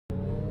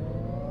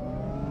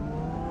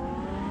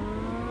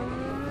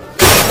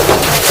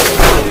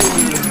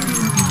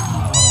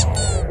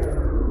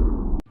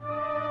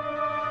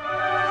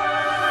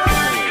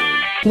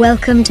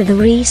Welcome to the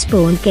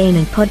Respawn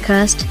Gaming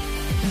Podcast,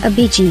 a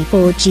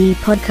BG4G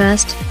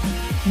podcast.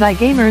 By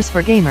gamers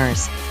for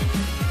gamers.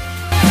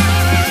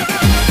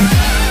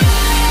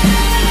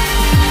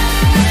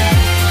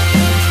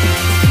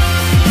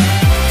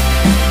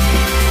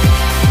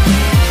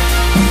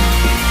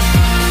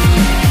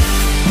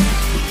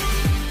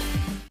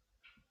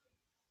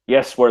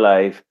 Yes, we're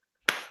live.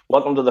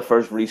 Welcome to the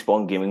first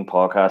Respawn Gaming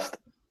Podcast.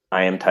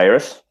 I am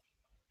Tyrus,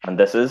 and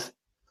this is...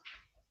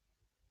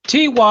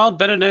 T. Wild,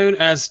 better known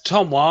as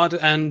Tom Wild,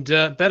 and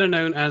better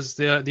known as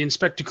the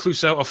Inspector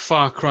Clouseau of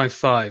Far Cry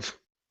 5.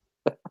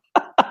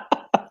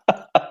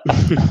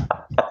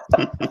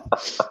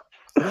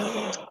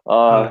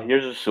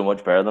 Yours is so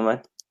much better than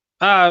mine.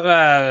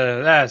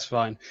 That's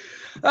fine.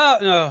 Oh,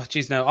 no,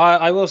 geez, no.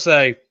 I will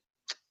say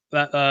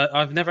that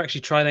I've never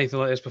actually tried anything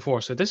like this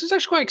before, so this is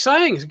actually quite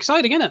exciting. It's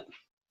exciting, isn't it?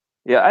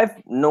 Yeah,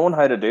 I've known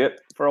how to do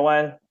it for a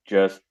while.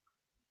 Just,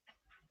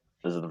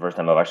 this is the first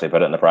time I've actually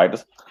put it into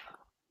practice.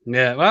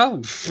 Yeah,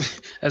 well,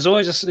 as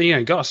always,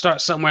 got to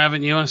start somewhere,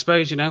 haven't you? I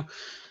suppose,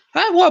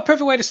 what a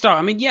perfect way to start.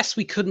 I mean, yes,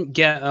 we couldn't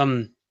get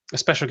a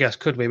special guest,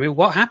 could we? I mean,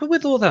 what happened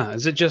with all that?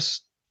 Is it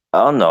just...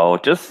 Oh, no,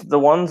 just the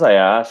ones I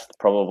asked,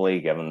 probably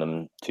giving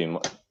them too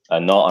much,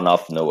 not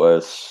enough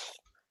notice.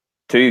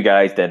 Two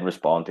guys did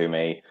respond to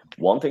me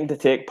wanting to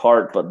take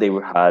part, but they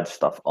had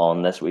stuff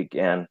on this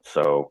weekend,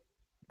 so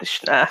they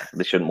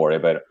shouldn't worry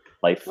about it.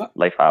 Life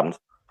happens.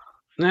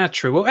 Yeah,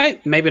 true. Well,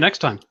 hey, maybe next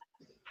time.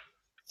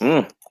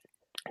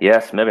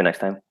 Yes, maybe next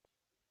time.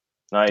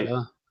 Now,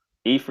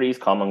 E3's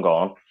come and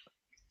gone.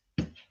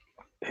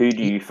 Who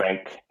do you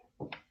think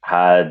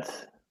had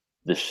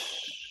the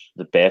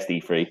best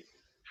E3?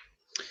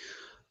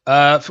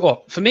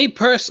 For me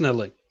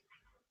personally,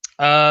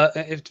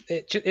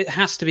 it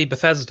has to be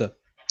Bethesda.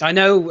 I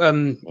know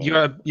I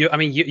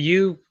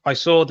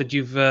saw that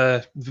you've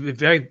been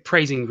very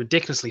praising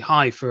ridiculously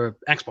high for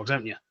Xbox,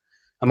 haven't you?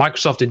 And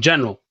Microsoft in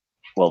general.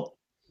 Well,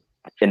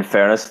 in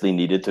fairness, they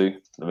needed to.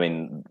 I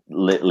mean,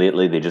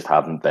 lately they just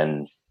haven't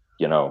been,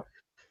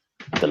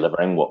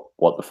 delivering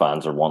what the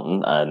fans are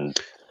wanting, and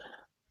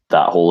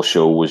that whole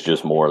show was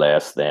just more or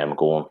less them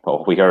going,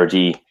 "Oh, we heard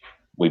you.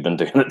 We've been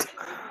doing it."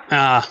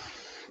 Yeah,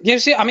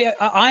 see, I mean,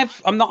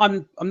 I'm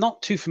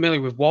not too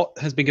familiar with what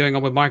has been going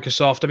on with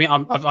Microsoft. I mean,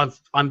 I'm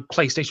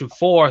PlayStation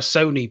 4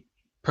 Sony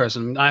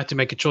person. I had to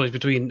make a choice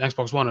between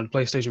Xbox One and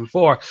PlayStation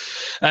 4,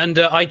 and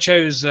I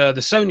chose the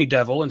Sony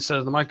devil instead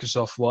of the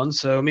Microsoft one.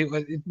 So, I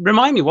mean,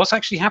 remind me, what's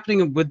actually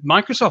happening with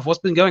Microsoft? What's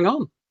been going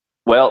on?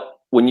 Well,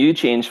 when you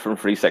changed from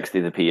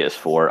 360 to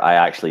PS4, I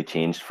actually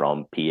changed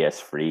from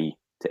PS3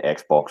 to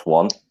Xbox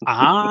One.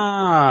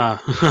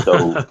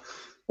 So,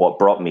 what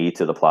brought me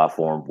to the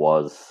platform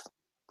was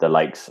the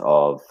likes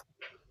of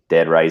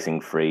Dead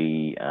Rising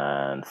 3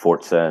 and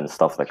Forza and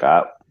stuff like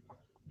that.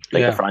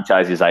 The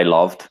franchises I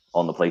loved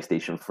on the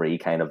PlayStation 3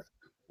 kind of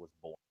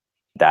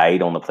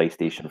died on the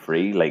PlayStation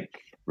 3, like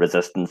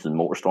Resistance and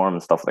MotorStorm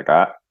and stuff like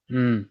that.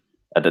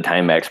 At the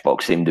time,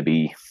 Xbox seemed to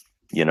be,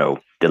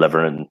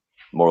 delivering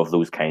more of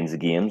those kinds of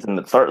games. And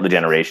at the start of the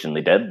generation,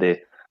 they did.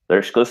 Their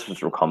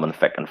exclusives were coming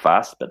thick and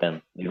fast, but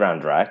then they ran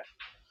dry.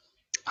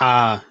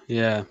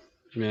 Yeah.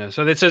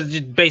 So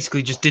it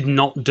basically just did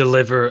not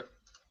deliver.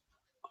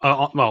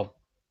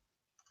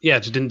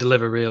 Just didn't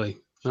deliver really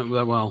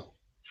that well.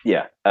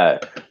 Yeah,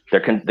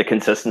 the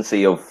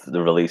consistency of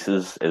the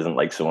releases isn't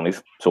like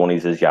Sony's.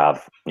 Sony's is you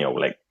have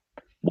like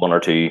one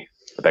or two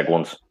the big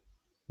ones,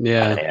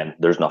 and then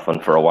there's nothing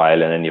for a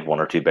while, and then you have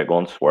one or two big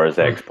ones. Whereas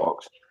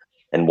Xbox,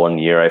 in 1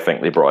 year, I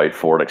think they brought out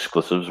 4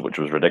 exclusives, which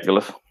was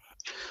ridiculous.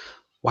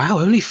 Wow,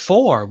 only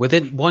 4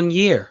 within 1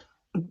 year.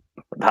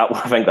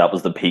 I think that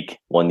was the peak.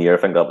 1 year. I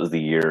think that was the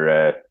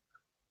year.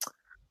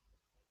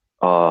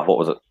 What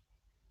was it?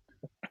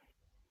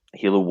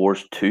 Halo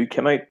Wars 2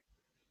 came out.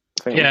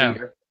 I think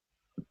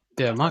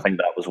I think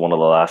that was one of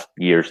the last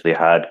years they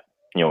had,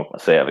 a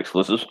set of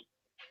exclusives.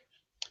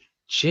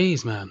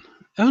 Jeez, man.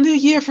 Only a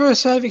year for a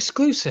set of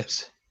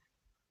exclusives.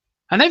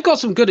 And they've got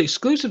some good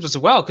exclusives as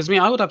well, because,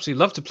 I would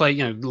absolutely love to play,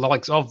 the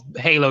likes of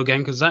Halo again,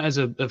 because that is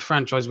a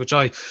franchise which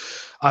I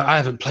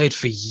haven't played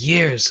for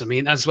years. I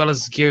mean, as well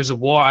as Gears of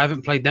War, I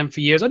haven't played them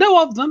for years. I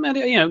know of them,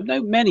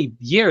 many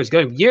years,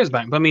 going years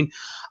back, but,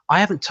 I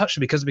haven't touched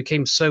it because it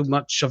became so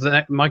much of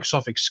the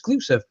Microsoft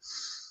exclusive.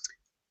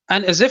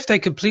 And as if they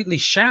completely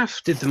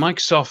shafted the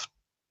Microsoft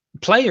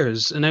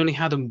players and only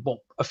had them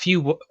a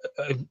few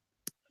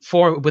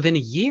for within a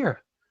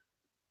year.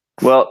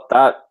 Well,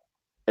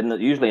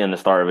 usually in the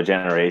start of a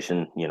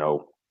generation,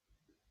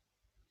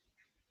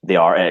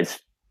 it's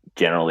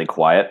generally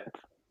quiet.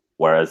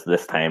 Whereas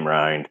this time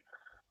around,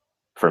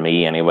 for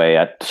me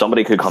anyway,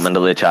 somebody could come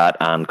into the chat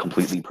and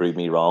completely prove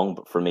me wrong.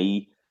 But for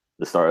me,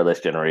 the start of this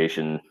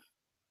generation,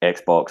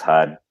 Xbox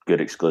had good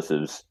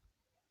exclusives.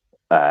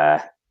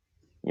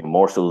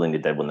 More so than they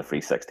did when the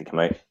 360 came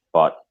out,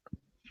 but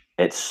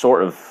it's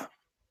hard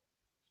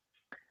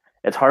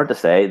to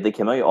say. They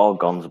came out all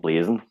guns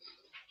blazing,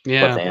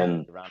 but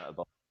then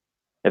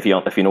if you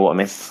know what I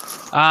mean.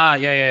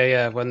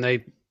 Yeah. When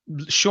they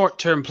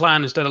short-term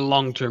plan instead of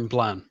long-term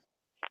plan.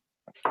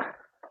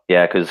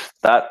 Yeah, because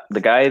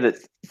the guy that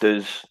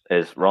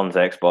runs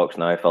Xbox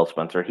now, Phil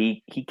Spencer,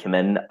 he came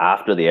in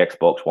after the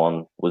Xbox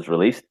One was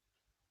released.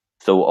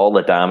 So all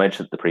the damage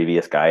that the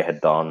previous guy had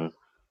done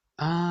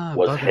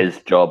was bugger. his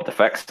job to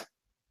fix.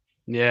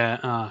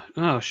 Yeah.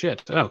 Oh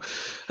shit. Oh,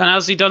 and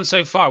how's he done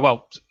so far?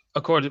 Well,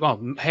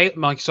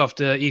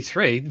 Microsoft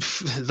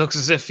E3 it looks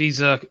as if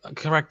he's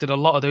corrected a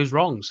lot of those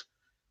wrongs.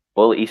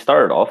 Well, he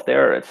started off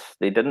there.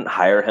 They didn't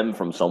hire him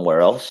from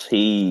somewhere else.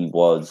 He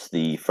was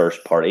the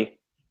first party.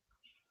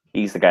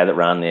 He's the guy that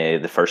ran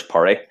the first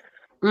party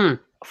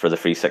for the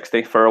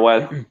 360 for a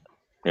while.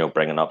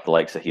 Bringing up the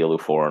likes of Halo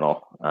 4 and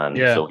all. And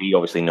so he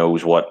obviously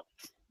knows what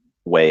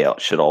way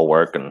it should all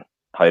work and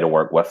how to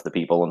work with the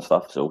people and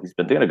stuff. So he's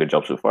been doing a good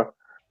job so far.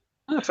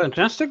 Oh,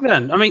 fantastic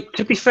then. I mean,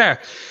 to be fair,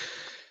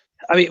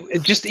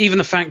 just even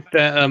the fact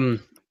that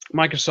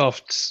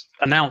Microsoft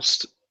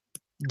announced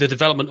the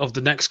development of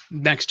the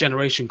next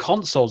generation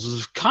consoles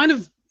has kind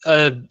of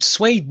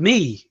swayed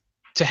me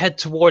to head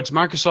towards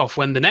Microsoft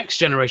when the next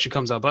generation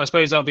comes out. But I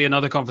suppose that'll be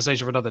another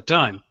conversation for another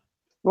time.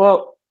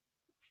 Well,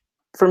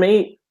 for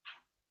me,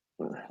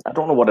 I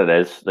don't know what it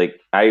is. Like,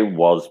 I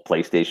was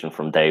PlayStation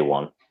from day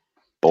one,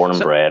 born and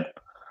bred.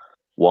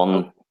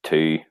 1,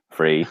 2,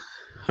 3,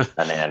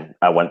 and then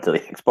I went to the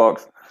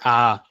Xbox.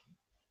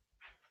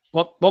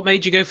 What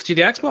made you go to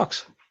the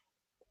Xbox?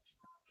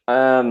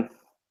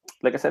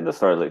 Like I said at the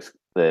start of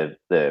the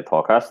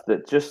podcast,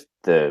 that just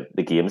the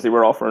games they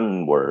were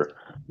offering were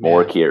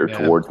more catered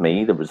towards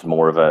me. There was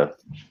more of a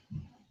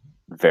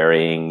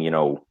varying,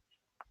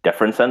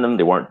 difference in them.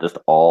 They weren't just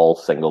all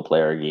single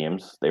player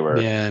games. They were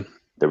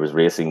there was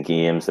racing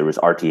games, there was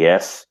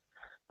RTS.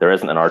 There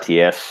isn't an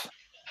RTS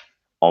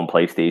on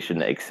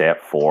PlayStation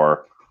except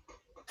for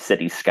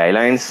City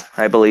Skylines,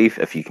 I believe,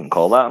 if you can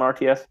call that an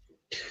RTS.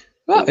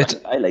 Well,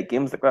 I like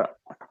games like that.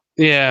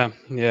 Yeah.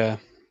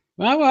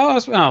 Well, I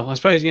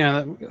suppose,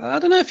 I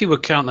don't know if you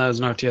would count that as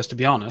an RTS, to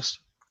be honest.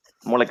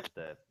 More like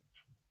the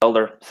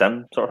Elder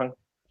Sim sort of thing.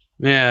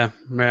 Yeah.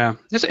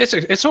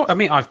 It's. I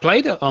mean, I've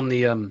played it on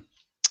the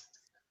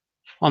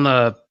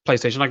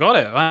PlayStation. I got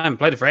it. I haven't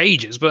played it for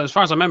ages, but as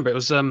far as I remember, it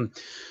was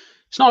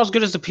it's not as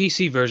good as the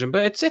PC version,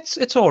 but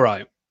it's all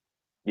right.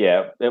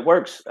 Yeah, it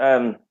works.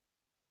 Back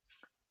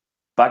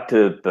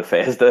to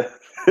Bethesda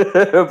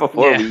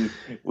before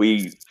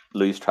we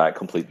lose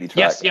completely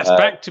track. Yes,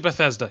 back to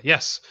Bethesda.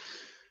 Yes.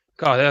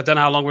 God, I don't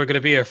know how long we're going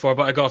to be here for,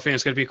 but I got a feeling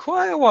it's going to be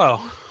quite a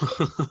while.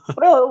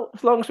 Well,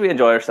 as long as we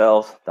enjoy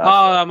ourselves.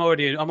 I'm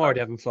already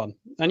having fun.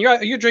 And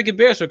you're drinking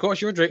beer, so of course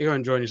you're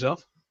enjoying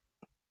yourself.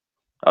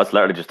 That's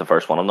literally just the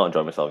first one. I'm not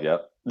enjoying myself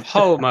yet.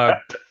 Oh my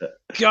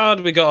God,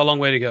 we got a long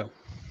way to go.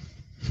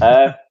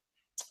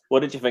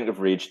 What did you think of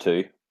Rage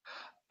 2?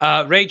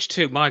 Rage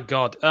 2, my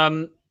God.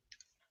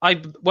 I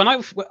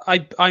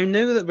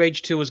knew that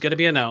Rage 2 was going to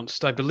be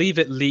announced. I believe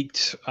it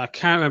leaked. I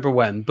can't remember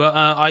when, but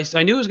I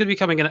knew it was going to be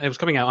coming. It was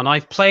coming out, and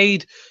I've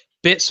played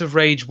bits of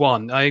Rage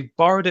 1. I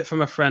borrowed it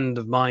from a friend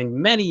of mine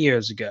many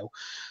years ago,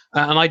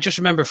 and I just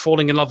remember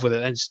falling in love with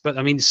it. But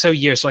I mean, it's so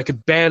years, so I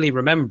could barely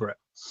remember it.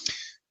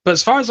 But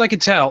as far as I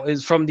could tell,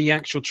 is from the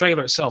actual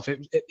trailer itself,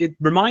 it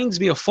reminds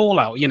me of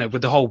Fallout.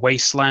 With the whole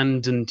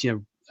wasteland and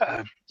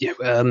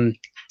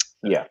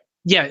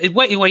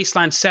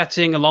wasteland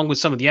setting along with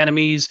some of the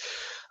enemies.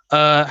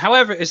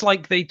 However, it's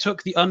like they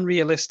took the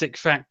unrealistic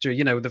factor,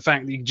 the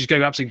fact that you just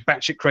go absolutely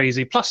batshit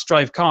crazy, plus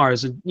drive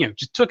cars, and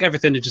just took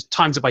everything and just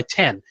times it by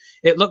 10.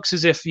 It looks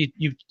as if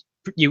you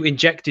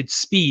injected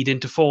speed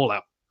into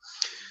Fallout.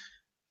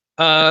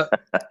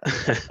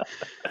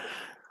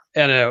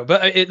 I know,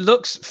 but it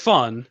looks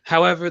fun.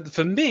 However,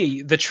 for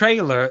me, the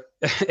trailer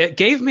it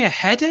gave me a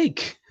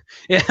headache.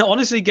 It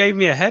honestly gave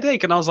me a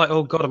headache, and I was like,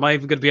 "Oh God, am I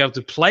even going to be able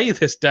to play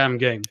this damn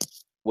game?"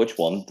 Which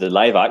one? The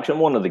live action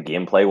one or the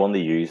gameplay one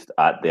they used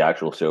at the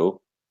actual show?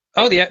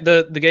 Oh,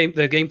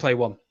 the gameplay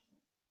one.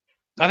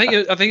 I think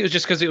it was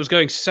just because it was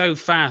going so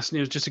fast and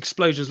it was just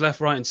explosions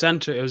left, right, and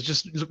center. It was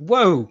just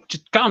whoa,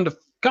 just calm the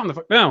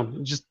fuck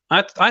down.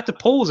 I had to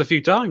pause a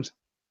few times.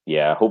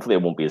 Yeah, hopefully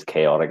it won't be as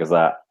chaotic as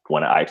that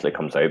when it actually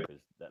comes out.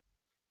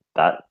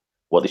 That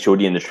what they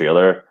showed you in the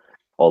trailer,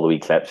 all the wee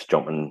clips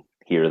jumping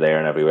here, there,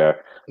 and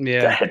everywhere.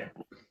 Yeah,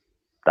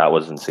 that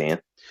was insane.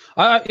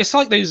 It's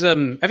like those. Have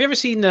you ever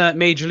seen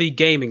Major League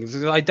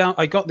Gaming? I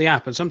got the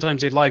app, and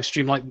sometimes they live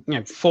stream like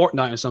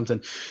Fortnite or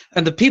something.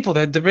 And the people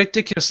they're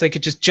ridiculous. They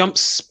could just jump,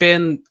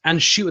 spin,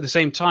 and shoot at the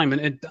same time.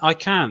 And I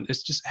can't.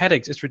 It's just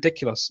headaches. It's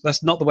ridiculous.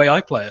 That's not the way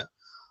I play it.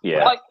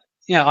 Yeah.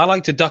 I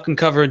like to duck and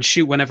cover and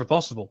shoot whenever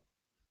possible.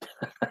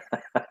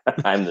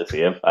 I'm the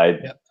same. I'm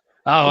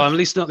at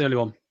least not the only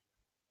one.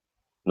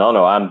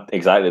 No, I'm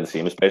exactly the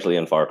same, especially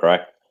in Far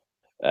Cry.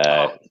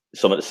 As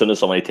soon as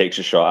somebody takes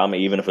a shot at me,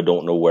 even if I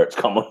don't know where it's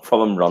coming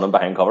from, I'm running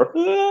behind cover.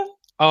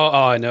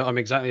 I know. I'm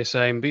exactly the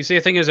same. But you see,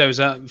 the thing is, though, is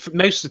that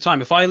most of the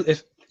time,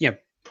 if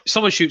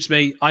someone shoots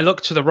me, I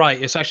look to the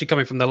right. It's actually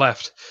coming from the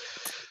left.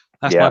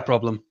 That's my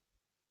problem.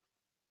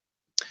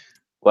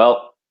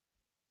 Well,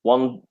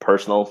 one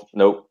personal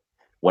note: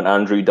 when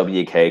Andrew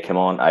WK came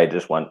on, I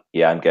just went,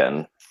 "Yeah, I'm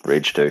getting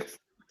Rage 2."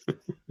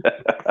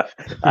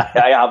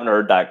 I haven't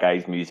heard that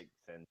guy's music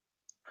since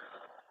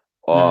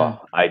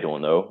I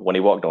don't know. When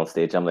he walked on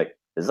stage, I'm like,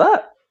 is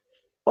that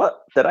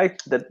what? Did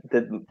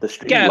the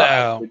stream Get lag?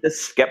 out. Did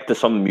this skip to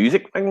some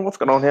music thing? What's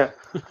going on here?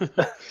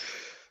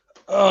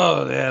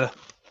 Oh, yeah.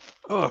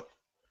 Oh,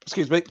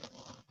 excuse me.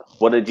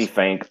 What did you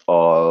think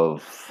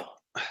of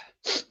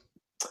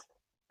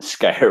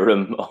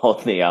Skyrim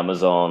on the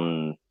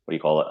Amazon? What do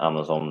you call it?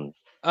 Amazon.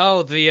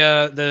 Oh, the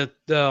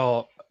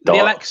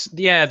Alexa,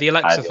 the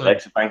Alexa thing.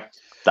 Alexa thing.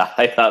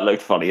 That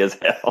looked funny as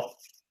hell.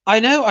 I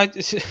know.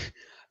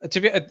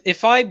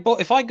 If I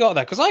got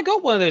that, because I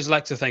got one of those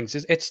Alexa things.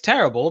 It's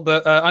terrible,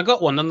 but I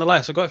got one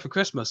nonetheless. I got it for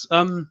Christmas.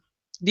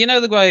 You know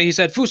the way he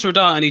said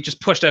 "Fusra," and he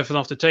just pushed everything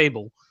off the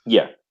table.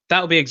 Yeah,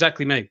 that would be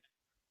exactly me.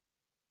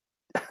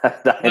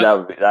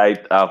 I'll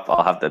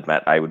have to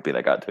admit, I would be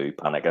like that too,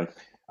 panicking.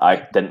 I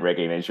didn't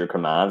recognize your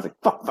commands. Like,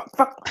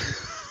 fuck.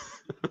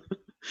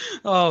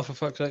 Oh, for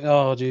fuck's sake!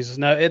 Oh, Jesus!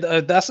 No,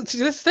 that's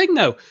the thing,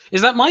 though.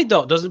 Is that my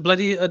dot doesn't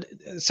bloody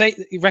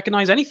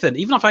recognize anything?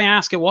 Even if I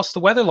ask it, "What's the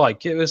weather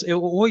like?" It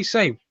will always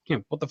say,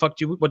 "What the fuck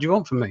what do you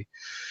want from me?"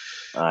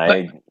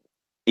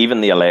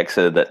 Even the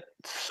Alexa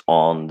that's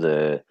on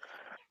the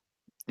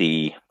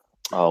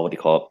what do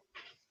you call it?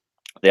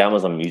 The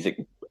Amazon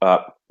Music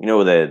app. You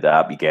know the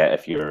app you get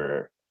if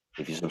you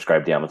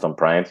subscribe to Amazon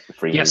Prime, the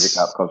free music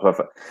app comes with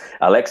it.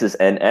 Alexa's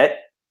in it,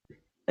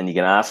 and you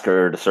can ask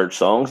her to search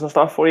songs and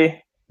stuff for you.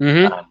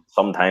 Mm-hmm. And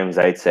sometimes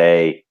I'd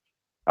say,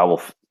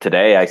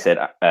 today I said,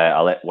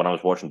 when I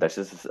was washing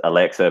dishes,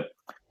 Alexa,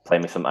 play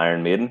me some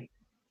Iron Maiden.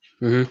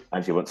 Mm-hmm.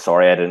 And she went,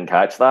 sorry, I didn't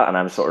catch that. And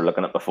I'm sort of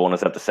looking at the phone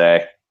as if to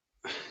say,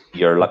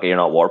 you're lucky you're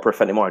not waterproof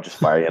anymore. I just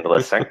fire you into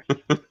this thing.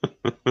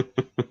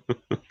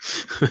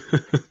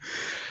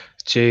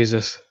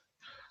 Jesus.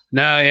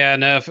 No.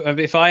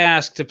 If I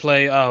ask to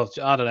play, I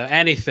don't know,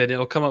 anything,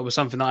 it'll come up with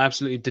something that I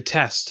absolutely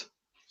detest.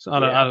 So I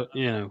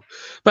don't,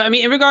 But I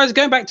mean, in regards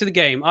going back to the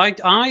game, I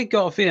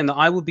got a feeling that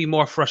I would be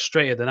more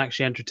frustrated than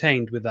actually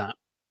entertained with that.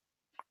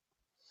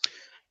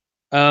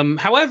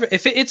 However,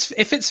 if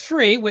it's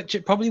free, which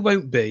it probably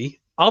won't be,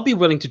 I'll be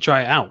willing to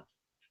try it out.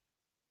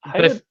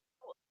 How would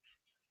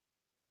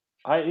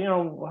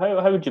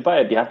you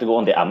buy it? Do you have to go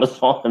onto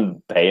Amazon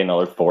and pay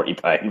another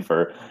 £40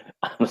 for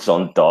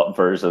Amazon dot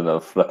version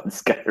of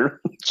Skyrim?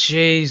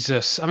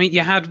 Jesus. I mean,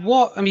 you had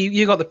what? I mean,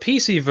 you got the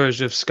PC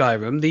version of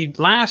Skyrim, the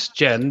last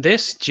gen,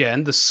 this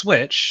gen, the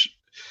Switch,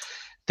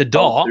 the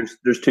dot.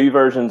 There's two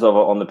versions of it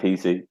on the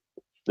PC.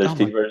 There's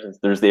two versions.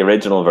 There's the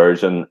original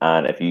version,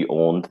 and if you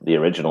owned the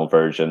original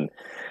version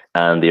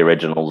and the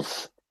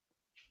original's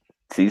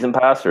season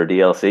pass or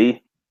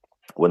DLC,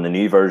 when the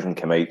new version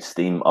came out,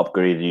 Steam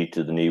upgraded you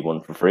to the new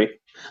one for free.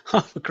 Oh,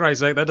 for Christ's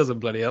sake, that doesn't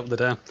bloody help the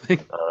damn thing.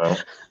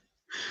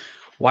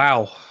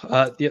 Wow.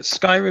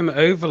 Skyrim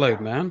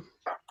Overload, man.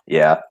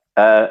 Yeah.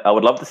 I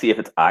would love to see if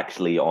it's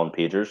actually on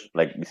pagers,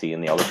 like you see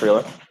in the other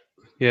trailer.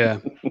 Yeah.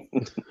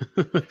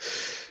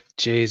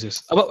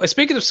 Jesus. Well,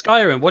 speaking of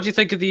Skyrim, what do you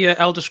think of the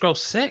Elder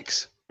Scrolls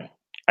 6?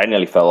 I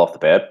nearly fell off the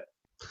bed.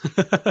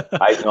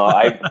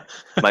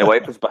 My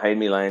wife was behind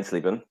me lying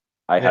sleeping.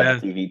 I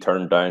had the TV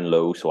turned down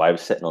low, so I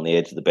was sitting on the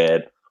edge of the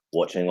bed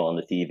watching it on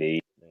the TV.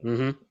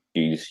 Mm-hmm.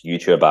 Use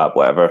YouTube app,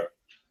 whatever.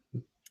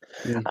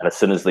 Yeah. And as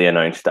soon as they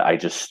announced it, I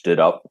just stood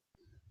up.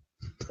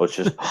 It was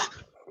just,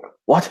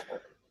 what?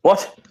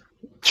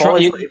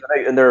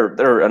 And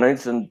they're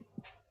announcing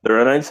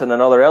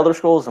another Elder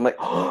Scrolls. I'm like,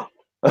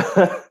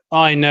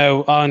 I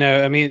know.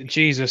 I mean,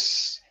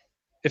 Jesus.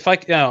 If I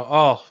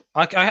can't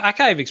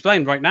even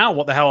explain right now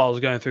what the hell I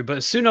was going through. But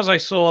as soon as I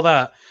saw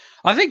that,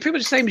 I think pretty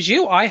much the same as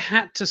you. I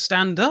had to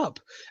stand up.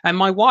 And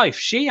my wife,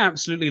 she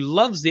absolutely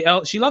loves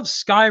she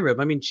loves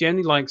Skyrim. I mean, she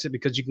only likes it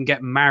because you can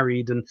get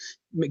married and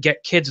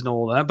get kids and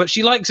all that, but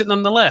she likes it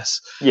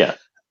nonetheless. Yeah.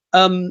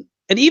 And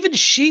even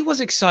she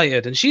was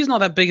excited, and she's not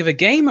that big of a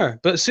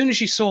gamer. But as soon as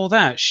she saw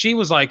that, she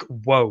was like,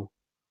 whoa.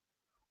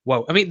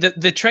 I mean,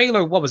 the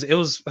trailer, what was it? It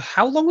was,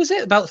 how long was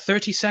it? About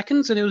 30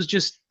 seconds. And it was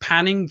just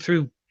panning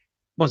through,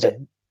 what was it?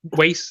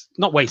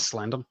 Not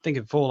Wasteland. I'm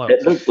thinking Fallout.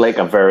 It looked like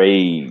a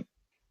very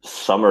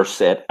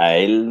Somerset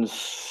Isles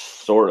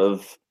sort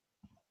of,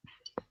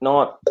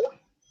 not,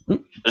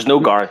 there's no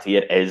guarantee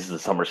it is the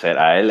Somerset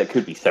Isle. It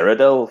could be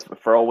Cyrodiil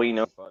for all we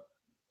know, but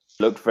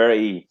it looked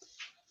very,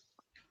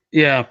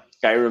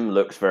 Skyrim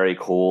looks very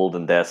cold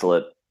and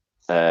desolate.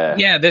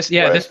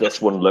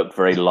 This one looked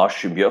very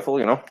lush and beautiful,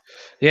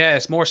 Yeah,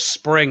 it's more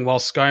spring while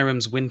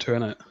Skyrim's winter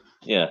in it.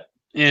 Yeah.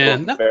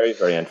 So very,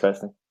 very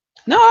interesting.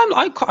 No,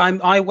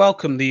 I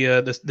welcome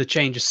the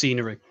change of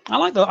scenery. I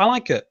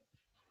like it.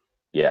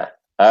 Yeah.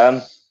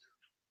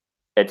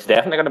 It's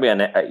definitely going to be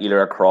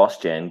either a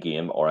cross-gen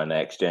game or a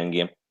next-gen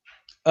game.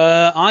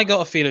 I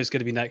got a feeling it's going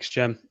to be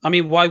next-gen. I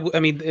mean, why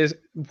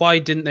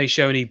didn't they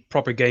show any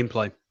proper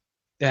gameplay?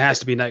 It has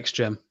to be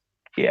next-gen.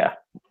 Yeah.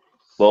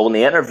 Well, when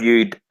they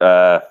interviewed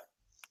Todd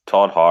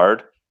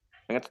Howard,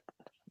 I think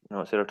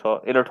it's either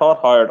Todd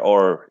Howard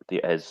or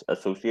his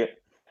associate,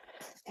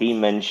 he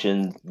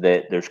mentioned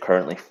that there's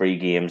currently 3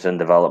 games in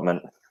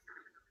development.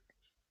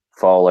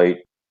 Fallout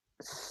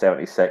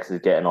 76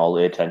 is getting all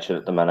the attention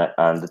at the minute,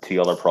 and the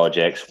 2 other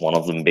projects, one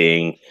of them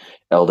being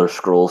Elder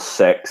Scrolls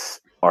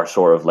 6, are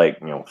sort of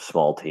like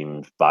small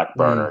teams, back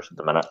burners at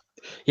the minute.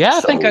 Yeah,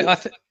 I think I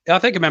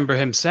remember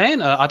him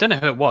saying. I don't know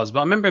who it was, but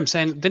I remember him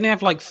saying, didn't he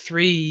have like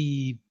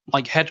three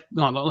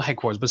not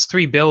headquarters, but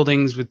 3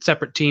 buildings with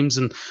separate teams,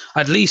 and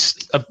at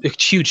least a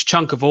huge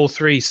chunk of all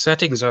 3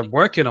 settings are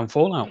working on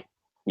Fallout.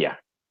 Yeah.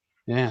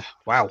 Yeah.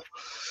 Wow.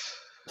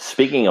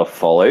 Speaking of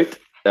Fallout,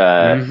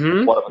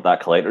 what about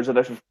that collector's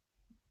edition?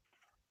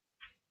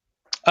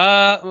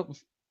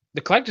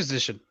 The collector's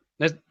edition.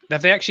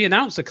 Have they actually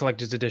announced the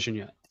collector's edition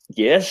yet?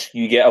 Yes,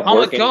 you get a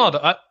working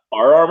power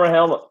armor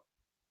helmet.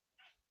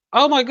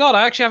 Oh my god,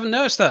 I actually haven't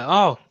noticed that.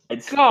 Oh,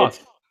 it's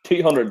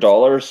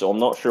 $200, so I'm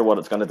not sure what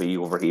it's going to be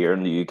over here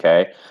in the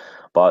UK,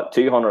 but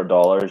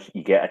 $200,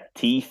 you get a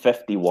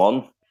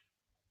T-51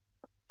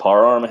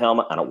 power armor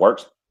helmet, and it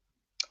works.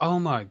 Oh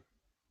my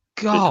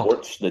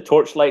god. The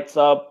torch lights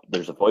up,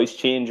 there's a voice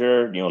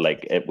changer,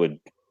 like it would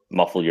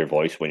muffle your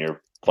voice when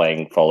you're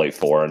playing Fallout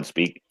 4 and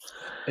speak.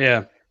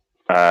 Yeah.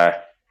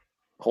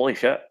 Holy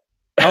shit.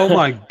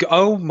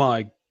 Oh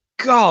my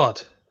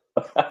god.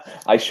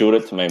 I showed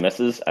it to my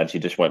missus and she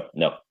just went,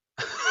 no.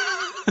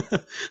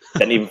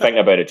 Didn't even think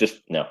about it,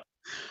 just no.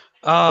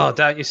 Oh,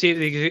 Dad, you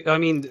see, I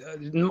mean,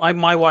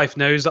 my wife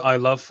knows that I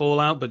love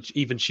Fallout, but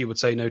even she would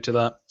say no to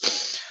that.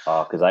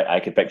 Oh, because I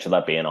could picture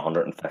that being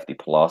 150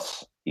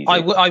 plus.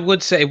 I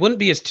would say it wouldn't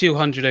be as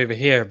 200 over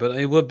here, but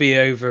it would be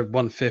over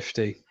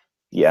 150.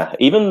 Yeah,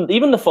 even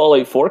the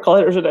Fallout 4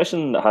 Collector's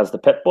Edition that has the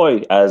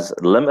Pip-Boy as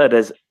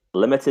limited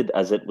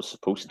as it was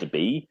supposed to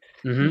be.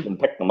 You can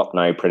pick them up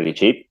now pretty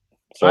cheap.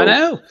 So I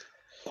know.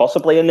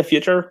 Possibly in the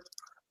future,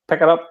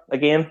 pick it up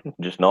again,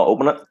 just not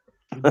open it.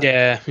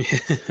 Yeah.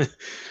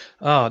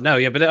 Oh no,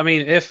 yeah, but I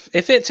mean, if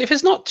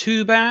it's not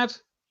too bad,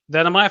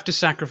 then I might have to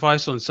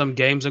sacrifice on some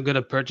games I'm going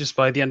to purchase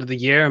by the end of the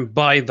year and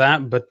buy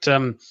that. But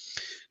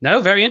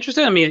no, very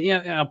interesting. I mean,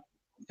 yeah.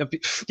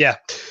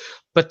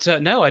 But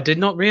no, I did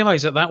not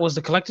realize that was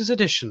the collector's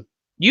edition.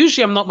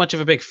 Usually, I'm not much of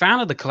a big fan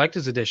of the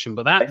collector's edition,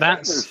 but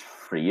that's there's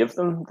 3 of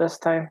them this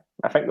time.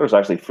 I think there's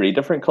actually 3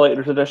 different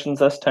collector's editions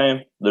this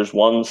time. There's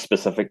one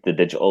specific to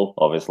digital,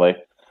 obviously,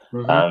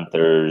 and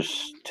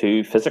there's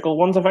 2 physical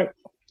ones, I think.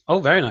 Oh,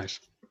 very nice.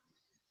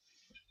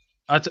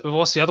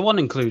 What's the other one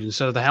included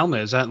instead of the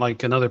helmet? Is that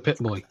like another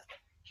Pip-Boy?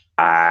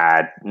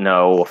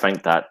 No, I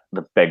think that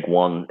the big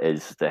one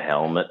is the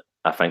helmet.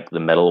 I think the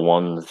middle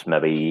one's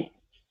maybe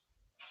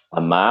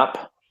a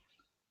map.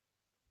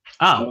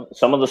 Oh.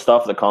 Some of the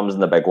stuff that comes in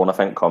the big one, I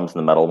think, comes in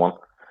the middle one.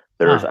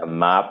 There's a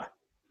map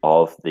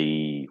of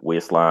the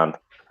wasteland,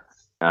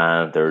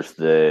 and there's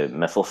the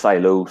missile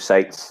silo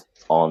sites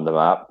on the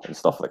map and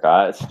stuff like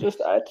that. It's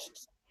like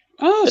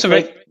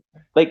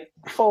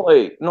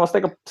Fallout. It's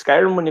like a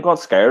Skyrim. When you got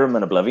Skyrim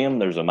and Oblivion,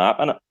 there's a map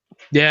in it.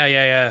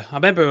 Yeah. I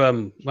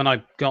remember when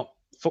I got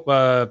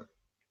the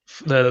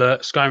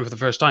Skyrim for the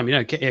first time.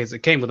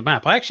 It came with a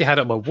map. I actually had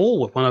it on my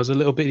wall when I was a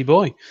little bitty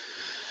boy.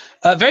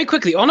 Very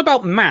quickly, on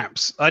about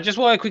maps, I just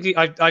want to quickly.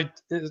 I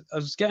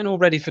was getting all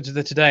ready for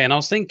today, and I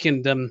was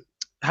thinking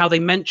how they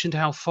mentioned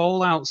how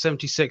Fallout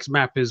 76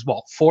 map is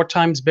 4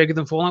 times bigger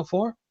than Fallout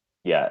 4.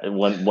 Yeah,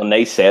 when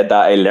they said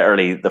that, I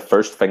literally the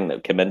first thing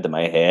that came into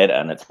my head,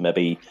 and it's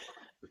maybe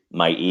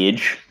my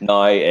age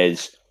now,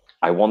 is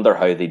I wonder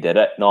how they did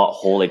it. Not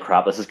holy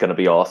crap, this is going to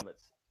be awesome.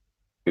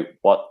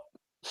 What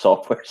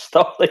software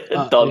stuff they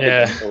had done to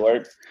get it to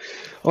work.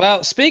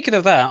 Well, speaking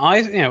of that,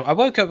 I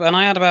woke up and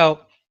I had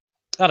about.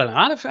 I don't know.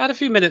 I had a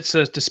few minutes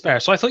to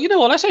spare, so I thought,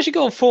 let's actually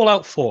go on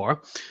Fallout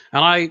 4,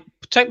 and I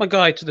take my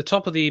guy to the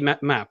top of the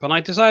map, and I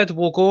decided to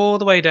walk all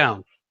the way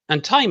down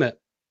and time it,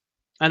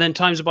 and then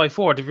times it by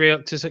 4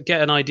 to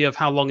get an idea of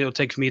how long it would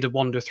take for me to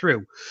wander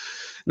through.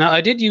 Now,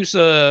 I did use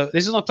this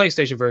is not a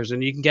PlayStation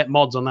version. You can get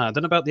mods on that. I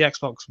don't know about the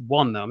Xbox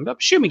One though. I'm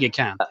assuming you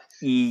can.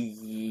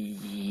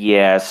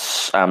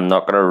 Yes, I'm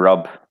not going to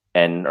rub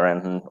in or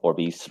anything or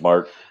be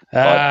smart.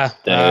 But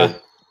the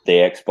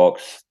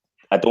Xbox,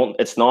 I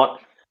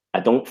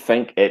don't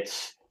think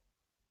it's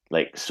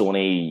like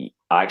Sony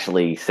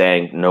actually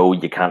saying, no,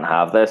 you can't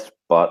have this,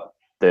 but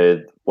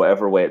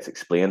whatever way it's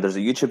explained, there's a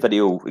YouTube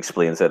video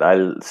explains it.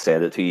 I'll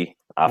send it to you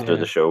after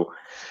the show.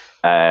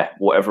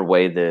 Whatever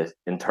way the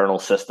internal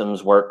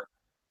systems work,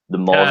 the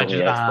mods on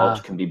the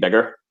Xbox can be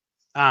bigger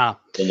than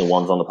the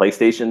ones on the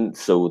PlayStation.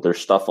 So there's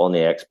stuff on the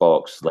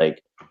Xbox,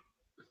 like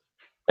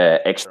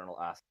external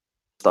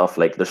stuff,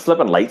 like there's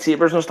flipping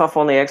lightsabers and stuff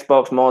on the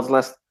Xbox mods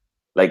list.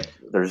 Like,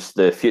 there's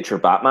the future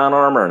Batman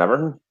armor and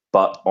everything,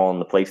 but on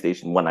the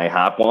PlayStation, when I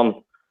had one,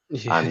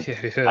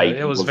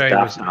 it was very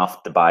daft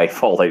enough to buy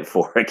Fallout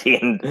 4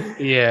 again.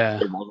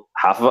 Yeah,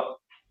 half of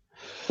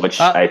it,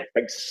 which I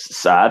think's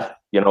sad.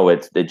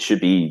 It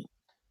should be,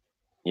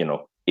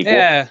 equal.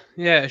 Yeah,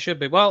 it should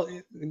be. Well,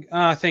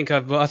 I think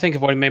I've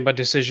already made my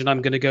decision.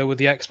 I'm going to go with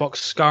the Xbox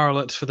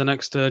Scarlet for the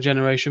next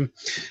generation.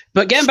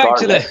 But getting back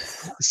to the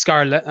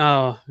Scarlet,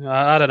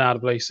 I don't know how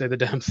to say the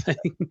damn thing.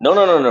 No.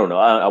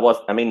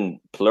 I mean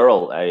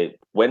plural.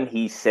 When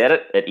he said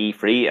it at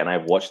E3, and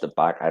I've watched it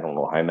back, I don't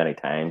know how many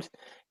times.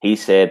 He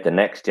said the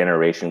next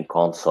generation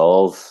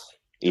consoles.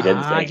 He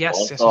didn't say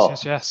yes.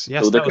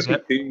 So there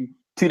could be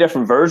two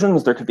different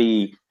versions. There could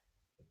be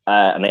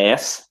an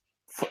S.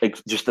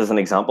 Just as an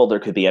example, there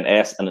could be an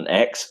S and an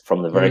X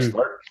from the very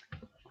start.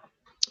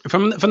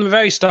 From the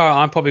very start,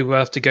 I'm probably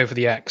worth to go for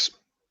the X.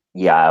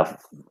 Yeah,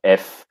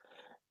 if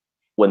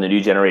when the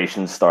new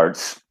generation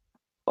starts,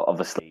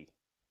 obviously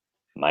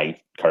my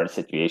current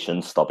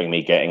situation stopping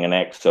me getting an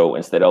X. So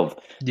instead of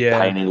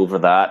pining over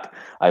that,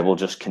 I will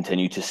just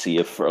continue to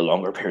save for a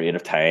longer period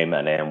of time.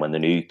 And then when the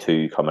new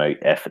 2 come out,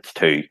 if it's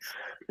 2,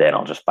 then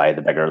I'll just buy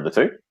the bigger of the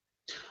 2.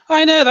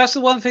 I know, that's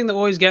the one thing that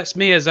always gets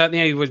me is that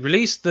you would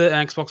release the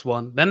Xbox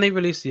One, then they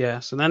release the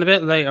S, and then a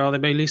bit later they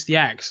release the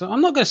X. So I'm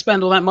not going to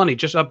spend all that money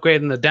just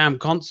upgrading the damn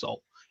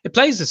console. It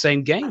plays the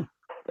same game.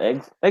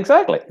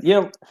 Exactly.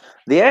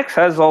 The X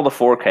has all the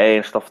 4K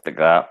and stuff like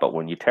that, but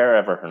when you tear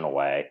everything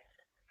away,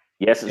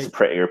 yes, it's a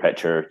prettier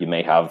picture. You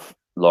may have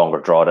longer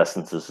draw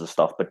distances and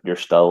stuff, but you're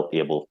still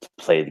able to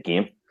play the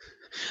game.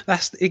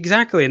 That's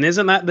exactly, and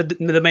isn't that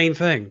the main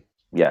thing?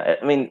 Yeah,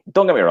 I mean,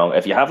 don't get me wrong.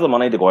 If you have the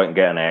money to go out and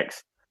get an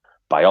X,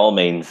 by all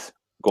means,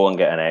 go and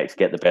get an X,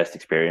 get the best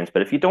experience.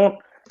 But if you don't,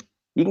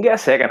 you can get a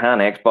second-hand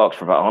Xbox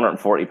for about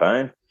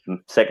 £140,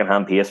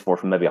 second-hand PS4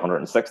 for maybe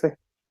 160.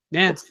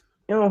 Yeah,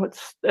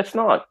 it's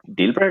not a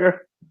deal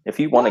breaker. If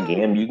you want a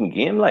game, you can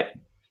game like.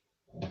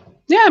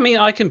 Yeah, I mean,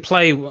 I can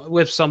play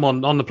with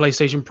someone on the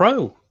PlayStation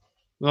Pro,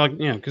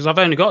 because I've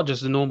only got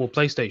just a normal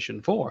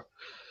PlayStation 4.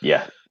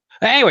 Yeah.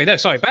 Anyway, no,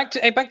 sorry. Back to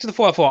the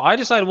 404. I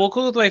decided to walk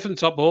all the way from the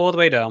top all the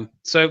way down.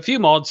 So a few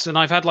mods, and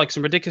I've had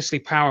some ridiculously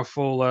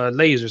powerful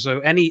lasers.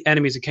 So any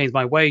enemies that came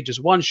my way,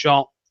 just one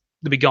shot,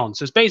 they'll be gone.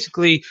 So it's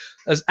basically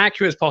as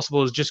accurate as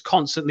possible as just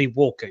constantly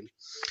walking.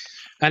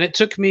 And it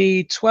took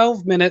me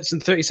 12 minutes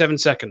and 37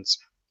 seconds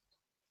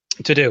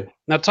to do.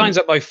 Now times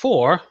that by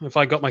 4, if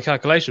I got my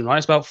calculation right,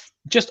 it's about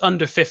just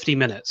under 50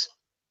 minutes.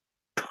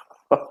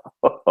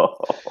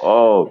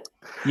 Oh.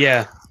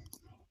 Yeah.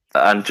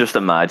 And just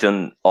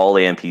imagine all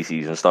the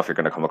NPCs and stuff you're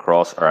going to come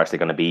across are actually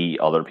going to be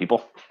other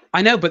people.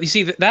 I know, but you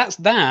see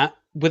that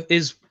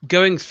is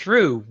going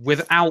through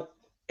without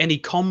any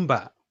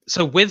combat.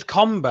 So with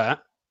combat,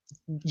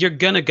 you're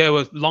going to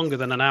go longer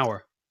than an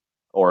hour.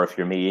 Or if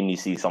you're me and you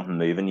see something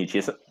moving, you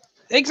chase it.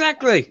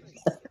 Exactly.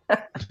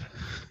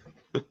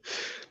 But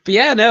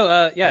yeah,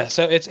 no, yeah.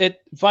 So it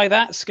by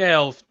that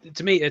scale,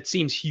 to me, it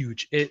seems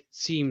huge. It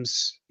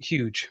seems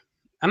huge.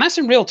 And that's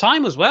in real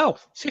time as well.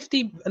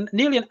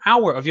 Nearly an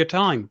hour of your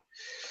time.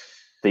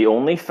 The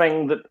only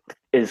thing that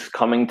is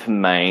coming to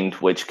mind,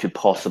 which could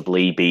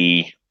possibly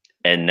be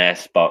in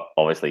this, but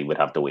obviously we'd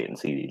have to wait and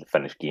see the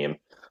finished game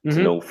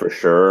to know for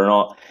sure or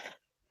not.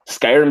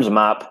 Skyrim's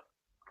map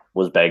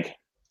was big,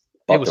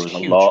 but there was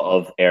huge. A lot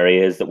of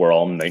areas that were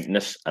all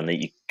mountainous and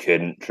that you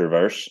couldn't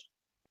traverse.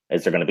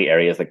 Is there going to be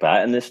areas like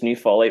that in this new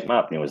Fallout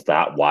map? Is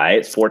that why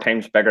it's 4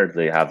 times bigger?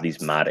 They have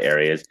these mad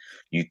areas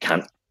you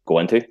can't go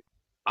into.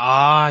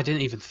 I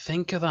didn't even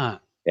think of that.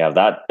 Yeah,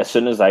 that as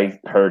soon as I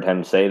heard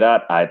him say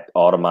that, I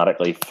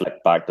automatically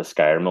flicked back to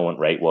Skyrim and went,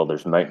 right, well,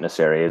 there's mountainous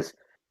areas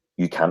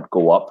you can't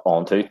go up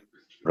onto,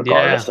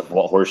 regardless of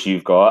what horse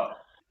you've got,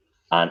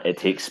 and it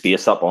takes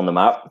space up on the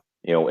map.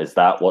 Is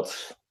that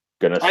what's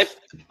gonna?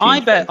 I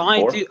bet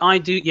I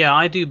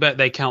do bet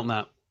they count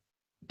that.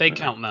 They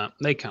count that.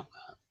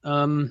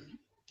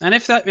 And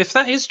if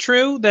that is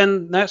true,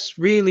 then that's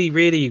really,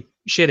 really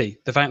shitty.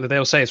 The fact that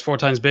they'll say it's 4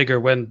 times bigger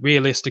when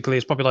realistically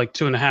it's probably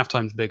 2.5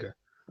 times bigger.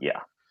 Yeah.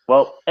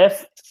 Well,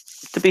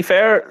 to be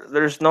fair,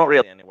 there's not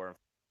really anywhere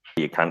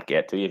you can't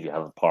get to if you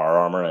have a power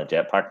armor and a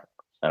jetpack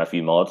and a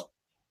few mods.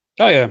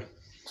 Oh yeah.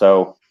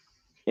 So,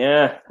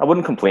 yeah, I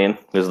wouldn't complain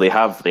because they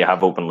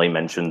have openly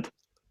mentioned.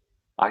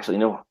 Actually,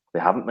 no, they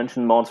haven't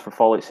mentioned mods for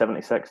Fallout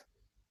 76,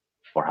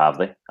 or have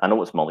they? I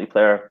know it's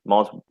multiplayer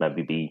mods would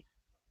maybe be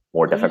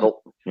more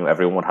difficult.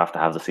 Everyone would have to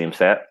have the same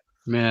set.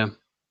 Yeah.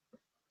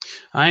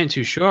 I ain't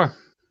too sure.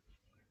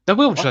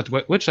 We'll just have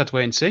to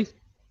wait and see.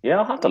 Yeah,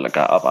 I'll have to look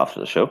that up after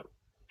the show.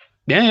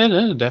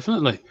 Yeah,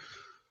 definitely.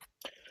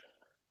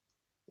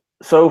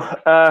 So,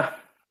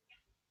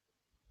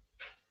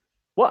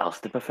 what else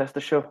did Bethesda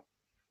show?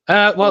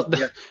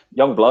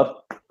 Youngblood.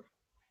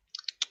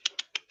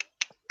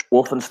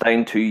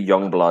 Wolfenstein 2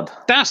 Youngblood.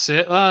 That's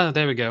it.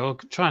 There we go.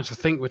 I'm trying to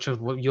think which of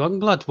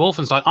Youngblood.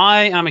 Wolfenstein.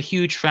 I am a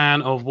huge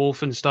fan of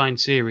Wolfenstein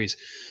series.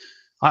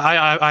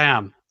 I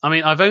am. I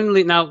mean, I've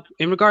only now,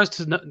 in regards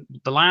to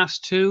the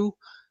last 2,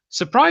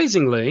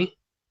 surprisingly,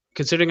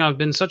 considering I've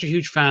been such a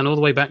huge fan all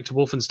the way back to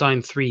Wolfenstein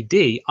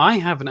 3D, I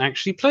haven't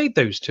actually played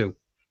those 2.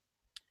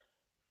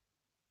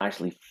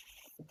 Actually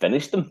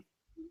finished them.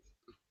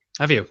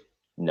 Have you?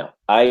 No.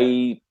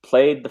 I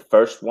played the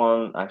first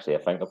one. Actually, I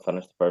think I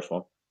finished the first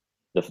one.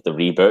 The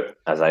reboot,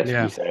 as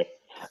I say.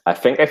 I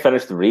think I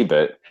finished the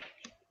reboot,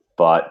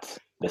 but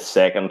the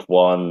second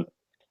one,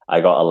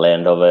 I got a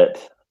lend of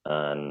it,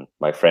 and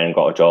my friend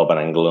got a job in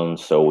England,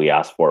 so we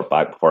asked for it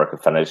back before I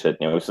could finish it.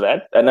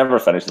 So I never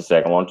finished the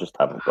second one, just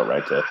haven't got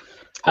right to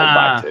come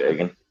back to it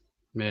again.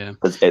 Yeah,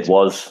 because it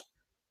was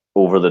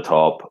over the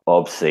top,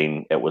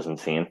 obscene. It was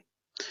insane.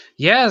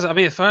 Yes, I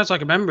mean, as far as I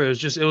can remember, it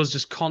was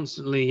just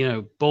constantly,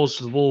 balls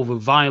to the wall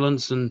with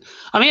violence, and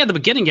I mean, at the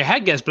beginning, your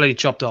head gets bloody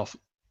chopped off.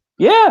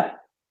 Yeah,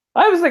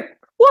 I was like,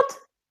 what?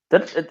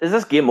 Is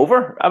this game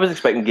over? I was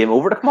expecting game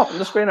over to come up on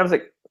the screen. I was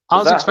like, I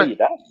was expecting.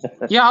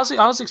 Yeah,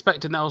 I was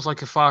expecting that was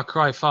like a Far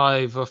Cry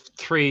 5 or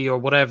 3 or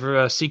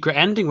whatever, a secret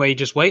ending where you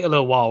just wait a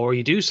little while or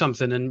you do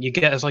something and you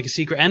get as like a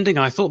secret ending.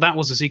 I thought that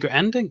was a secret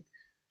ending.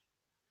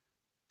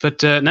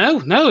 But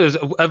no.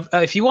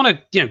 If you want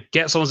to,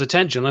 get someone's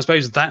attention, I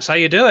suppose that's how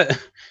you do it.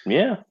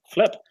 Yeah,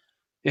 flip.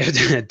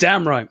 Yeah,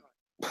 damn right.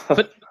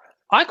 But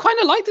I kind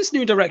of like this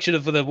new direction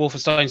of the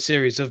Wolfenstein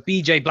series of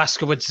BJ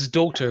Blazkowicz's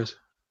daughters.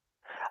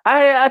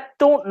 I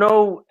don't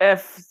know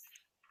if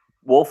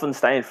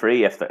Wolfenstein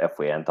 3, if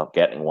we end up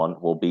getting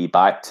one, will be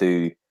back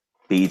to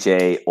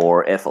BJ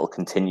or if it'll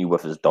continue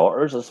with his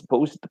daughters. I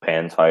suppose it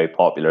depends how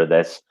popular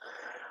this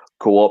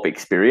co-op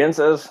experience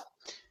is.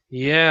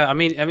 Yeah, I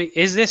mean,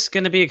 is this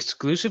going to be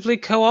exclusively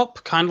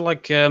co-op? Kind of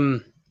like A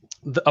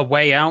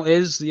Way Out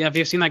is? Yeah, have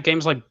you seen that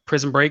games like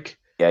Prison Break?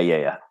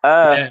 Yeah.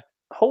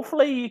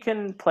 Hopefully you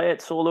can play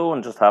it solo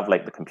and just have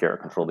like the computer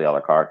control the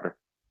other character.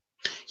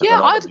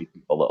 Yeah,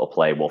 people that'll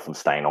play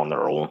Wolfenstein on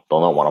their own.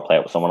 They'll not want to play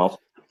it with someone else.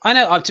 I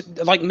know.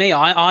 Like me,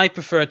 I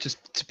prefer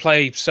to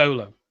play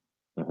solo.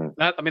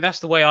 Mm-hmm. That's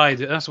the way I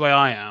do. That's the way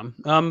I am.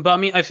 But I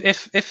mean,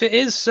 if it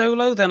is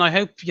solo, then I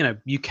hope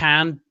you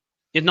can.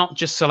 Not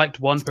just select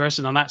one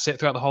person and that's it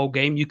throughout the whole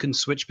game. You can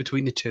switch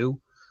between the two.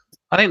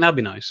 I think that'd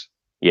be nice.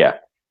 Yeah.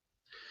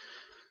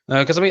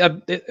 Because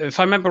if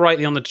I remember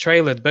rightly on the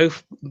trailer,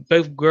 both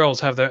girls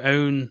have their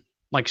own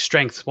like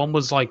strengths. One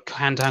was like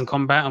hand-to-hand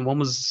combat, and one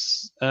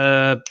was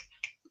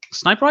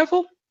sniper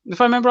rifle, if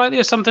I remember rightly,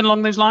 or something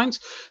along those lines.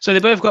 So they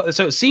both got.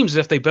 So it seems as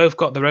if they both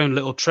got their own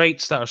little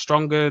traits that are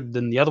stronger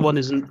than the other one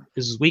is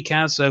as weak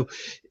as. So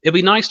it'd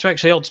be nice to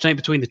actually alternate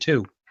between the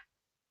two.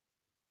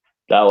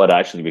 That would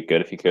actually be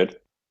good if you could.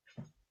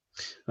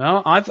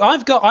 Well,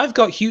 I've got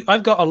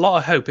a lot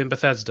of hope in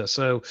Bethesda.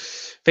 So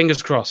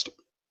fingers crossed.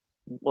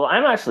 Well,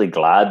 I'm actually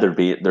glad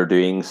they're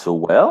doing so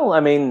well. I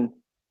mean,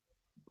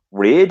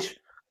 Rage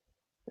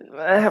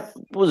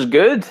was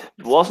good.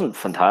 It wasn't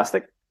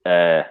fantastic.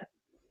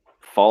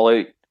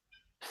 Fallout,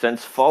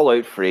 since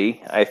Fallout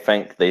 3, I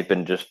think they've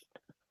been just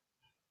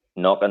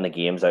knocking the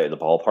games out of the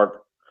ballpark.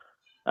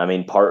 I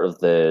mean, part of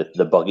the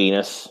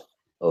bugginess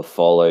of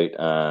Fallout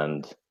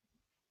and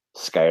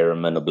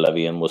Skyrim and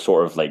Oblivion was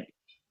sort of like,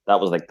 that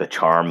was like the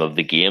charm of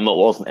the game. It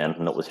wasn't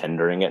anything that was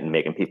hindering it and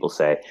making people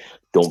say,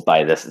 don't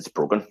buy this, it's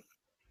broken.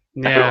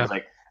 Yeah. I was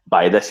like,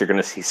 buy this, you're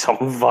going to see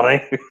something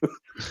funny.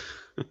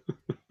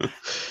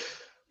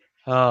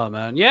 Oh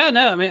man, yeah,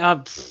 no, I mean,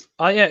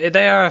 yeah,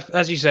 they are,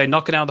 as you say,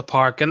 knocking out of the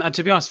park. And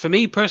to be honest, for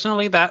me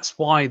personally, that's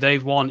why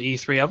they've won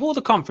E3 of all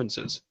the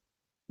conferences.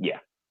 Yeah.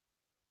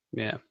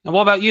 And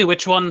what about you?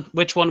 Which one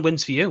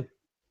wins for you?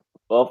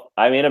 Well,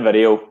 I made a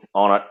video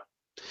on it.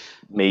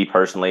 Me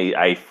personally,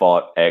 I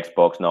thought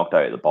Xbox knocked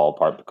out of the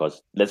ballpark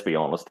because, let's be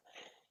honest,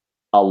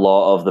 a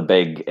lot of the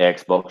big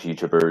Xbox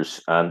YouTubers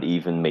and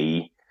even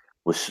me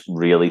was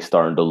really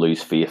starting to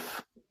lose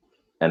faith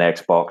in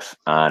Xbox,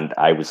 and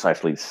I was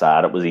actually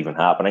sad it was even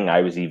happening.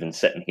 I was even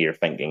sitting here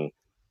thinking,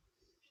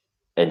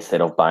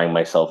 instead of buying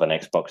myself an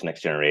Xbox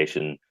next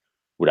generation,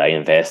 would I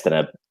invest in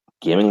a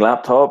gaming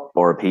laptop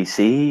or a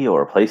PC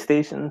or a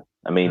PlayStation?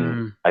 I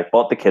mean, I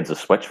bought the kids a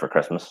Switch for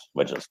Christmas,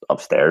 which is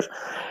upstairs,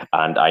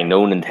 and I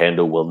know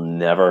Nintendo will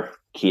never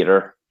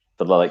cater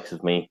to the likes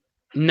of me.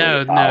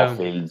 No.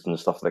 Battlefields and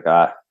stuff like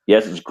that.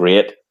 Yes, it's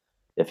great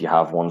if you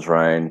have ones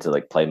around to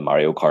like play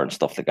Mario Kart and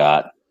stuff like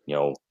that.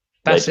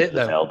 That's Legend it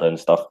though. of Zelda and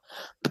stuff.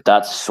 But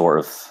that's sort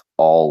of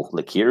all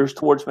like caters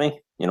towards me.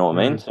 You know what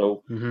I mean?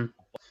 So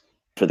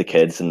for the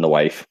kids and the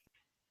wife,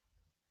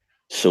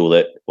 so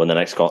that when the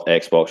next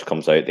Xbox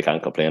comes out, they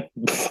can't complain.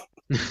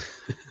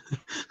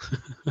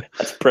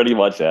 That's pretty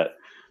much it.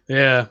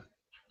 Yeah.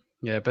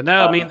 But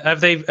now, I mean,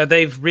 have they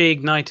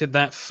reignited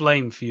that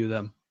flame for you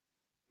then?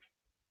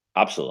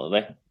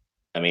 Absolutely.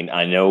 I mean,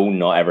 I know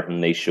not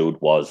everything they showed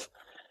was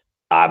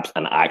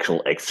an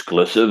actual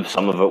exclusive.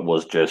 Some of it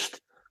was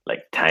just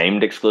like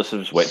timed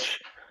exclusives, which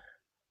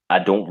I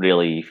don't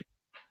really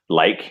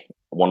like.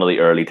 One of the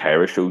early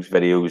Tyra Shows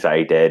videos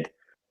I did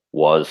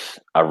was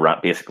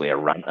basically a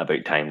rant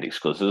about timed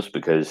exclusives,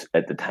 because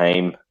at the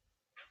time,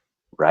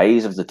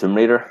 Rise of the Tomb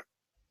Raider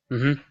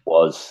it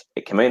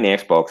came out on the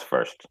Xbox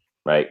first,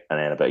 right? And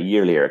then about a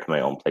year later it came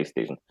out on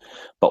PlayStation.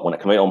 But when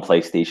it came out on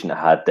PlayStation, it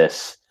had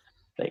this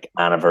like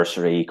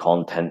anniversary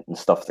content and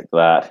stuff like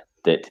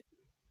that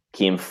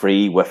came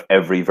free with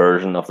every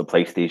version of the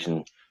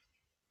PlayStation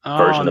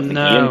version of the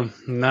game.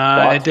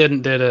 No, it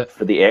didn't, did it?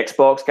 For the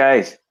Xbox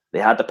guys, they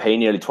had to pay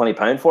nearly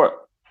 £20 for it.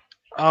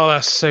 Oh,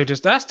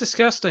 that's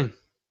disgusting.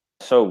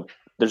 So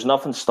there's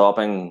nothing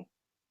stopping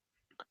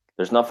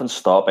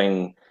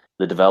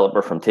the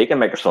developer from taking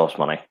Microsoft's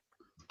money,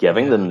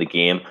 giving them the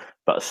game,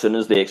 but as soon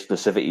as the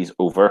exclusivity is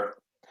over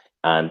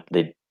and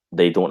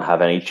they don't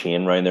have any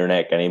chain around their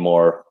neck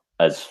anymore,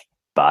 as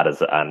bad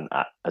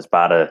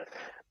a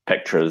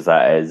picture as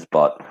that is,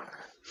 but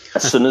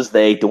as soon as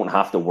they don't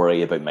have to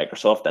worry about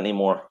Microsoft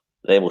anymore,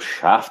 they will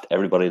shaft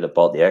everybody that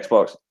bought the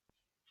Xbox.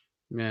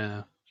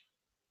 Yeah.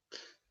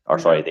 Or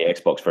sorry, the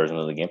Xbox version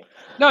of the game.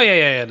 No,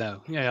 yeah,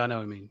 no. Yeah, I know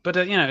what I mean. But,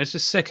 it's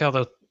just sick how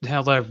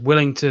hell they're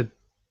willing to,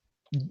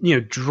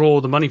 draw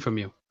the money from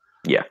you.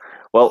 Yeah.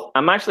 Well,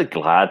 I'm actually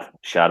glad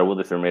Shadow of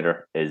the Tomb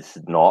Raider is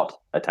not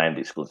a timed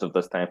exclusive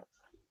this time.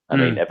 I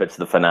mean, if it's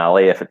the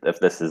finale, if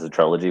this is a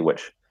trilogy,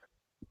 which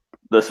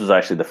this was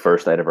actually the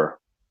first I'd ever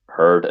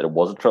heard it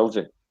was a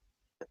trilogy.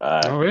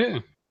 Oh,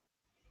 really?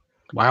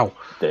 Wow.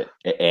 It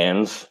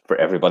ends for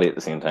everybody at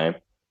the same time.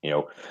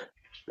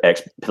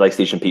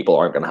 PlayStation people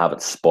aren't going to have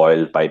it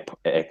spoiled by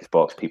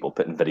Xbox people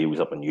putting videos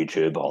up on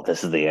YouTube. Oh,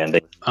 this is the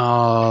ending.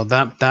 Oh,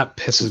 that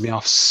pisses me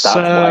off so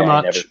That's why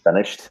much. I never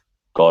finished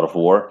God of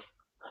War,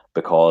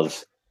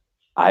 because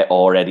I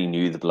already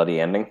knew the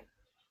bloody ending.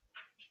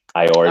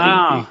 I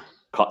already knew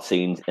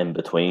cutscenes in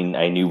between.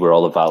 I knew where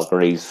all the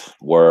Valkyries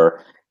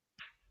were,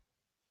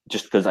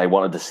 just because I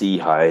wanted to see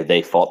how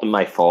they fought them.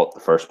 I fought the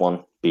first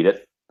one, beat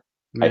it.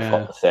 Yeah. I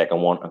fought the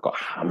second one and got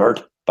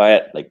hammered by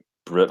it, like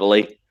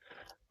brutally.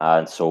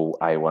 And so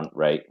I went,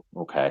 right,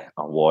 okay,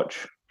 I'll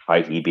watch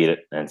how he beat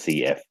it and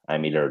see if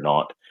I'm either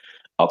not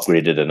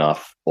upgraded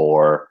enough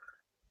or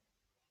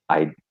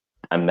I'm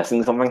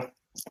missing something.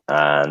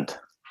 And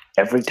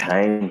every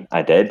time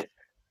I did,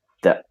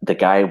 the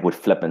guy would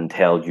flip and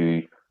tell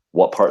you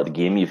what part of the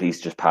game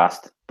he's just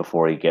passed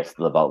before he gets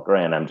to the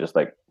Valkyrie. And I'm just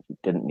like, you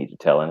didn't need to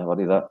tell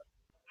anybody that.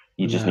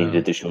 You just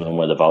needed to show them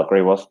where the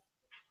Valkyrie was.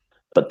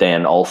 But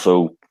then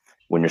also,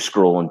 when you're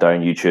scrolling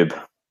down YouTube,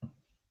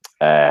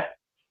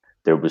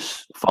 there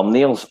was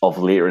thumbnails of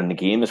later in the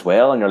game as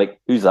well, and you're like,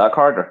 "Who's that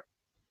character?"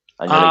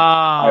 And you're like,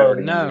 "I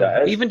already know who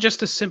that is." Even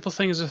just a simple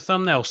thing as a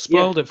thumbnail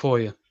spoiled it for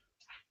you.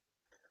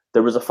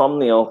 There was a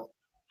thumbnail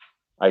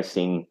I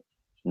seen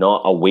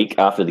not a week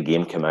after the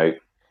game came out,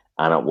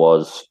 and it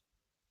was.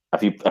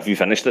 Have you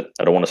finished it?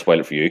 I don't want to spoil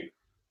it for you.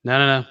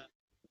 No.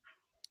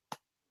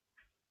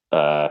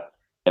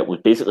 It was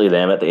basically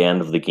them at the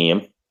end of the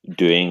game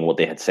doing what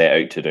they had set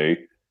out to do.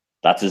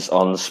 That's as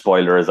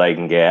unspoiler as I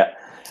can get.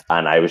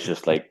 And I was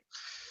just like,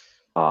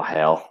 oh,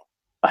 hell.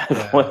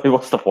 Yeah.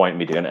 What's the point in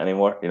me doing it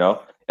anymore?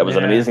 It was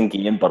an amazing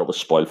game, but it was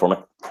spoiled for me.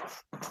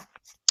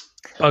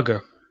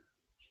 Bugger.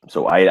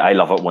 So I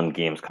love it when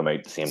games come out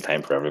at the same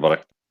time for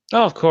everybody.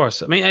 Oh, of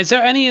course. I mean, is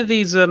there any of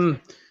these that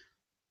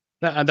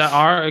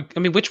are? I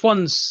mean, which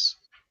ones?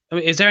 I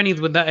mean, is there any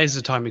that is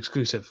a time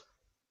exclusive,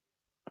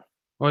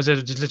 or is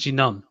it just literally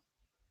none?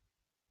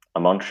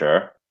 I'm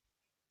unsure.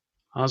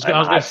 I'm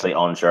actually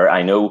unsure.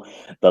 I know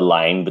the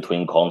line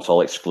between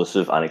console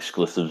exclusive and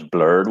exclusives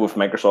blurred with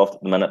Microsoft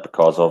at the minute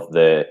because of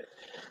the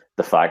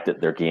fact that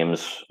their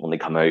games, when they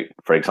come out,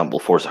 for example,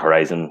 Forza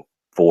Horizon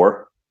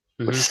 4,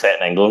 which is set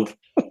in England,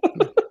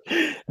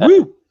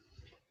 Woo!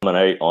 coming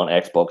out on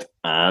Xbox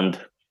and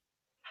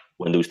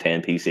Windows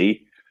 10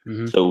 PC.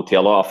 So to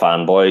a lot of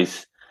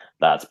fanboys,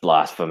 that's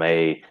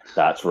blasphemy.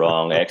 That's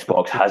wrong.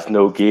 Xbox has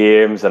no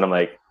games. And I'm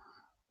like,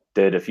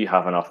 dude, if you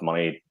have enough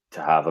money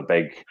to have a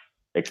big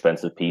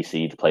expensive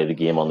PC to play the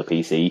game on the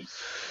PC,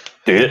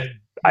 do it.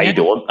 I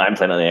don't. I'm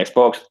playing on the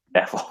Xbox.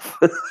 F off.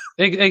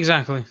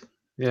 Exactly.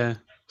 Yeah.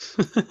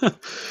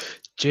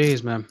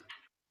 Jeez, man.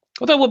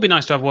 Well, that would be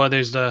nice to have one of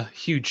those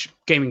huge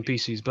gaming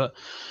PCs, but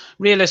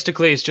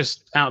realistically, it's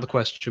just out of the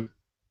question.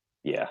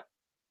 Yeah.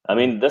 I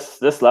mean,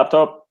 this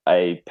laptop,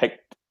 I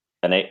picked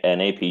an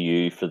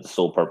APU for the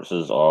sole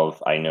purposes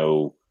of, I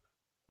know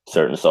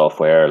certain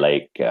software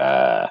like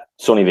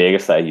Sony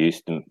Vegas that I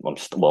used,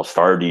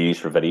 started to use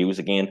for videos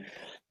again,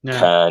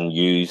 can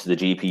use the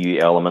GPU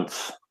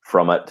elements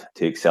from it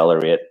to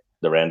accelerate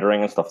the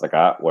rendering and stuff like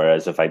that.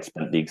 Whereas if I'd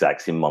spent the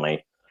exact same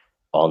money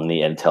on the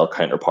Intel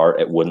counterpart,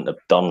 it wouldn't have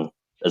done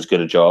as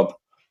good a job.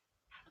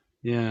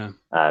 Yeah.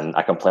 And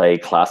I can play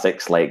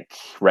classics like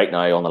right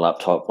now on the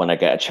laptop when I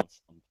get a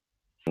chance,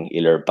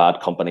 either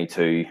Bad Company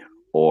 2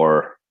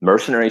 or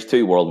Mercenaries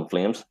 2, World in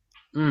Flames.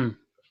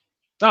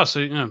 Oh,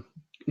 so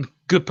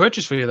good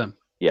purchase for you then.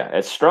 Yeah,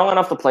 it's strong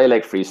enough to play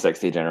like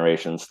 360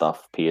 generation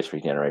stuff,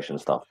 PS3 generation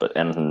stuff, but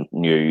anything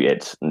new,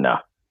 it's nah.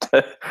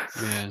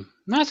 Yeah,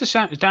 that's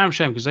a damn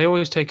shame because they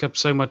always take up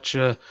so much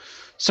of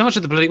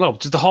the bloody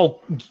just the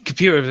whole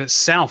computer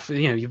itself.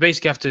 You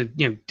basically have to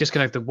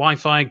disconnect the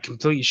Wi-Fi,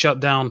 completely shut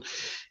down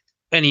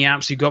any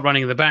apps you've got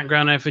running in the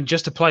background, and everything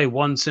just to play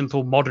one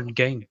simple modern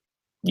game.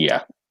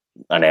 Yeah,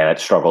 and then it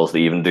struggles to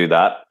even do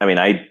that. I mean,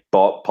 I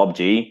bought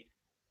PUBG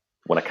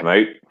when it came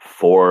out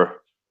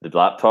for the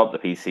laptop, the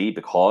PC,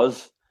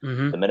 because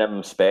the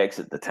minimum specs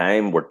at the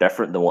time were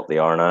different than what they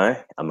are now,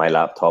 and my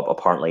laptop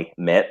apparently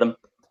met them.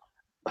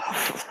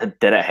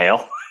 Did it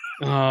hell?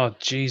 Oh,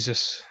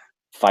 Jesus.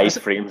 5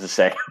 frames a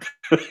second.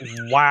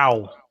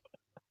 Wow.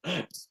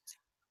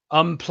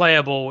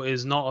 Unplayable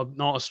is not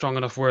a strong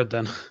enough word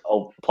then.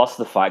 Oh, plus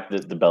the fact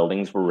that the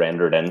buildings were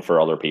rendered in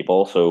for other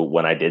people, so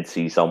when I did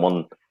see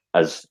someone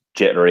as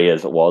jittery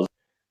as it was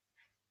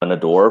in a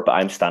door, but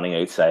I'm standing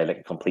outside like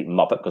a complete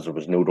muppet because there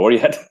was no door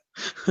yet.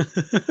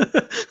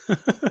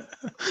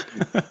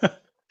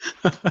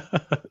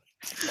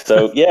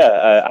 So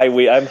yeah,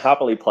 I'm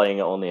happily playing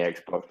it on the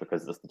Xbox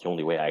because that's the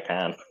only way I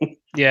can.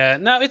 Yeah,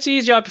 no, it's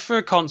easier. I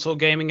prefer console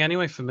gaming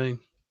anyway for me.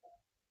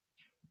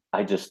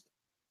 I don't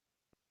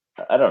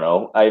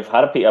know. I've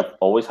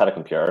always had a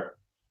computer,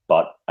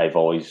 but I've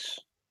always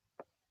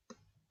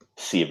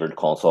savored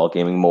console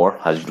gaming more.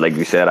 As like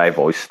you said, I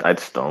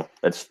just don't.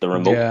 It's the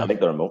remote. Yeah. I think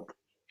the remote.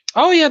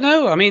 Oh yeah,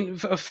 no. I mean,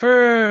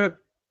 for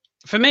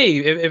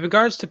me, in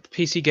regards to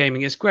PC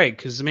gaming, it's great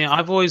because I mean,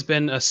 I've always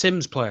been a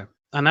Sims player,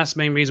 and that's the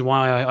main reason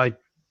why I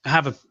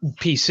have a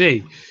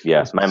PC.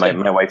 Yeah,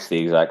 my wife's the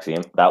exact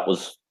same. That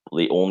was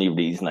the only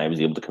reason I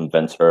was able to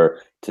convince her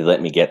to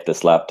let me get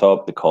this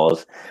laptop,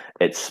 because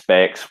its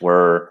specs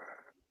were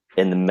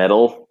in the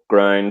middle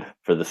ground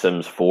for The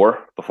Sims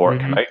 4 before it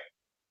came out.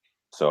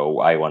 So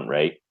I went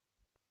right.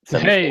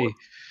 Sims 4.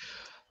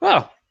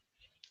 Well,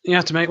 you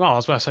have to make. Well, I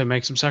was about to say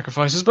make some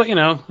sacrifices, but you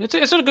know, it's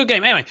a good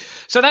game anyway.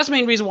 So that's the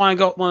main reason why I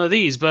got one of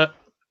these. But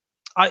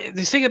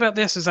the thing about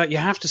this is that you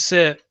have to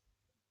sit.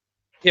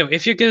 You know,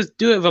 if you're going to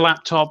do it with a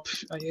laptop,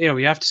 you know,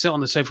 you have to sit on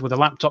the sofa with a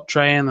laptop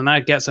tray, and then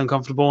that gets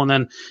uncomfortable. And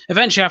then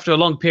eventually, after a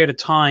long period of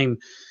time,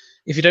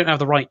 if you don't have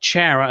the right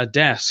chair at a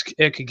desk,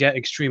 it could get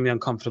extremely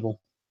uncomfortable.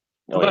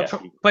 I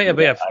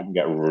can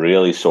get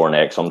really sore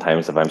neck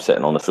sometimes if I'm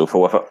sitting on the sofa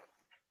with it.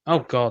 Oh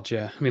God,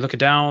 yeah. I mean, looking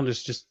down,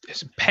 it's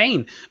a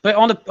pain. But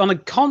on a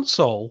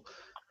console,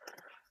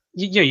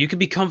 you could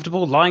be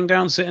comfortable lying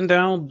down, sitting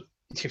down,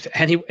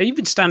 and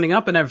even standing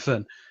up and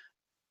everything.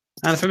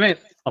 And for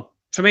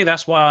me,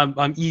 that's why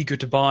I'm eager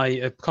to buy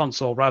a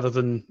console rather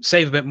than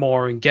save a bit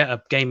more and get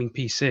a gaming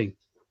PC.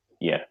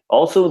 Yeah.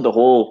 Also, the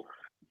whole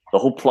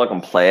plug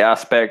and play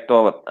aspect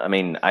of it. I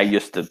mean, I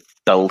used to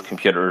build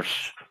computers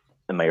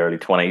in my early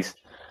 20s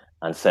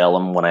and sell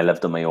them when I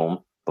lived on my own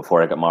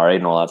before I got married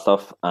and all that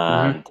stuff.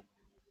 And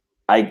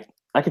I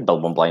could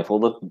build one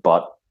blindfolded,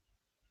 but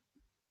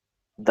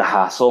the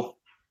hassle.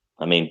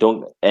 I mean,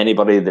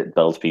 anybody that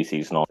builds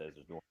PCs and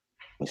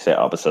you set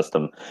up a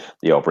system,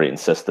 the operating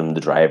system,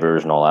 the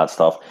drivers, and all that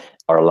stuff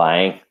are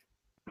lying.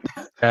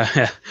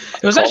 It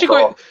was actually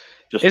quite.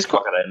 Just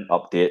plug it in,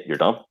 update, you're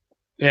done.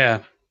 Yeah.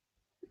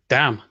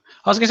 Damn.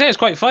 I was gonna say it's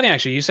quite funny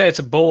actually. You say it's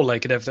a ball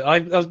lake and everything.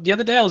 The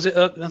other day I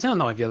don't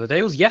know if the other day,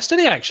 it was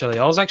yesterday actually.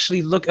 I was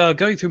actually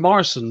going through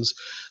Morrison's,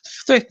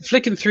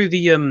 flicking through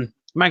the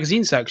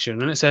magazine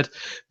section, and it said,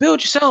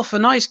 "Build yourself a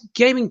nice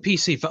gaming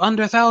PC for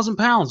under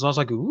 £1,000." I was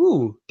like,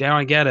 "Ooh, dare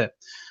I get it?"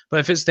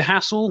 But if it's the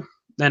hassle,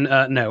 then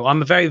no.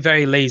 I'm a very,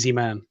 very lazy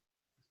man.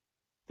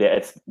 Yeah,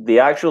 it's the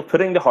actual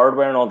putting the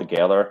hardware and all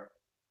together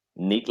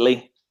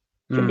neatly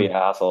can be a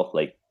hassle.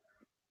 Like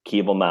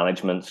cable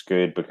management's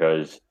good,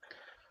 because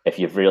if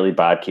you have really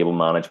bad cable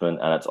management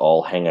and it's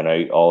all hanging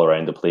out all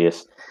around the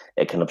place,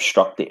 it can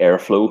obstruct the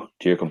airflow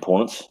to your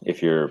components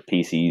if your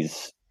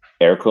PC's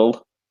air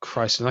cooled.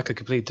 Christ, and that could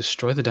completely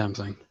destroy the damn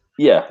thing.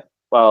 Yeah,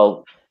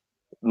 well,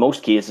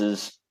 most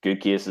cases,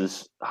 good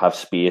cases, have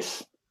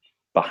space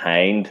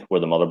behind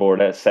where the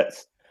motherboard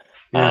sits,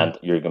 and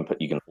you can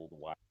hold the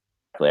wire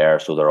there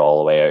so they're all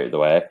the way out of the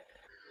way.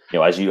 You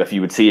know, if you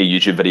would see a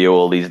YouTube video,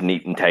 all these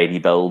neat and tidy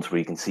builds where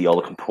you can see all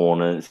the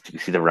components, you can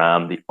see the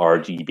RAM, the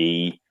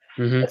RGB.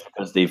 It's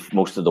because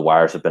most of the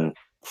wires have been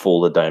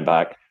folded down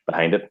back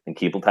behind it and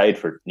cable tied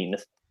for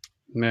neatness.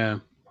 Yeah.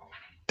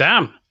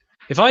 Damn.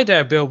 If I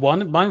dare build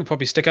one, mine would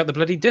probably stick out the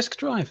bloody disk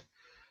drive.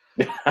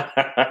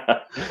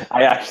 I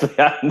actually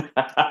had.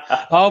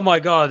 Oh my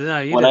God!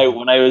 No,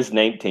 when I was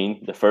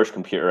 19, the first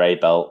computer I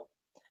built,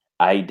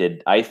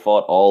 I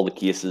thought all the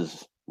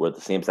cases were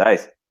the same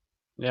size.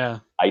 Yeah.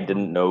 I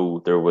didn't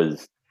know there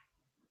was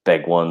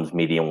big ones,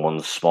 medium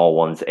ones, small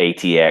ones,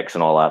 ATX,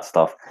 and all that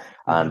stuff.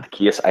 And the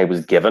case I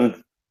was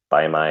given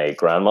by my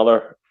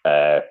grandmother,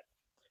 I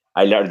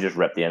literally just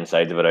ripped the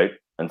inside of it out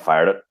and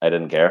fired it. I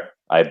didn't care.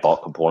 I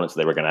bought components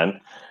they were going in.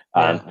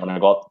 And when I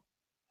got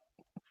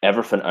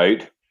everything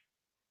out,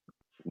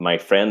 my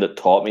friend that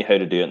taught me how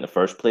to do it in the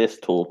first place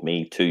told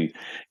me to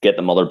get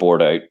the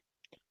motherboard out,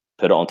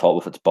 put it on top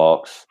of its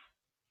box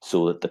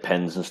so that the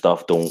pins and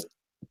stuff don't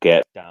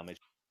get damaged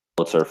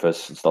on the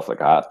surface and stuff like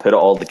that. Put it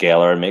all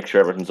together and make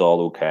sure everything's all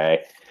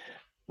okay.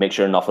 Make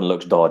sure nothing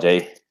looks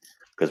dodgy.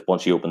 Because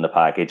once you open the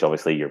package,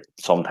 obviously, you're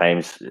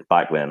sometimes,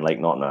 back then, like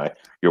not now,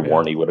 your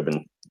warranty would have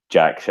been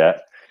jack shit.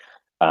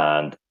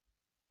 And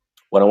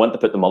when I went to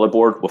put the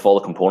motherboard with all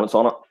the components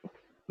on it,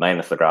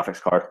 minus the graphics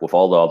card, with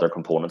all the other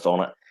components on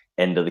it,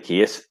 into the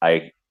case,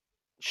 I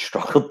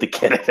struggled to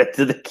get it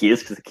into the case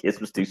because the case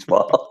was too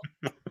small.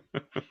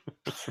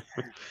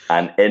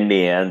 And in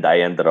the end, I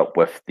ended up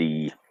with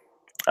a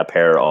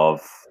pair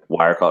of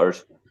wire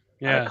cutters.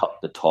 Yeah. I cut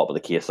the top of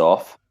the case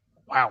off.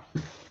 Wow.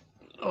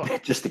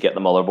 Just to get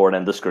the motherboard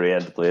in the screw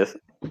into place.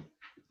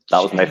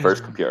 That was my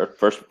first computer.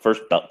 First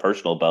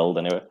personal build,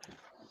 anyway.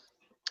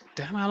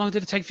 Damn, how long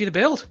did it take for you to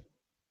build?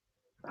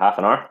 Half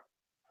an hour.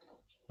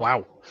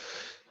 Wow.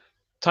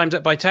 Times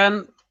it by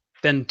 10,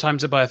 then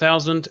times it by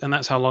 1,000, and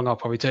that's how long I'll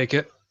probably take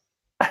it.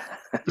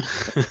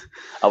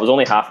 I was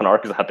only half an hour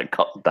because I had to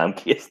cut the damn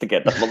case to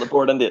get the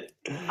motherboard into it.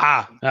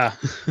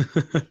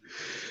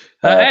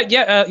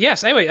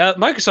 Yes. Anyway,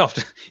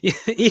 Microsoft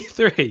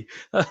E3.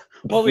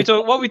 What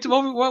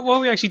were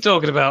we actually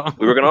talking about?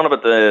 We were going on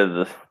about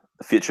the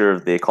future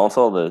of the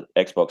console, the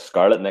Xbox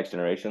Scarlet next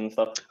generation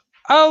stuff.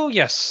 Oh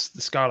yes,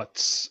 the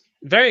Scarlets.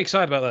 Very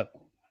excited about that.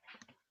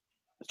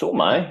 So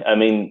am I. I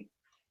mean,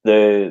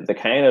 the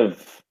kind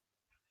of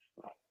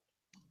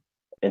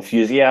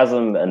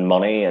enthusiasm and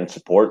money and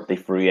support they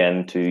threw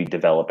into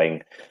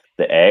developing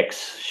the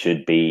X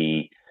should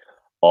be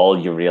all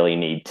you really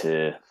need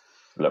to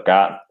look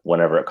at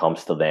whenever it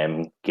comes to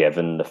them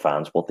giving the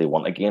fans what they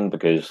want again.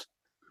 Because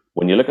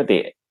when you look at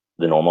the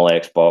normal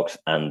Xbox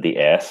and the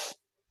S,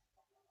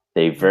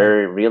 they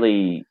very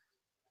really,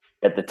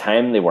 at the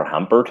time, they were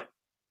hampered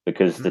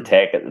because the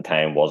tech at the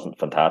time wasn't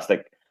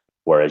fantastic.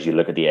 Whereas you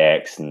look at the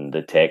X and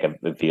the tech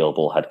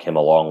available had come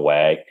a long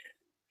way,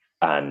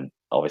 and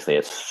obviously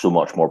it's so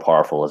much more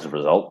powerful as a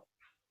result.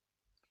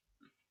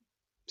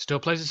 Still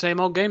plays the same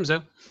old games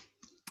though.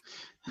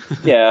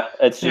 Yeah,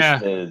 it's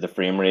just the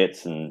frame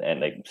rates and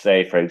like,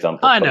 say for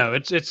example, I know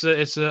it's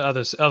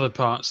other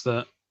parts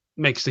that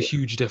makes the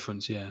huge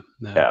difference. Yeah.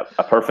 No. Yeah,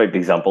 a perfect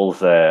example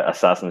is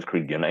Assassin's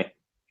Creed Unity.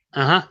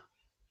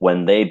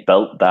 When they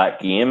built that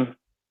game,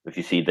 if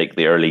you see like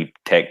the early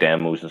tech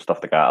demos and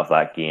stuff like that of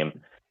that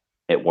game,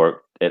 it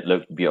worked. It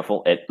looked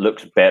beautiful. It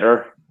looks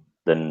better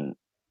than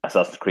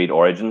Assassin's Creed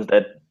Origins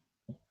did.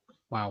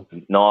 Wow.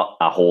 Not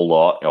a whole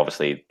lot.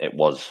 Obviously, it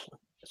was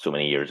so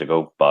many years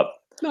ago, but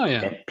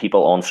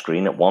people on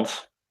screen at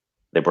once.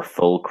 They were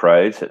full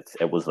crowds.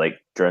 It was like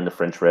during the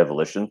French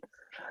Revolution,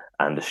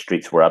 and the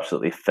streets were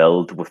absolutely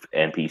filled with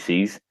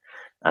NPCs,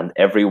 and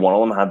every one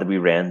of them had to be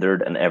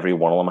rendered, and every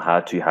one of them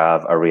had to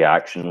have a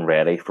reaction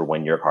ready for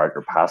when your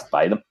character passed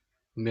by them.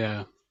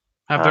 Yeah,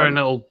 have their own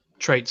little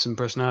traits and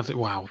personality.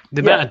 Wow,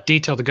 the amount of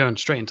detail to go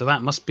straight into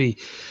that must be,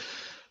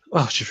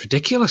 it's just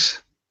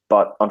ridiculous.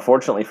 But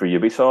unfortunately for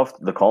Ubisoft,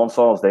 the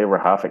consoles they were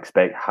half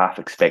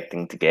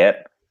expecting to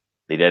get,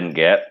 they didn't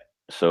get.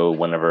 So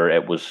whenever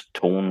it was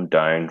toned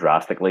down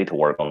drastically to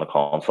work on the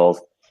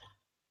consoles,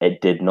 it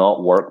did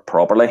not work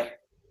properly,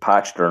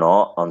 patched or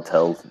not,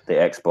 until the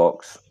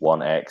Xbox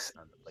One X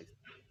and the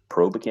PlayStation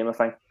Pro became a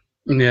thing.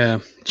 Yeah,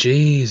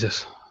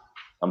 Jesus.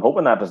 I'm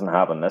hoping that doesn't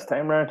happen this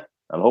time round.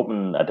 I'm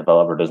hoping a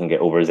developer doesn't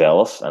get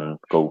overzealous and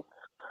go,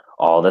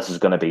 oh, this is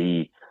going to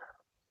be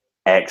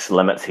X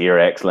limits here,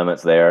 X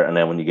limits there, and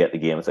then when you get the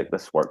game, it's like,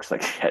 this works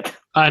like shit.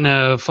 I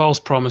know, false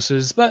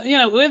promises, but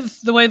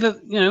with the way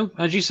that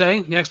as you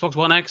say, the Xbox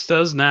One X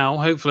does now,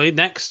 hopefully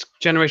next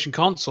generation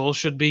console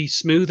should be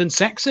smooth and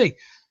sexy.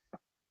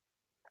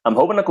 I'm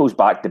hoping it goes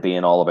back to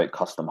being all about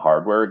custom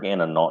hardware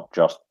again and not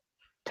just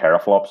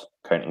teraflops,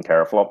 counting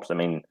teraflops. I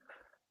mean,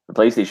 the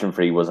PlayStation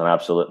 3 was an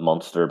absolute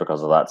monster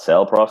because of that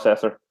cell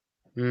processor.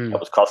 It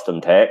was custom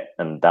tech,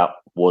 and that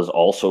was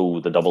also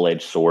the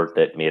double-edged sword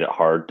that made it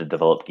hard to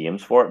develop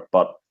games for it.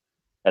 But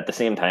at the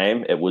same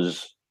time, it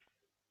was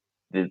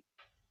the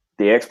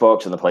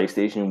Xbox and the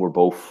PlayStation were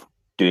both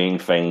doing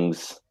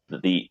things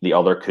that the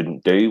other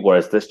couldn't do,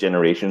 whereas this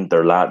generation,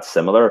 they're that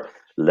similar.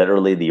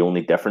 Literally, the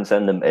only difference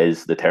in them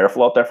is the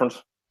teraflop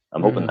difference.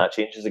 I'm hoping that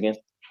changes again.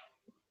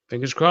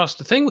 Fingers crossed.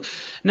 The thing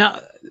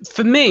now,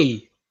 for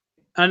me,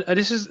 and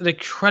this is an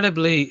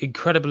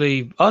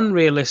incredibly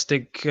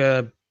unrealistic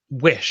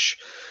wish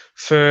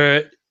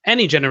for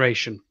any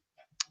generation,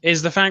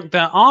 is the fact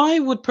that I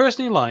would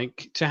personally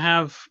like to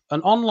have an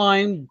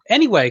online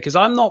anyway, because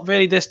I'm not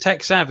really this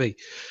tech savvy,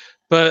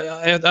 but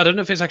I don't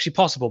know if it's actually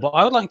possible, but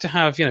I would like to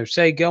have,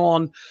 say go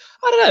on,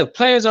 I don't know,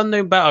 Players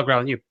Unknown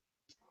Battleground,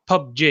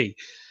 PUBG,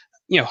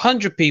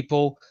 100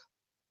 people,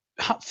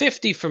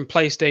 50 from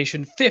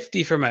PlayStation,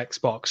 50 from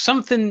Xbox,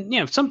 something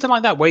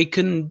like that, where you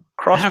can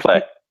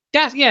crossplay.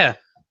 Yeah.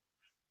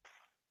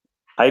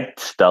 I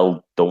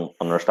still don't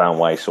understand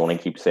why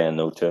Sony keeps saying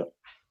no to it.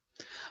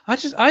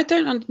 I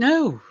don't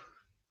know.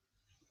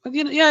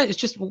 It's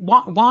just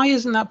why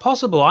isn't that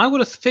possible? I would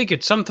have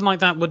figured something like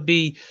that would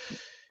be.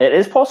 It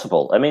is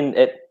possible. I mean,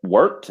 it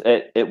worked.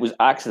 It was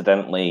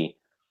accidentally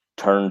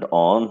turned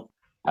on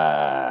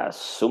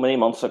so many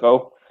months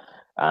ago,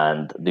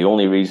 and the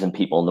only reason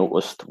people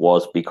noticed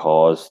was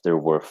because there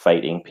were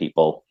fighting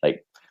people.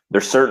 Like,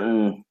 there's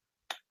certain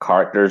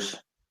characters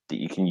that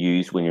you can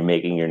use when you're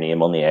making your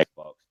name on the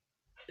Xbox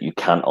you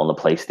can't on the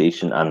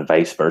PlayStation, and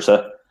vice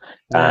versa.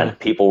 And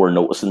people were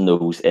noticing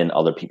those in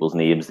other people's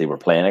names they were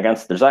playing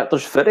against.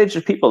 There's footage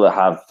of people that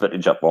have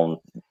footage up on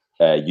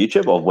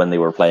YouTube of when they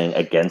were playing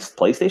against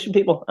PlayStation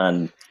people,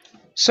 and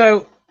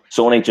so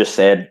Sony just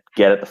said,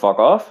 "Get it the fuck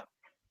off."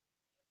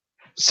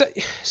 So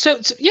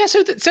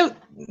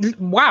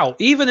wow!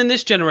 Even in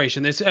this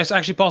generation, it's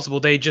actually possible.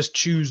 They just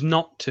choose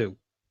not to.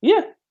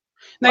 Yeah.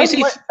 Now,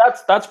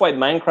 that's why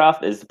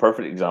Minecraft is the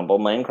perfect example.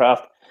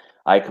 Minecraft,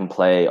 I can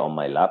play on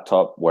my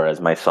laptop, whereas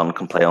my son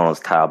can play on his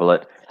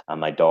tablet, and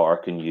my daughter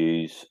can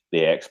use the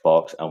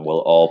Xbox, and we'll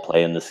all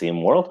play in the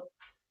same world.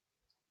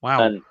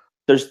 Wow! And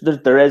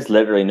there is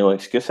literally no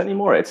excuse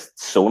anymore. It's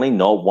Sony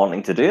not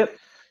wanting to do it.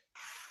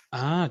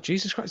 Ah,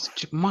 Jesus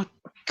Christ! My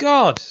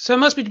God! So it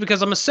must be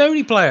because I'm a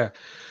Sony player.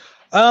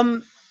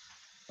 No,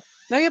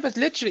 yeah, but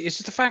literally, it's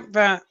just the fact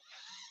that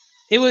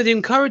it would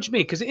encourage me,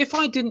 because if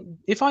I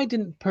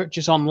didn't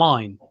purchase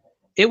online,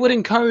 it would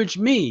encourage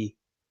me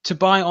to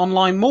buy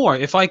online more.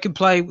 If I could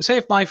play, say,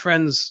 if my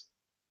friends,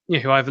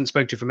 who I haven't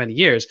spoken to for many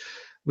years,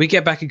 we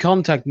get back in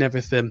contact and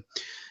everything,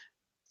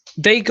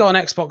 they got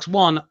an Xbox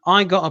One,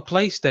 I got a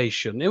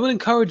PlayStation. It would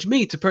encourage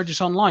me to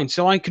purchase online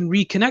so I can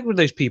reconnect with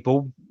those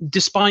people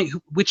despite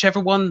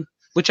whichever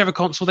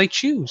console they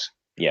choose.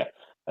 Yeah.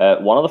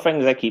 One of the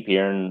things I keep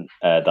hearing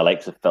the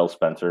likes of Phil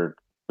Spencer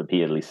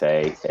repeatedly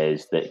say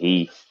is that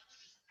he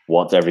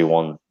wants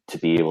everyone to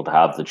be able to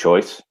have the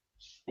choice.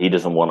 He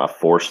doesn't want to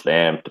force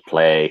them to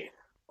play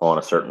on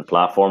a certain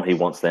platform. He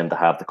wants them to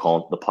have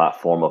the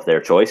platform of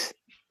their choice.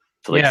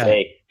 So,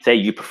 like, say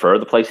you prefer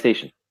the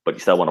PlayStation, but you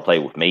still want to play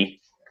with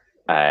me.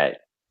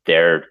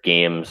 Their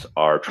games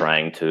are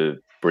trying to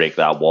break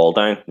that wall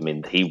down. I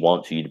mean, he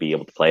wants you to be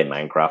able to play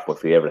Minecraft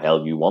with whoever the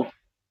hell you want.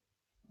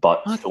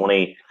 But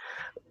Sony,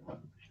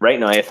 right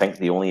now, I think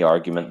the only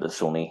argument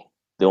Sony's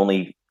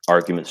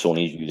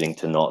using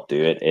to not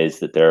do it is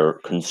that they're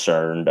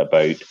concerned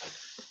about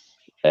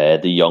the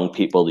young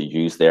people that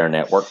use their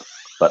network.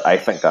 But I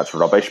think that's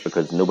rubbish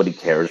because nobody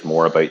cares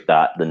more about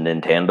that than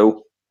Nintendo.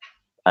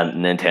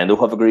 And Nintendo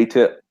have agreed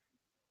to it.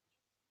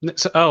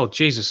 So, oh,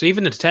 Jesus.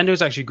 Even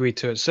Nintendo's actually agreed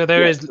to it. So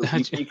there is. So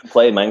you can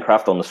play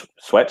Minecraft on the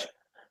Switch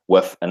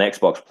with an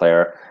Xbox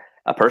player,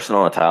 a person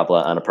on a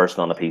tablet, and a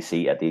person on a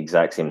PC at the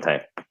exact same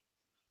time.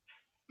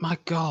 My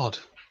God.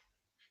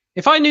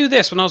 If I knew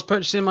this when I was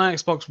purchasing my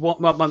Xbox One,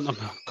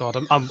 oh God,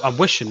 I'm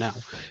wishing now.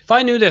 If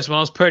I knew this when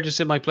I was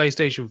purchasing my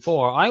PlayStation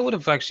 4, I would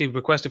have actually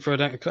requested for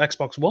an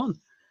Xbox One.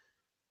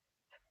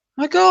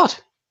 My God.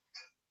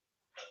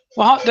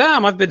 Well, hot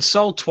damn, I've been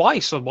sold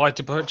twice on why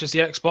to purchase the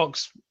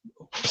Xbox,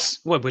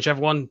 whichever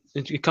one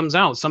it comes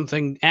out,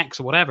 something X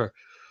or whatever.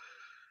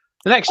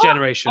 The next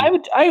generation.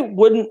 I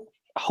wouldn't.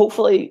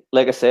 Hopefully,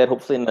 like I said,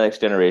 hopefully the next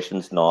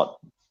generation's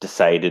not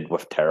decided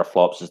with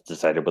teraflops. It's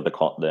decided with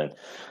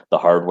the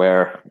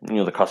hardware,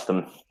 the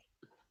custom,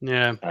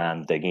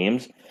 and the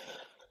games.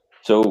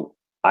 So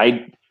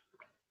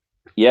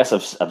Yes,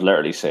 I've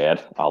literally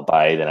said I'll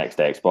buy the next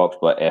Xbox,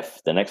 but if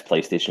the next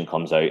PlayStation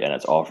comes out and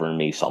it's offering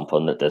me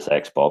something that this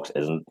Xbox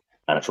isn't,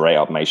 and it's right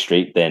up my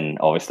street, then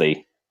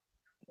obviously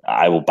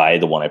I will buy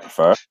the one I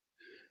prefer.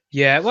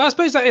 Yeah, well, I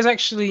suppose that is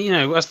actually,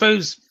 I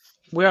suppose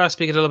we are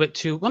speaking a little bit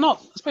too, well, I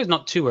suppose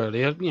not too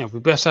early. We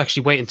best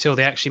actually wait until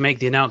they actually make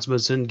the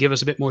announcements and give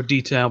us a bit more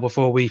detail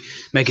before we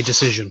make a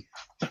decision.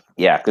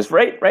 Yeah, because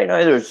right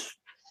now there's,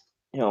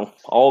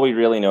 all we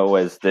really know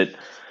is that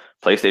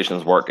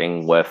PlayStation's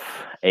working with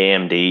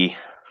AMD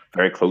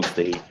very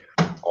closely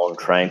on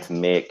trying to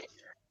make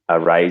a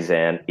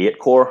Ryzen 8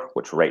 core,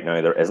 which right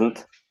now there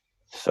isn't.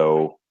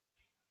 So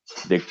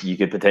you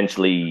could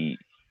potentially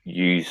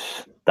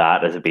use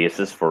that as a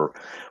basis for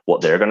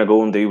what they're going to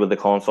go and do with the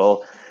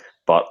console.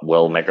 But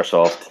will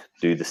Microsoft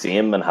do the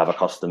same and have a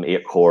custom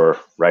 8-core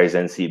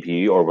Ryzen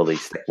CPU, or will they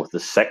stick with the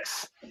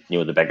 6,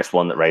 the biggest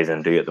one that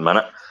Ryzen do at the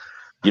minute?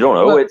 You don't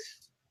know. Well,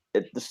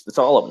 it's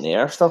all up in the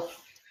air stuff.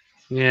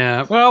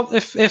 Yeah, well,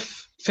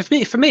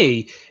 for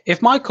me,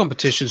 if my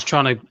competition's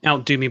trying to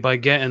outdo me by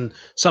getting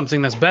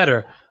something that's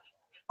better,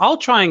 I'll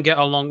try and go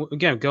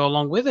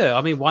along with it.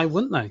 I mean, why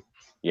wouldn't they?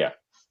 Yeah.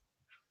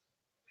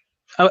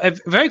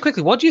 Very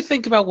quickly, what do you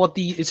think about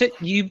the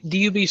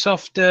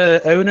Ubisoft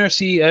owner,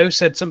 CEO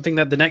said something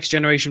that the next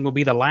generation will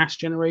be the last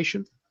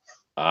generation?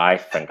 I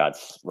think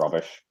that's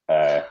rubbish.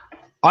 I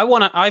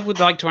would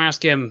like to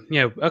ask him,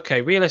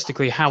 okay,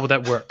 realistically, how would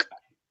that work?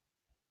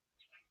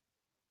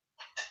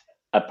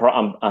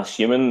 I'm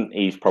assuming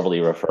he's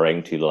probably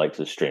referring to the likes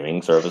of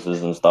streaming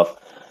services and stuff.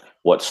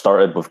 What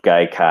started with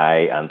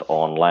Gaikai and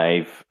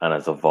OnLive and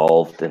has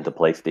evolved into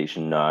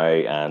PlayStation Now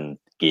and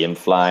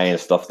GameFly and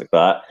stuff like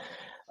that.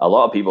 A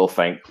lot of people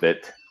think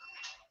that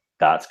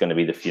that's going to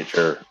be the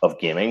future of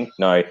gaming.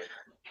 Now,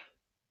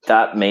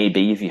 that may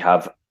be if you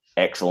have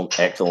excellent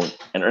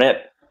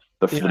internet,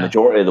 but for the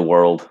majority of the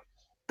world,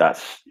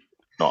 that's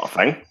not a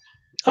thing.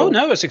 So,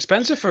 no, it's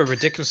expensive for a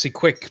ridiculously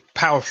quick,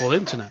 powerful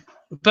internet.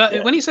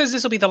 But when he says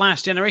this will be the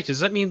last generation,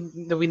 does that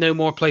mean that we know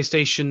more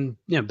PlayStation?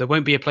 There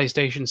won't be a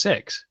PlayStation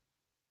 6.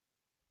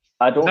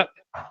 I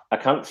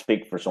can't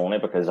speak for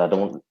Sony because I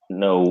don't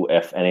know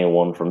if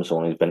anyone from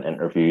Sony's been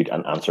interviewed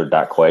and answered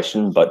that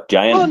question. But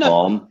Giant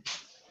Bomb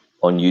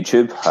on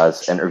YouTube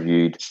has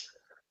interviewed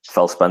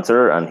Phil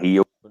Spencer, and he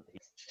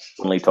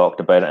only talked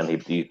about it,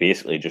 and he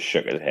basically just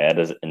shook his head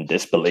in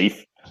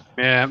disbelief.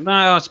 Yeah,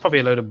 no, it's probably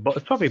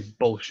it's probably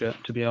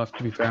bullshit to be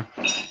fair.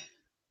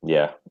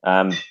 Yeah.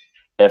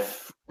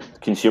 If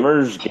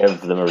consumers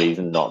give them a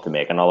reason not to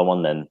make another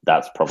one, then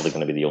that's probably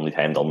going to be the only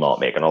time they'll not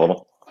make another one.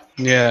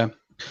 Yeah.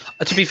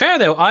 To be fair,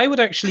 though, I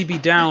would actually be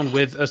down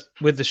with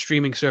the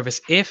streaming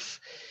service if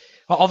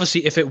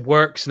it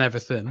works and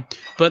everything,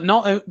 but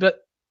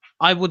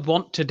I would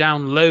want to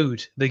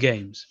download the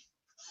games.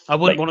 I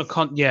wouldn't want to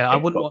I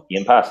wouldn't want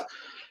Game Pass.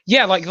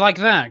 Yeah, like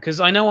that, because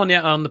I know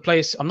on the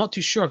place, I'm not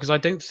too sure because I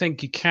don't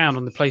think you can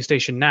on the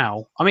PlayStation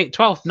Now. I mean,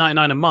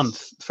 $12.99 a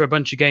month for a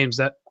bunch of games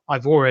that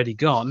I've already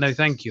got. No,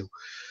 thank you.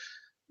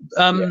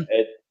 I know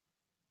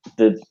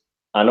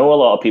a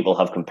lot of people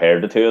have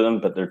compared the two of them,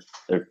 but they're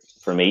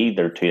for me,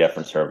 they're two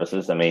different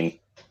services. I mean,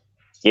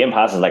 Game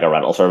Pass is like a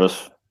rental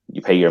service.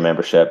 You pay your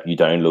membership, you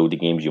download the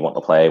games you want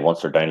to play.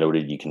 Once they're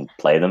downloaded, you can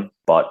play them.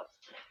 But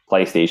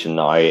PlayStation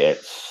Now,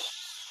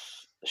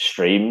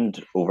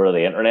 streamed over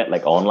the internet,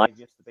 like online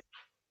used to be.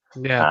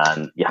 Yeah.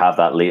 And you have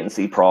that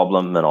latency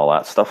problem and all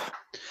that stuff.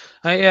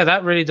 Yeah,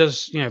 that really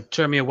does,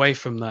 turn me away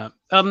from that.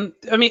 I mean,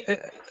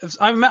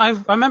 I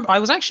remember I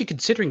was actually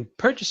considering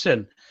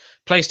purchasing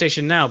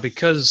PlayStation Now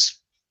because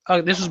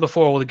this was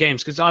before all the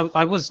games. Because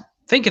I was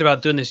thinking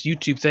about doing this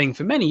YouTube thing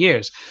for many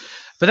years,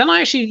 but then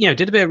I actually,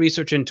 did a bit of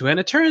research into it, and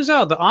it turns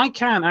out that I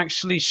can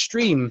actually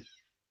stream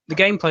the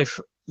gameplay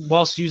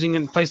whilst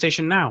using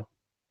PlayStation Now.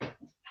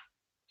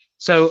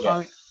 So,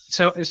 Yeah.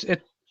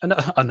 it's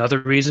another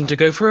reason to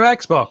go for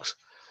Xbox.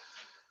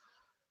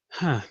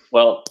 Huh.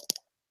 Well,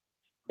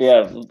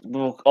 yeah,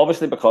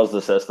 obviously because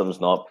the system's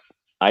not.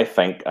 I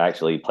think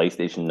actually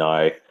PlayStation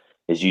Now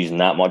is using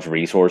that much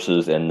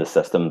resources in the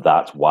system.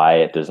 That's why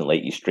it doesn't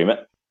let you stream it.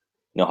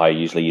 You know how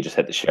usually you just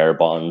hit the share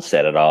button,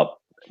 set it up,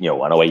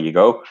 and away you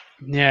go.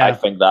 Yeah, I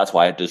think that's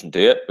why it doesn't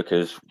do it,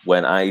 because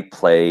when I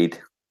played,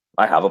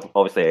 I've had a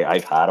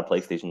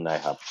PlayStation. I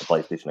have a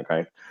PlayStation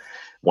account.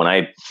 When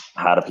I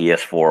had a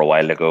PS4 a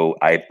while ago,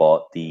 I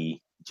bought the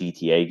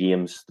GTA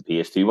games, the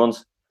PS2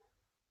 ones.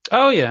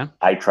 Oh yeah.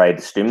 I tried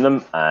to stream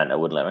them and it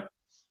wouldn't let me.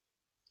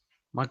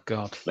 My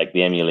God. Like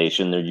the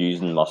emulation they're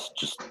using must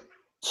just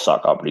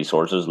suck up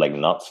resources like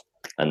nuts,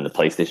 and the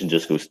PlayStation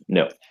just goes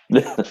no.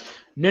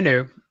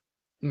 No.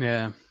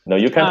 Yeah. No,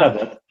 you can't have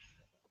that.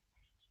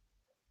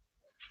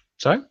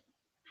 Sorry?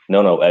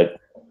 No. I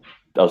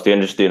was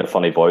just doing a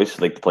funny voice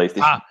like the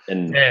PlayStation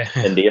in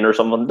Indian or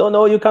something.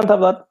 No, you can't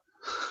have that.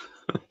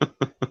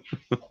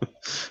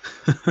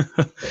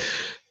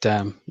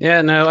 Damn.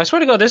 Yeah, no, I swear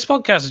to God, this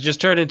podcast has just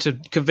turned into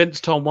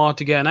convince Tom Watt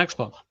to get an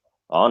Xbox.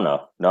 Oh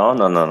no.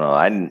 Never.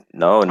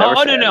 No.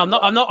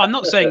 I'm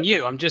not saying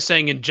you. I'm just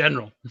saying in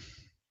general.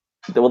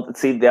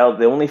 See,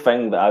 the only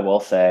thing that I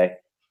will say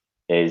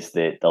is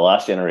that the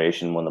last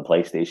generation, when the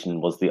PlayStation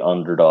was the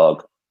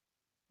underdog,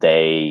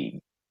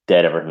 they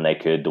did everything they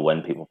could to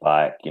win people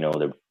back.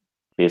 They're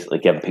basically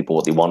giving people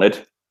what they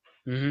wanted.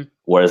 Mm-hmm.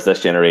 Whereas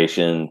this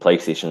generation,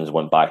 PlayStations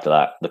went back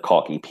to the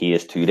cocky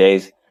PS2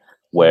 days,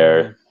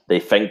 where they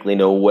think they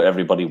know what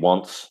everybody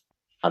wants,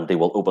 and they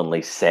will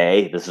openly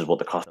say this is what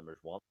the customers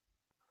want.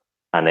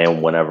 And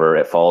then whenever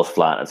it falls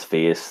flat on its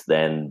face,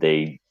 then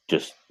they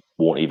just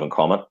won't even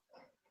comment.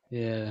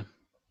 Yeah,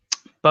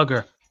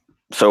 bugger.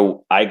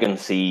 So I can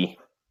see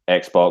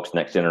Xbox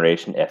next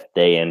generation, if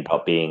they end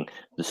up being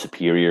the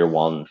superior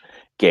one,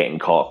 getting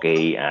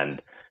cocky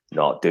and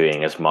not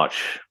doing as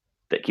much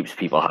that keeps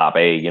people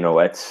happy.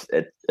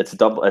 It's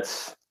double.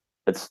 It's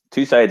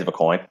two sides of a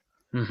coin.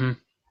 Mm-hmm.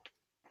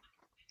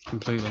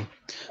 Completely.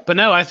 But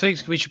no, I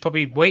think we should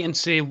probably wait and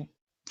see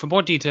for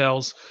more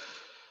details,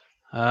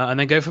 and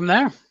then go from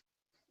there.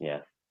 Yeah.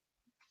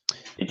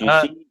 Did you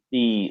see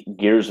the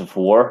Gears of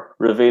War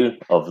reveal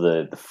of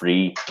the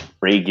free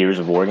Gears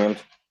of War games?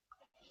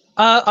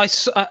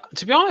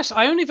 To be honest,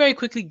 I only very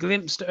quickly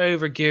glimpsed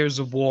over Gears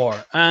of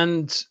War,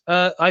 and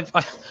as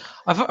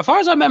far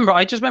as I remember,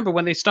 I just remember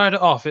when they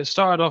started off. It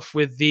started off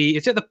with the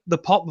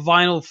pop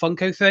vinyl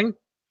Funko thing?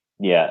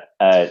 Yeah.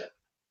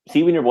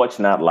 See, when you're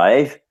watching that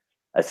live,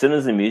 as soon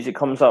as the music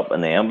comes up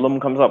and the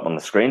emblem comes up on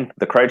the screen,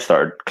 the crowd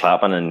started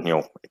clapping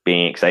and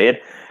being excited.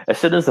 As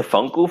soon as the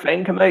Funko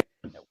thing came out,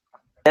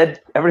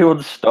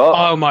 everyone stopped.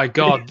 Oh my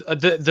God,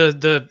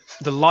 the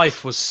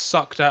life was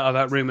sucked out of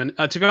that room, and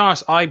to be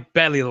honest, I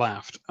barely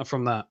laughed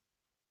from that.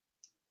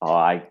 Oh,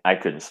 I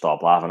couldn't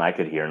stop laughing. I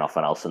could hear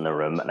nothing else in the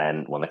room, and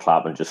then when the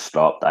clapping just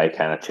stopped, I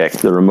kind of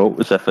checked the remote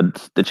as if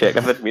to check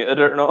if it muted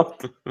or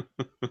not.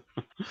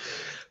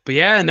 But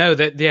yeah, no,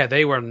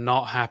 they were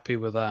not happy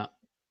with that.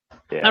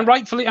 Yeah. And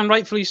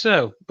rightfully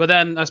so. But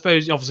then I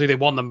suppose obviously they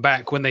won them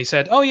back when they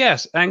said, "Oh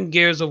yes, and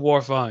Gears of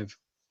War 5."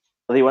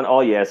 Well, they went, "Oh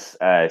yes,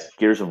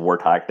 Gears of War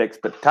Tactics,"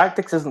 but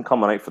Tactics isn't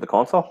coming out for the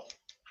console.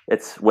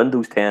 It's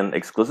Windows 10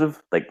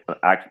 exclusive. Like,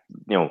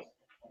 you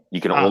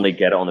can only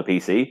get it on the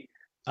PC.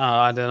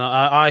 I don't know.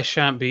 I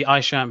shan't be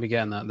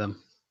getting that then.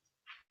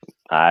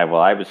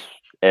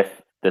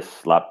 If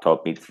this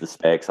laptop meets the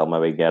specs, I'll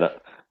maybe get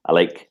it. I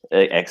like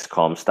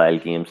XCOM style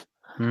games,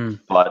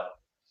 but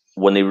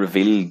when they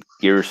revealed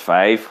Gears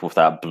 5 with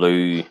that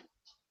blue,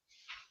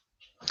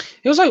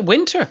 it was like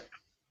winter.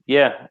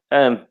 Yeah,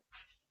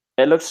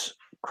 it looks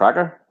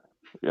cracker.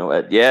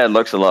 It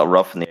looks a lot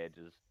rough in the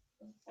edges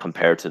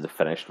compared to the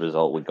finished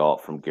result we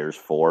got from Gears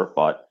 4,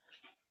 but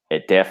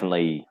it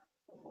definitely.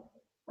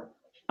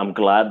 I'm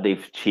glad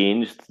they've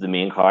changed the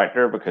main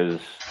character because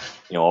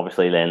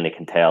obviously then they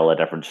can tell a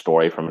different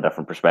story from a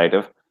different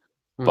perspective,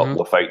 but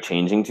without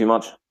changing too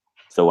much.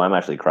 So I'm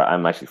actually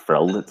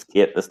thrilled it's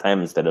Kate this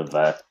time instead of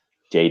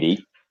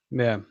JD.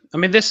 Yeah, I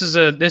mean this is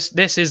an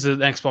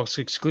Xbox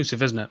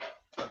exclusive, isn't it?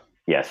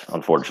 Yes,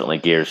 unfortunately,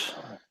 Gears.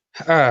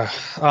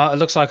 It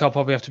looks like I'll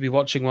probably have to be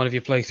watching one of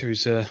your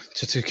playthroughs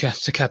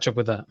to catch up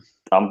with that.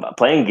 I'm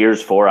playing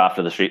Gears 4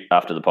 after the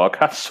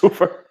podcast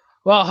over.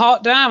 Well,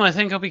 hot damn! I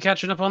think I'll be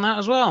catching up on that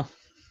as well.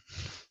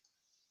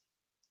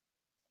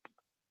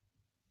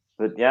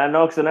 But yeah,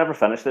 no, because I never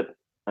finished it,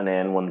 and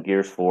then when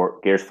Gears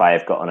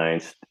 5 got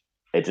announced,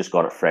 it just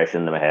got it fresh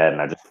into my head,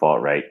 and I just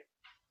thought, right,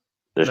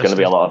 There's going to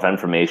be a lot of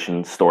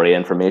information, story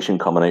information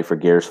coming out for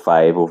Gears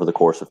 5 over the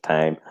course of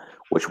time,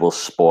 which will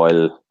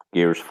spoil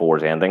Gears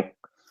 4's ending.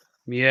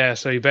 Yeah,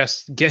 so you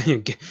best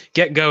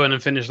get going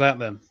and finish that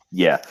then.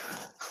 Yeah.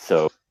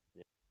 So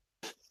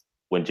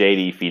when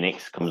JD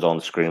Phoenix comes on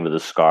screen with a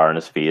scar on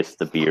his face,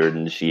 the beard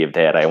and the shaved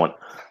head, I went,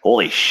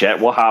 holy shit,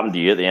 what happened to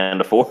you at the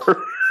end of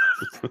 4?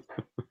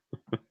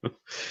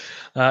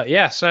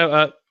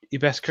 So you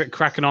best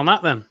cracking on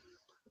that then.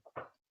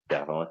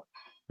 Definitely.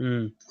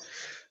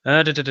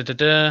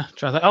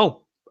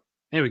 Oh,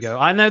 here we go.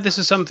 I know this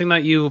is something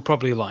that you will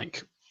probably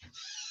like.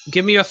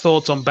 Give me your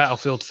thoughts on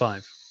Battlefield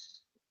 5.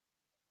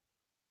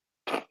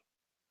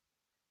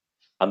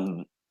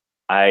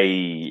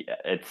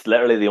 It's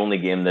literally the only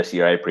game this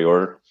year I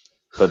pre-ordered.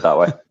 Put it that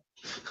way.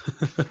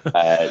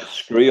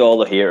 Screw all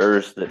the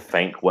haters that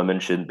think women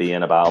shouldn't be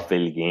in a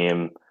Battlefield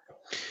game.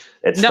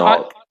 It's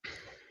not.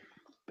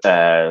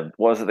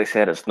 What is it they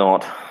said? It's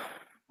not.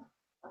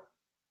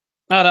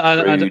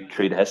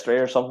 True to history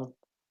or something.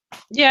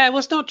 Yeah, it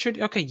was not true.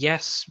 Okay,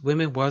 yes,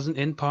 women wasn't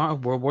in part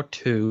of World War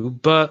II,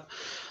 but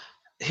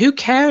who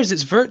cares?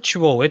 It's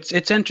virtual.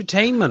 It's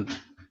entertainment.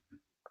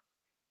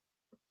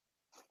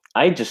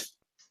 I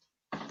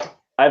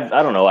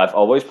don't know. I've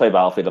always played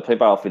Battlefield. I've played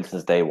Battlefield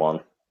since day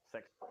one.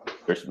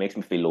 It makes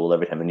me feel old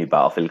every time a new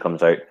Battlefield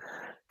comes out.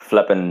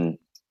 Flipping,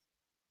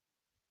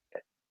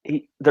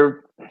 it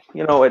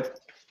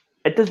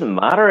doesn't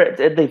matter.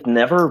 They've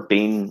never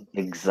been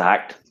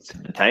exact to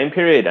the time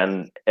period,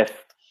 and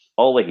if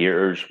all the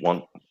haters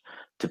want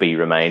to be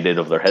reminded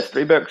of their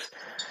history books,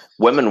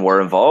 women were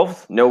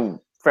involved.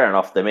 No, fair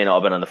enough. They may not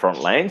have been on the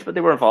front lines, but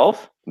they were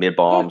involved. Made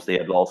bombs. They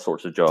had all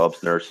sorts of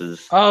jobs.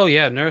 Nurses. Oh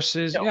yeah,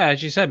 nurses. Yeah,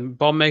 as you said,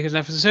 bomb makers and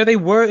everything. So they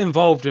were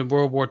involved in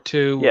World War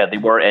II. Yeah, they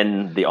were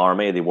in the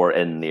army. They were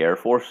in the Air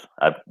Force.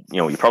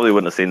 You probably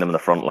wouldn't have seen them in the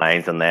front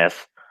lines unless,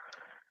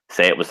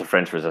 say, it was the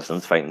French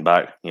Resistance fighting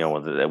back. It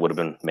would have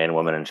been men,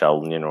 women, and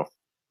children.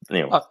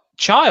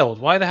 Child?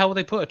 Why the hell would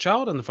they put a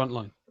child in the front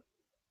line?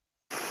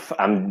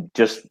 I'm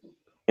just,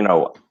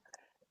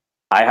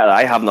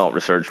 I have not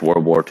researched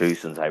World War II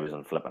since I was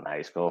in flipping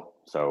high school,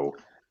 so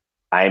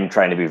I'm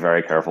trying to be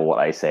very careful what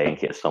I say in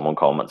case someone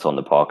comments on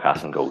the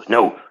podcast and goes,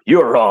 "No,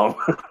 you're wrong."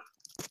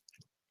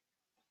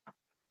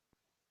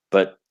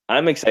 But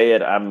I'm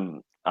excited.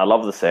 I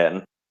love the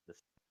setting,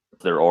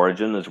 their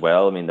origin as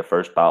well. I mean, the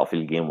first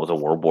Battlefield game was a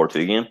World War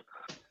II game,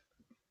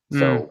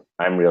 so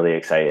I'm really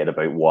excited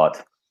about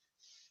what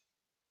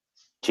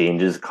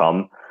changes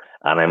come.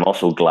 And I'm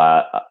also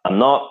glad. I'm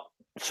not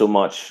so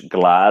much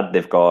glad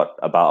they've got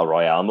a Battle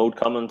Royale mode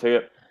coming to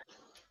it.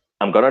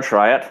 I'm going to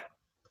try it.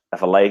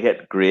 If I like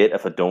it, great.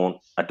 If I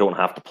don't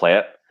have to play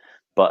it.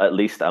 But at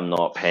least I'm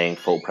not paying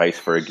full price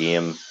for a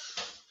game.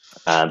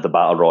 And the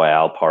Battle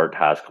Royale part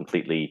has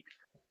completely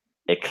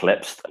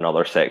eclipsed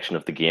another section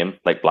of the game,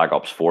 like Black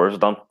Ops 4 has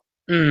done.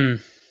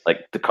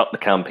 Like, to cut the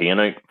campaign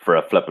out for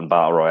a flipping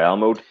Battle Royale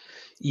mode.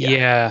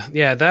 Yeah,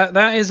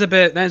 that is a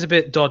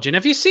bit dodgy. And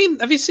have you seen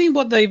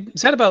what they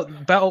said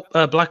about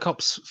Black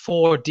Ops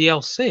 4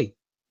 DLC?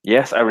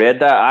 Yes, I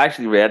read that. I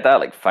actually read that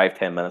like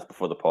 5-10 minutes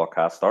before the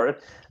podcast started.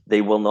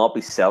 They will not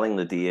be selling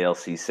the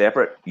DLC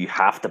separate. You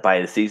have to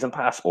buy the season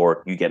pass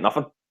or you get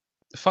nothing.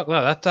 Fuck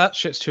that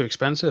shit's too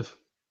expensive.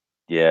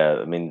 Yeah,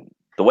 I mean,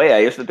 the way I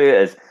used to do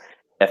it is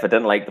if I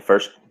didn't like the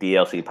first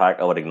DLC pack,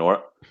 I would ignore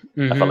it.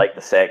 If I liked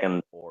the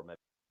second or maybe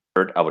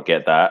third, I would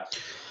get that.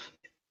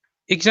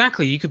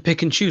 Exactly, you could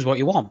pick and choose what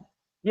you want.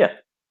 Yeah.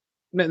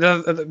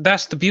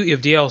 That's the beauty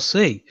of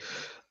DLC.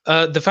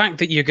 The fact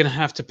that you're going to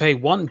have to pay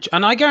one,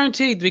 and I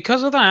guarantee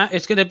because of that,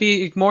 it's going to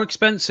be more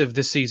expensive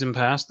this season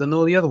pass than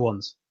all the other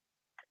ones.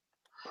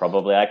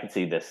 Probably, I could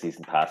see this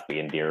season pass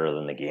being dearer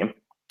than the game.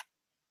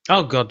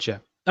 Oh god, yeah.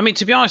 I mean,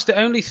 to be honest, the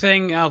only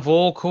thing out of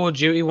all Call of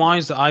Duty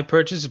wise that I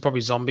purchased is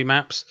probably zombie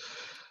maps.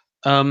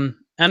 And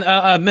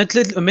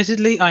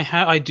admittedly, I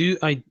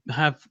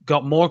have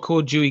got more Call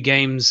of Duty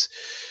games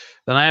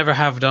than I ever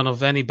have done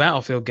of any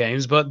Battlefield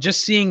games, but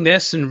just seeing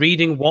this and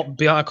reading what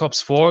Black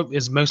Ops 4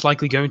 is most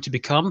likely going to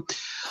become,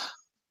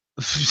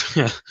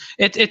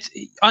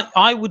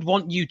 I would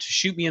want you to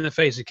shoot me in the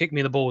face and kick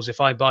me in the balls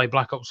if I buy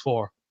Black Ops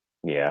 4.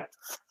 Yeah.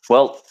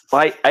 Well,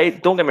 I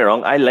don't get me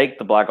wrong, I liked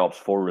the Black Ops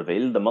 4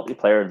 reveal. The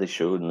multiplayer they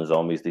showed and the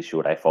zombies they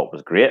showed I thought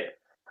was great.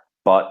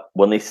 But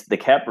when they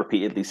kept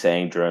repeatedly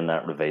saying during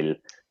that reveal,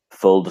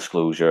 full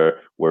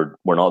disclosure, we're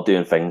not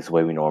doing things the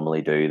way we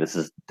normally do. This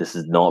is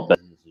not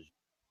business.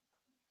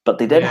 But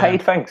they did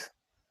hide things.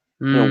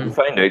 We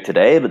found out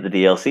today about the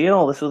DLC and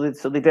all this,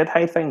 so they did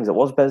hide things. It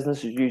was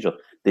business as usual.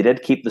 They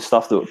did keep the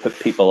stuff that would put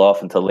people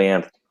off until the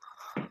end.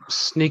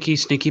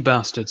 Sneaky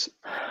bastards.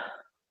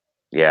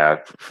 Yeah,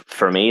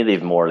 for me,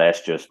 they've more or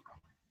less just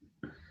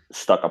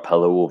stuck a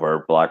pillow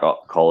over Black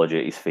Ops Call of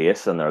Duty's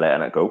face and they're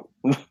letting it go.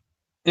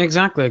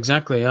 Exactly.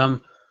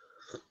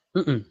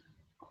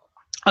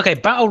 Okay,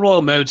 Battle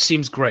Royale mode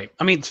seems great.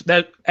 I mean,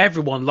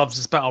 everyone loves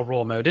this Battle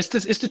Royale mode. It's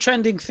the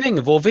trending thing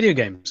of all video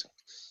games.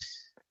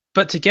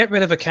 But to get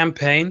rid of a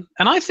campaign,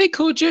 and I think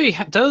Call of Duty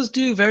does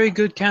do very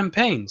good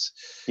campaigns.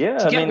 Yeah,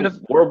 don't get me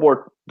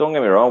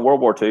wrong,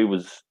 World War II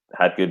was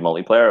had good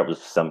multiplayer. It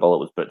was simple. It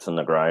was boots on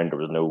the ground. There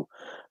was no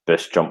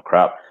boost jump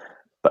crap.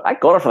 But I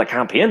got it for the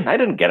campaign. I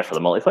didn't get it for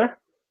the multiplayer.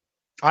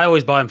 I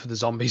always buy them for the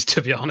zombies,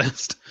 to be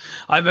honest.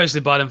 I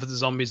mostly buy them for the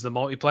zombies, the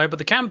multiplayer, but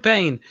the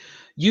campaign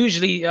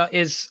usually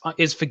is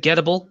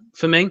forgettable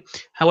for me.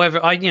 However,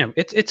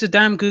 it's a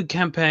damn good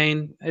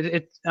campaign.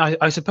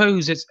 I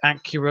suppose it's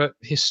accurate,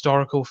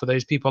 historical for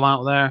those people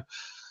out there.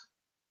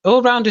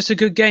 All around, it's a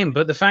good game,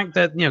 but the fact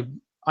that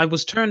I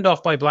was turned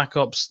off by Black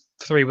Ops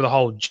 3 with a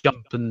whole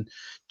jump and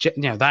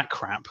that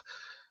crap,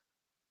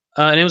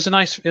 and it was a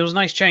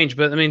nice change.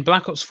 But I mean,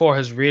 Black Ops 4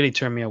 has really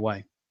turned me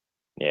away.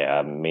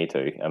 Yeah, me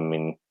too. I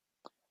mean,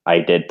 I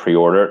did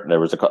pre-order.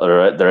 There is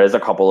a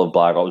couple of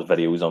Black Ops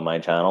videos on my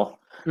channel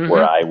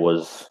where I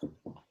was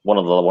one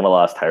of the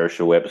last Tire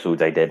Show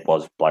episodes I did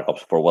was Black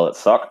Ops 4. Will it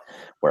suck?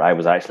 Where I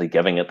was actually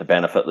giving it the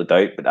benefit of the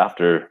doubt, but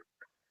after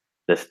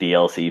this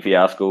DLC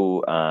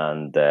fiasco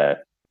and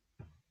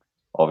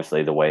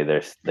obviously the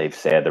way they've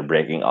said they're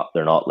breaking up,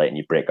 they're not letting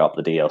you break up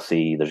the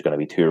DLC. There's going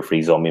to be 2 or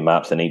 3 zombie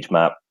maps in each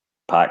map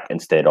pack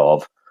instead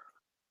of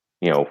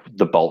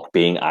the bulk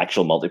being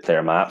actual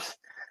multiplayer maps.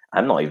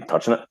 I'm not even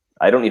touching it.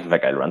 I don't even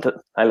think I'll rent it.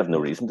 I'll have no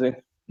reason to.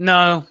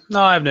 No,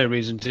 I have no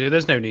reason to.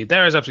 There's no need.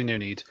 There is absolutely no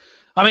need.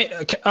 I mean,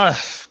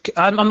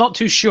 I'm not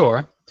too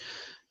sure,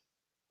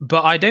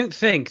 but I don't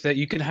think that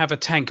you can have a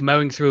tank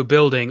mowing through a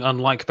building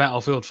unlike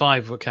Battlefield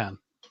 5 can.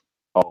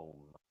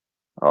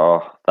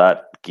 Oh,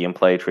 that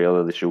gameplay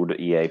trailer they showed at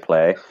EA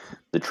Play,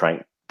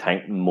 the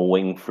tank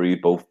mowing through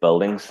both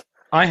buildings.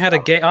 I had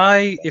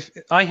I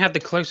had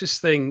the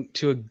closest thing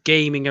to a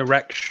gaming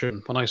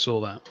erection when I saw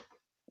that.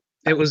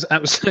 It was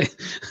absolutely.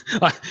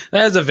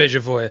 There's a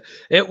vision for you.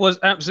 It was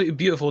absolutely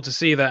beautiful to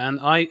see that, and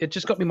it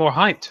just got me more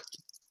hyped.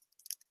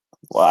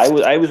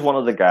 Well, I was one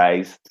of the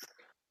guys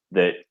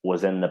that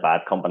was in the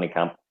Bad Company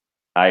camp.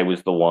 I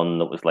was the one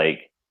that was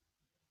like,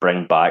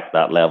 bring back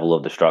that level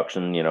of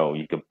destruction.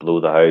 You could blow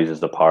the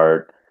houses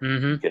apart.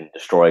 You can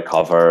destroy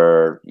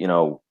cover.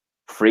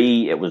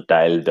 Free. It was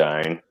dialed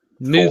down.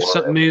 Move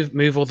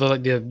all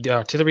the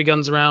artillery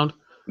guns around.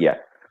 Yeah,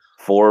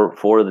 for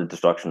the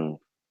destruction.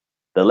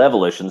 The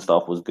Levolution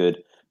stuff was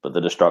good, but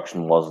the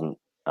destruction wasn't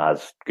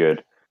as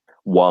good.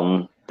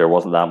 There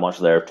wasn't that much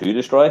there to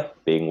destroy,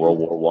 being World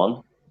War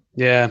One.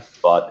 Yeah.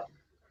 But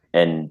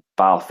in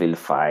Battlefield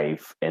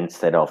 5,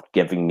 instead of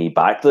giving me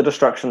back the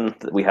destruction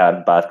that we had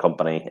in Bad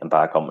Company and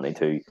Bad Company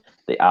 2,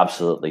 they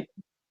absolutely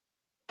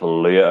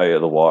blew it out of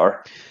the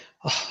water.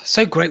 Oh,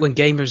 so great when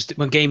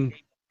game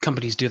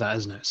companies do that,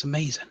 isn't it? It's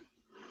amazing.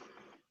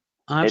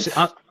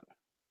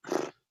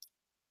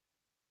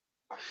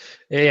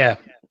 Yeah.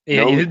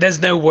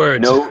 There's no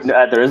words. No,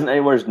 there isn't any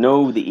words.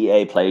 No, the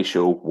EA Play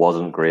show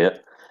wasn't great.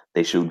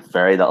 They showed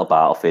very little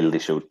Battlefield. They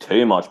showed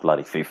too much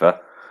bloody FIFA.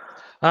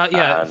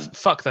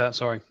 Fuck that.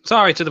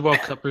 Sorry to the World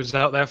Cuppers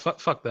out there.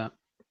 Fuck that.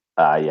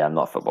 Yeah, I'm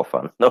not a football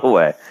fan. No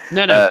way.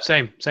 No,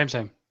 same.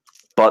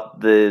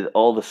 But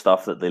all the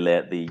stuff that they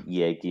let the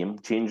EA Game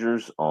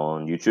Changers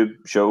on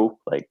YouTube show,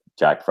 like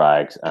Jack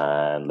Frags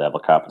and Level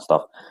Cap and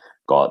stuff,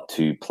 got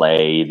to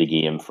play the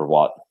game for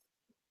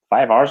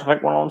 5 hours, I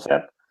think one of them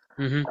said.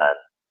 And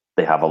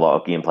they have a lot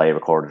of gameplay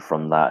recorded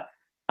from that.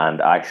 And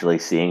actually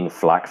seeing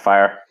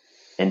Flakfire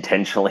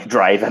intentionally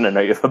drive in and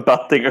out of a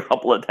building a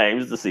couple of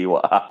times to see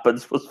what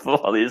happens was the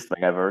funniest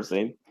thing I've ever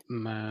seen.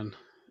 Man.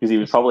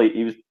 Because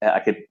I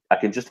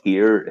could just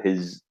hear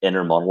his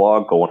inner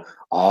monologue going,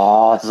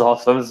 "Oh, this is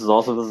awesome! This is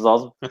awesome! This is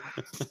awesome!"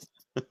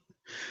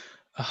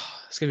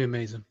 It's gonna be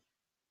amazing.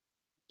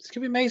 It's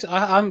gonna be amazing.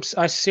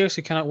 I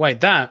seriously cannot wait.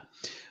 That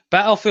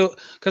Battlefield,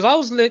 because I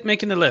was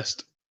making the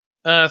list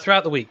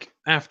throughout the week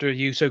after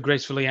you so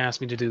gracefully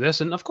asked me to do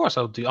this, and of course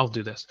I'll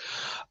do this.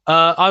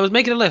 I was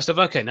making a list of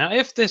now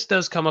if this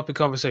does come up in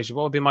conversation,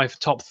 what would be my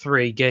top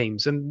 3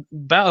 games? And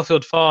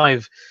Battlefield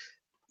 5.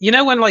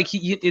 When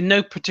in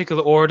no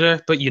particular order,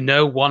 but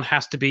one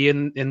has to be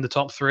in the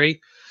top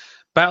 3.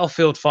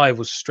 Battlefield 5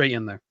 was straight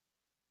in there.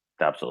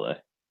 Absolutely.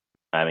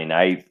 I mean,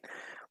 I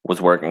was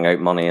working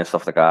out money and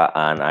stuff like that,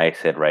 and I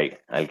said, right,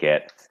 I'll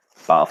get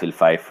Battlefield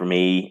 5 for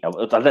me. I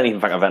didn't even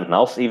think of anything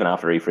else, even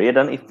after E3. I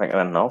didn't even think of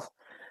anything else.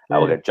 I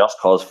will get Just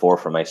Cause 4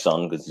 for my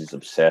son because he's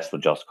obsessed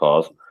with Just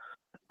Cause.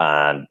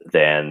 And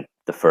then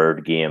the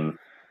third game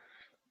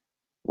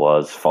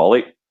was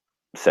Fallout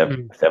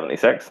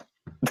 76.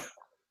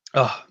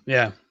 Oh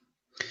yeah.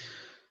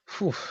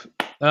 For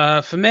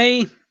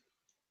me,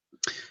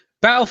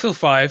 Battlefield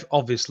 5,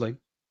 obviously.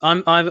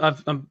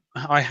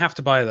 I have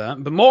to buy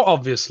that, but more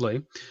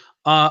obviously,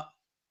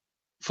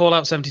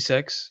 Fallout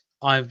 76.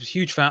 I'm a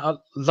huge fan. I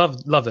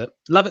love it.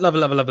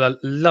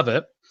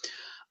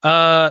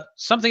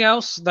 Something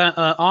else that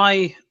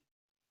I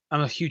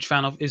am a huge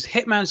fan of is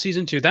Hitman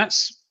Season 2.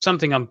 That's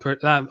something I'm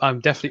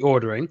definitely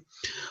ordering,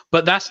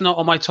 but that's not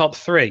on my top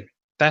 3.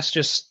 That's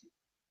just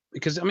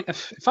because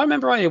if I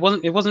remember right, it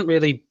wasn't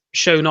really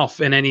shown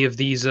off in any of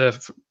these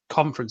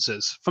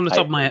conferences from the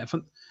top of my head.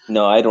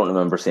 No, I don't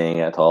remember seeing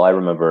it at all. I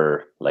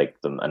remember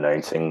them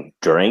announcing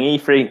during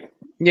E3.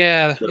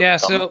 Yeah.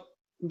 So,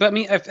 but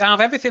out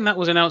of everything that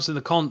was announced in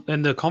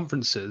the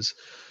conferences,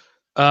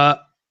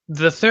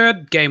 the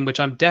third game, which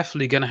I'm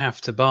definitely going to have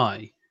to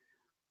buy,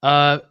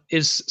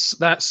 is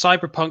that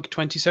Cyberpunk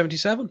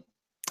 2077.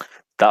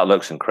 That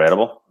looks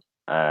incredible.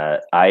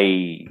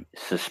 I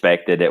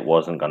suspected it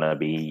wasn't going to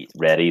be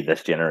ready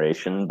this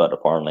generation, but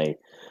apparently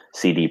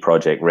CD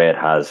Projekt Red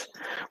has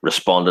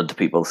responded to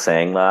people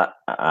saying that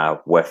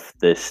with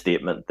the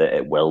statement that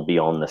it will be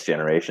on this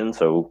generation.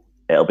 So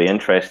it'll be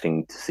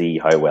interesting to see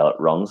how well it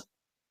runs.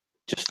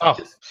 Just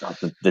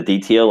the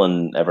detail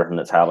and everything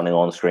that's happening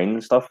on screen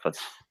and stuff.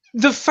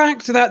 The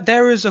fact that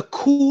there is a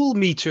cool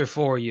meter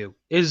for you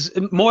is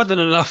more than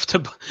enough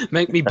to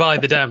make me buy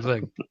the damn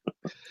thing.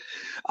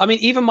 I mean,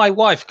 even my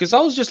wife, because I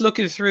was just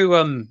looking through.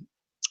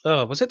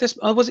 Was it this?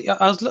 Was it?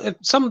 I was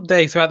some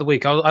day throughout the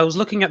week. I was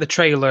looking at the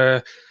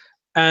trailer,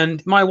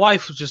 and my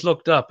wife just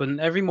looked up.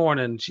 And every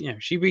morning,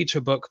 she reads her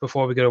book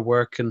before we go to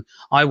work, and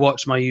I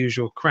watch my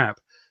usual crap.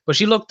 But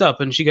she looked up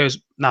and she goes,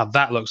 "Now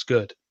that looks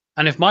good."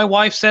 And if my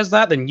wife says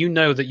that, then you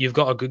know that you've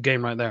got a good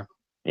game right there.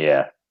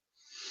 Yeah.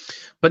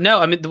 But no,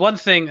 I mean the one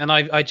thing, and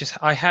I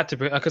had to,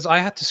 because I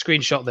had to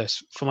screenshot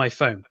this for my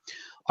phone.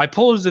 I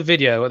paused the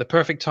video at the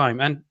perfect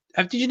time, and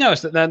did you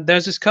notice that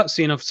there's this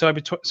cutscene of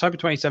Cyber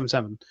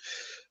 2077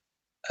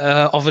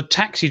 of a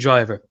taxi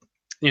driver,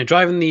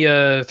 driving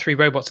the three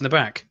robots in the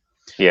back?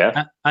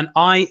 Yeah. And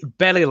I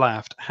belly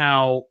laughed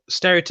how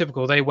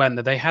stereotypical they went,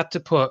 that they had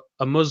to put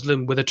a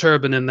Muslim with a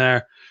turban in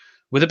there,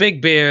 with a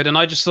big beard, and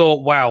I just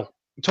thought, wow,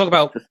 talk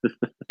about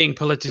being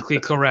politically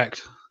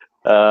correct.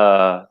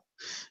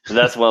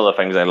 That's one of the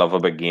things I love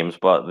about games,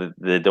 but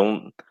they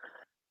don't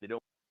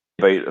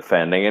about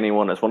offending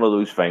anyone. It's one of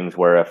those things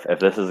where if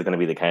this is going to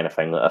be the kind of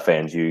thing that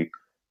offends you,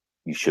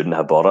 you shouldn't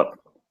have bought it.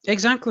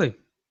 Exactly.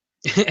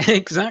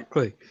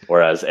 Exactly.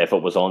 Whereas if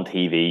it was on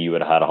TV, you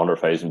would have had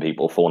 100,000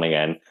 people phoning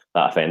in.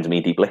 That offends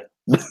me deeply.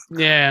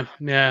 Yeah,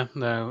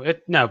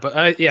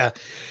 but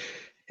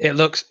it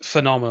looks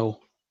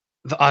phenomenal.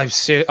 I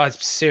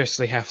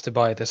seriously have to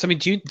buy this. I mean,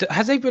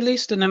 has they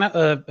released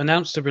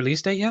announced a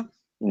release date yet?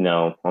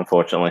 No,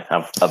 unfortunately,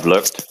 I've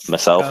looked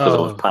myself because I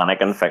was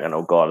panicking, thinking,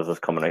 "Oh God, is this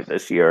coming out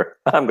this year?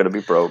 I'm going to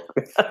be broke."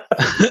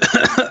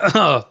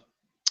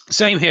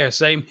 Same here.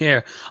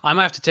 I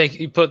might have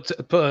to put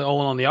it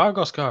all on the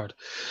Argos card.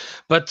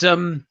 But I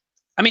mean,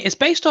 it's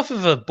based off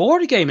of a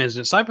board game,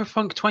 isn't it?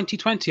 Cyberpunk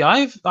 2020.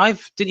 I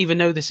didn't even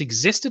know this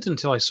existed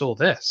until I saw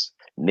this.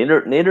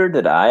 Neither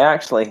did I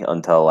actually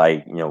until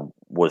I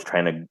was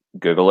trying to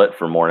Google it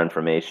for more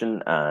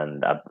information,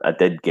 and I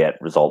did get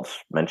results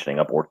mentioning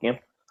a board game.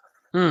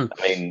 I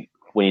mean,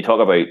 when you talk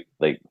about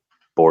like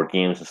board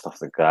games and stuff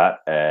like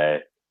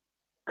that,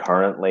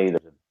 currently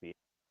there's a beta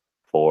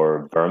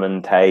for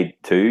Vermintide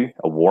 2,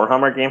 a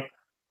Warhammer game.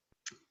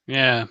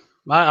 Yeah,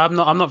 I'm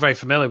not very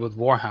familiar with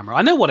Warhammer.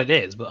 I know what it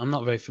is, but I'm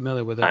not very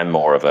familiar with it. I'm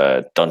more of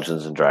a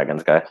Dungeons and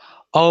Dragons guy.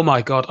 Oh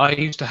my God, I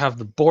used to have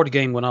the board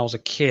game when I was a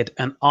kid,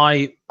 and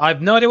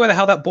I've no idea where the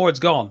hell that board's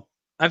gone.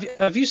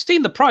 Have you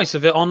seen the price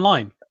of it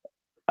online?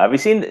 Have you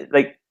seen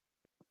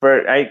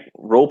for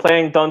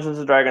role-playing Dungeons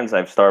and Dragons,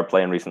 I've started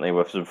playing recently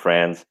with some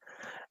friends,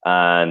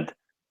 and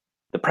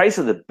the price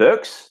of the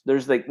books,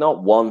 there's like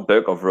not one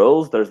book of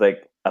rules, there's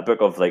like a book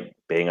of like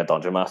being a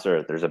dungeon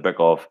master, there's a book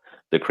of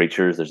the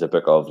creatures, there's a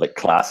book of like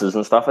classes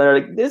and stuff, and they're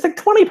like, it's like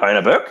 £20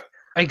 a book.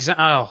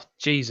 Exactly. Oh,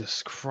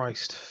 Jesus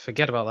Christ.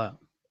 Forget about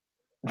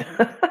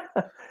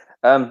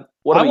that.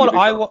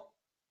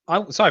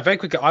 Sorry, very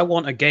quickly, I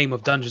want a game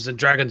of Dungeons and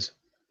Dragons.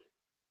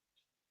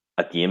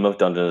 A game of a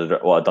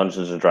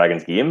Dungeons and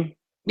Dragons game?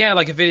 Yeah,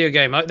 like a video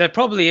game. There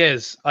probably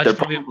is.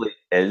 Probably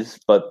is,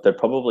 but they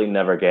probably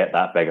never get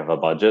that big of a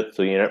budget,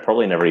 so you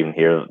probably never even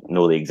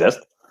know they exist.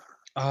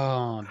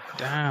 Oh,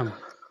 damn.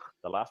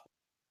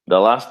 The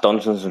last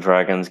Dungeons and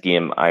Dragons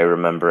game I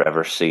remember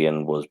ever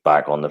seeing was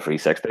back on the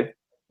 360.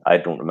 I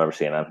don't remember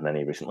seeing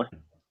anything recently.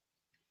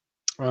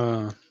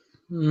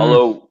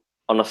 Although,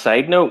 on a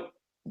side note,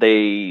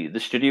 the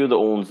studio that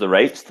owns the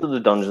rights to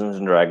the Dungeons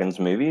and Dragons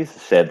movies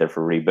said they're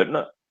for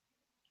rebooting it.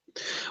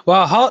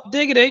 Well, hot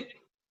diggity.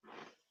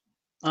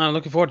 I'm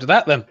looking forward to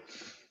that then.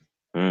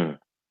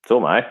 So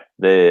am I.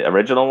 The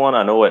original one,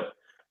 I know it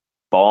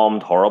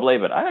bombed horribly,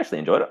 but I actually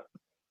enjoyed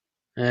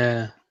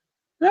it.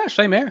 Yeah,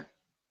 same here.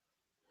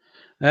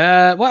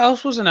 What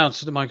else was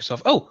announced at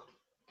Microsoft?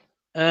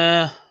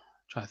 Try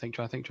to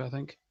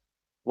think.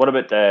 What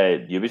about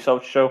the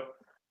Ubisoft show?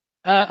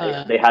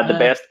 They had the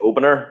best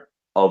opener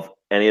of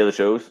any of the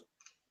shows.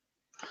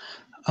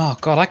 Oh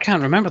God, I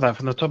can't remember that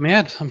from the top of my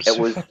head.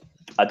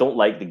 I don't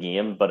like the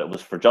game, but it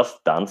was for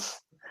Just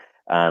Dance,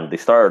 and they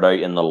started out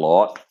in the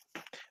lot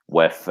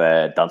with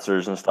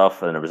dancers and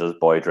stuff, and there was this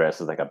boy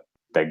dressed as like a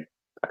big,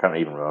 I can't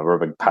even remember, a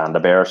big panda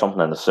bear or something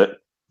in a suit.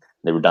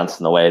 They were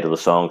dancing away to the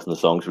songs, and the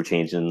songs were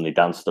changing, and they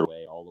danced their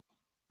way all over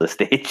the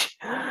stage.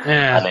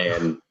 Yeah.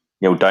 And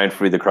then, down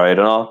through the crowd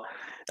and all,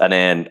 and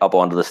then up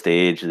onto the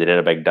stage, they did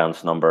a big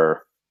dance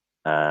number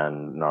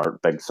and our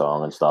big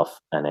song and stuff,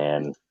 and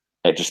then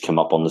it just came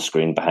up on the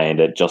screen behind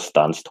it, Just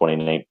Dance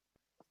 29.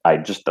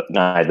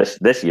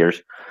 This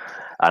year's,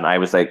 and I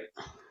was like,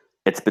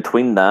 it's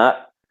between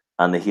that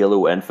and the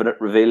Halo Infinite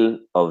reveal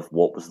of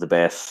what was the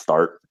best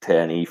start to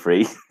an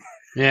E3.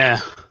 Yeah.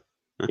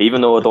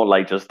 Even though I don't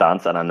like Just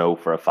Dance, and I know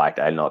for a fact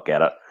I'll not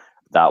get it,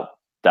 that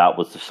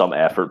was some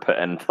effort put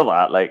into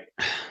that. Like,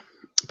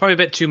 Probably a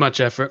bit too much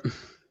effort.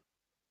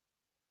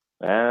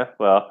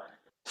 well,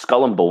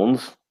 Skull and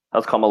Bones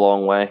has come a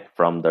long way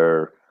from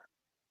their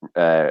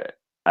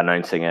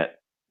announcing it.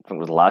 I think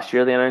it was last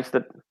year they announced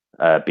it,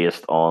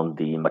 based on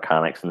the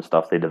mechanics and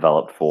stuff they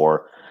developed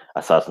for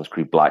Assassin's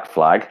Creed Black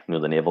Flag,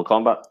 the naval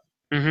combat.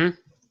 Mm-hmm.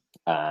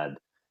 And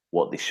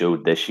what they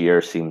showed this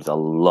year seems a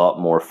lot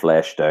more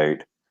fleshed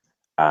out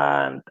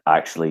and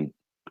actually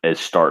is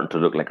starting to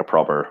look like a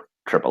proper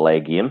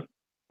AAA game.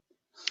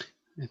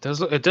 It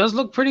does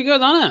look pretty good,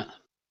 doesn't it?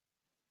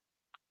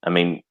 I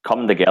mean,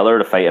 coming together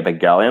to fight a big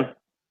galleon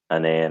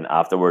and then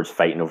afterwards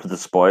fighting over the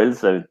spoils.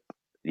 So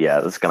yeah,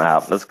 that's gonna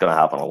happen. That's gonna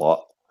happen a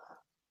lot.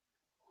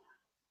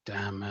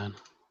 Damn, man.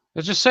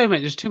 There's just so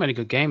many. There's too many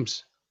good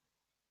games.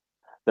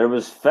 There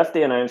was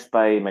 50 announced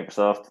by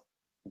Microsoft.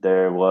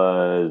 There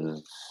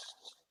was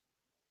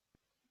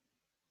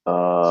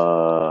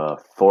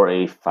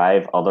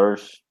 45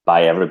 others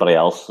by everybody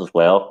else as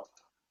well.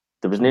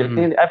 There was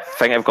nearly, I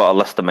think I've got a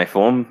list on my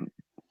phone,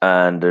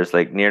 and there's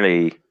like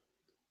nearly, I think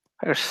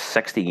there's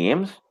 60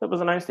 games that was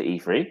announced at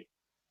E3,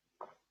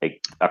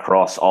 like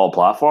across all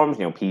platforms.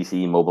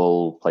 PC,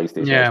 mobile,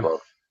 PlayStation. Yeah. Xbox.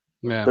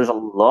 Yeah. There's a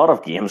lot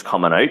of games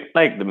coming out.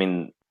 Like, I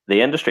mean,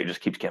 the industry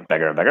just keeps getting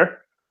bigger and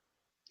bigger.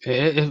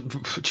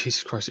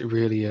 Jesus Christ, it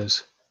really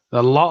is.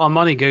 A lot of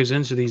money goes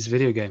into these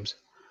video games.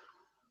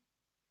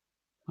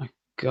 My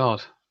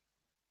God.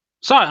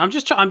 Sorry, I'm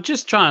just trying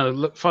to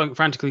look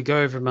frantically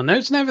go over my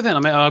notes and everything. I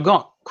mean, I've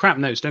got crap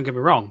notes. Don't get me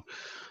wrong,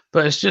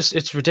 but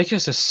it's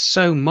ridiculous. There's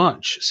so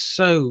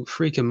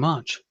freaking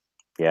much.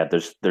 Yeah,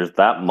 there's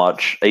that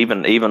much.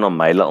 Even on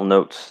my little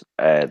notes,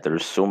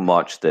 there's so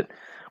much that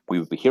we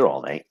would be here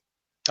all night.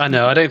 I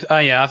know.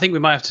 I think we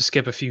might have to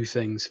skip a few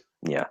things.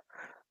 Yeah.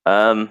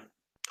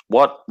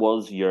 What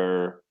was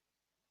your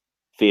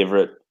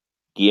favorite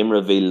game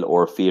reveal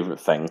or favorite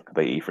thing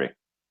about E3?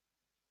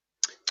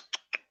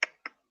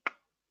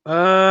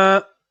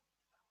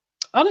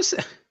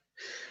 Honestly,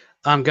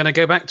 I'm gonna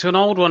go back to an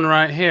old one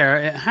right here.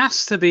 It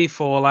has to be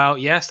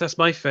Fallout. Yes, that's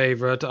my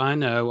favorite. I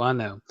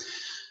know.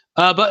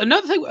 But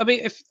another thing, I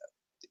mean,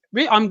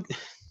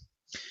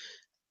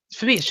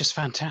 for me, it's just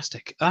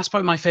fantastic. That's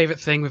probably my favorite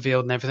thing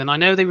revealed and everything. I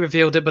know they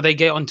revealed it, but they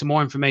get onto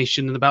more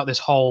information about this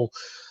whole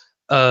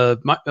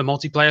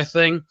multiplayer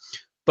thing.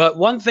 But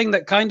one thing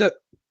that kind of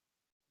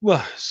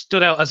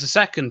stood out as a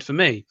second for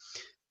me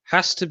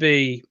has to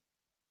be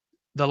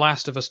The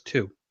Last of Us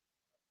 2.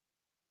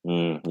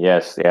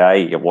 Yes, yeah,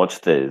 I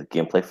watched the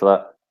gameplay for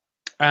that.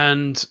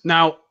 And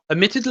now,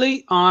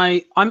 admittedly,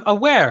 I'm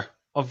aware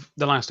of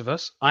The Last of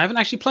Us. I haven't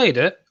actually played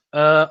it.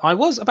 I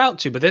was about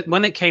to, but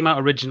when it came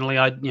out originally,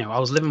 I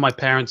was living with my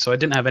parents, so I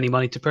didn't have any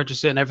money to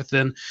purchase it and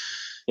everything.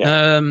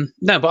 Yeah.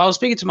 No, but I was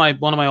speaking to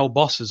one of my old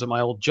bosses at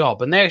my old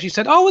job, and they actually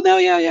said, "Oh no,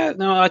 yeah."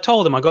 No, I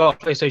told them I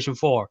got a PlayStation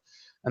 4,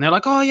 and they're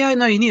like, "Oh yeah,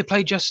 no, you need to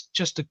play just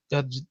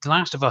The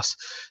Last of Us.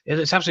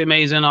 It's absolutely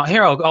amazing.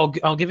 Here,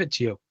 I'll give it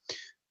to you,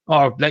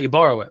 or let you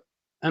borrow it."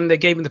 And they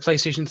gave me the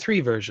PlayStation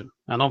 3 version,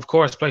 and of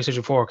course,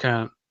 PlayStation 4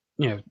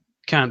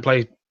 can't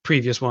play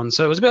previous ones,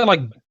 so it was a bit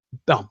like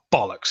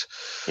bollocks.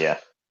 Yeah.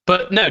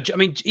 But no, I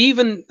mean,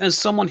 even as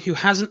someone who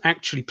hasn't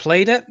actually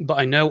played it, but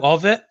I know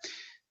of it,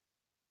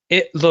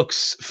 it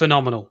looks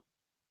phenomenal.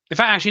 In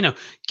fact, actually, no,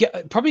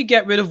 probably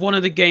get rid of one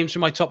of the games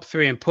from my top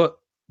 3 and put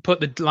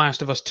The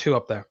Last of Us 2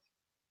 up there.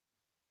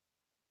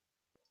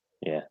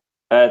 Yeah.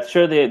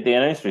 Sure, they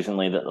announced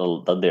recently that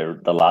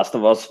The Last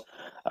of Us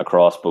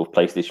across both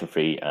PlayStation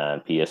 3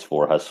 and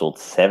PS4 has sold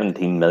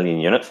 17 million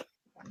units.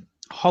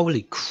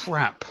 Holy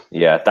crap.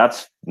 Yeah,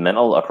 that's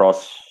mental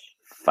across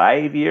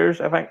 5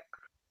 years, I think.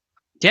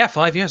 Yeah,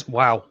 5 years.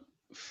 Wow.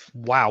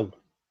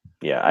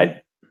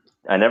 Yeah,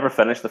 I never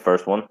finished the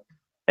first one.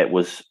 It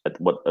was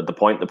the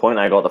point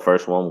I got the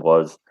first one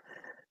was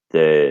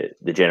when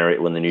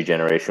the new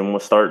generation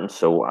was starting.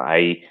 So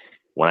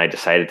when I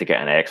decided to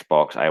get an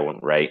Xbox, I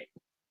went right,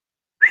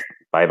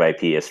 bye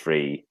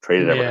PS3,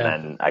 traded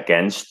everything in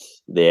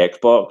against the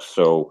Xbox.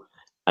 So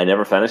I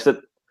never finished it.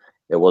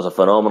 It was a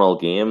phenomenal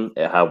game.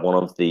 It had one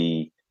of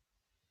the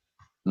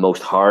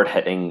most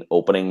hard-hitting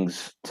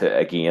openings to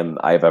a game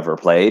I've ever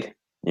played.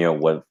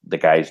 With the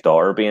guy's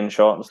daughter being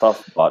shot and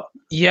stuff. But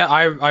yeah,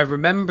 I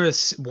remember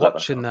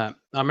watching that.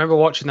 I remember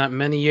watching that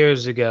many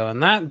years ago,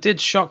 and that did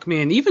shock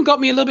me and even got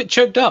me a little bit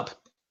choked up.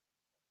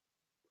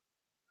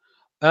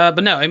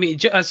 But no, I mean,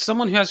 as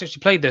someone who has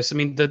actually played this, I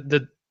mean,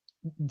 the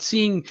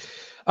seeing.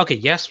 Okay,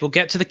 yes, we'll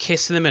get to the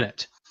kiss in a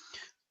minute,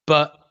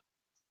 but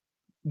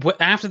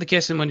after the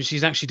kiss and when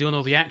she's actually doing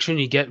all the action,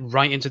 you get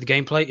right into the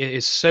gameplay. It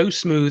is so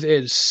smooth.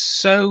 It is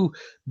so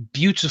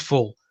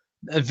beautiful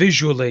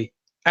visually,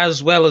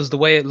 as well as the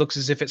way it looks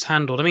as if it's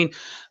handled. I mean,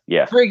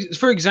 yeah.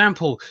 For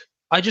example,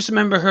 I just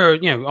remember her,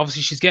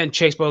 obviously she's getting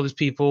chased by all these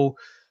people.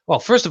 Well,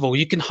 first of all,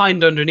 you can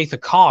hide underneath a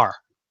car.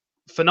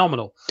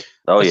 Phenomenal.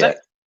 Oh, yeah.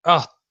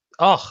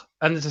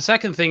 And the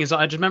second thing is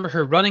I just remember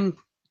her running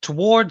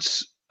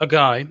towards a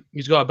guy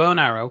who's got a bow and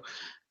arrow,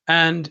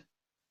 and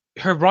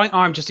her right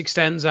arm just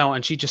extends out,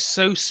 and she just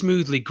so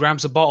smoothly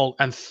grabs a bottle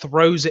and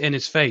throws it in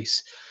his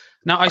face.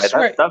 Now I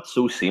swear, that's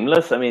so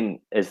seamless. I mean,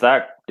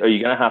 are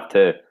you gonna have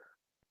to,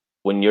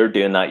 when you're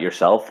doing that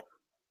yourself?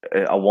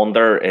 I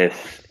wonder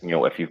if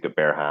if you've got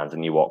bare hands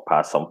and you walk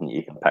past something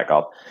you can pick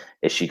up,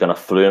 is she gonna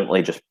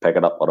fluently just pick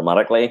it up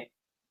automatically,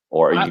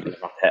 or are you gonna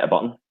have to hit a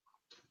button?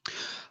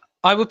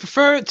 I would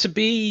prefer it to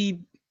be.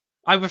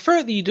 I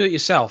prefer that you do it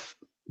yourself,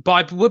 but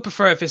I would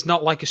prefer if it's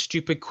not like a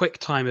stupid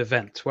QuickTime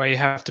event where you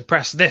have to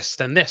press this,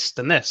 then this,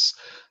 then this.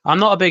 I'm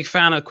not a big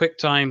fan of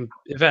QuickTime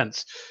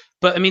events,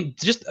 but I mean,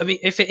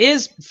 if it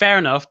is, fair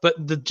enough.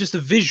 But just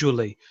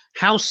visually,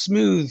 how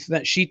smooth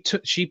that she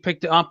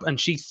picked it up and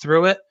she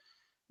threw it.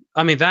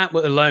 I mean, that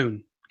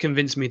alone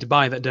convinced me to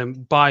buy the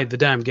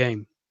damn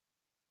game.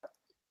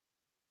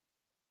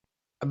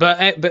 But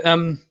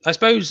I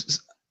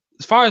suppose,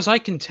 as far as I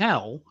can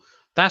tell,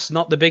 that's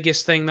not the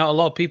biggest thing that a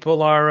lot of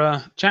people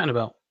are chatting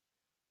about.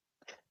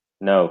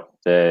 No,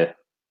 as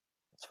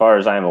far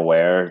as I'm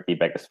aware, the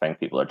biggest thing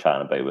people are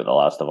chatting about with The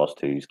Last of Us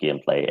 2's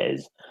gameplay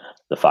is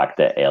the fact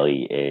that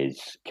Ellie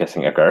is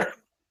kissing a girl,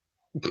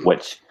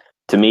 which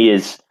to me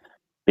is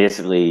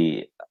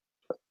basically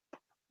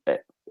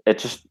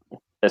it's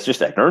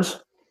just ignorance.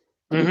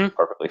 To be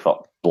perfectly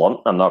blunt,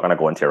 I'm not going to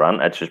go into a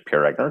rant. It's just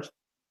pure ignorance.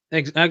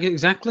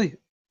 Exactly.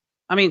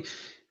 I mean,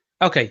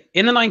 okay,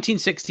 in the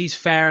 1960s,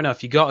 fair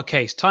enough. You got a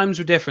case. Times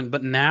were different,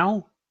 but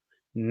now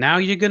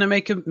you're going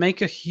to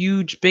make a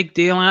huge big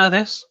deal out of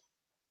this.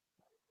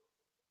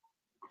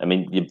 I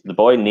mean, the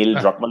boy Neil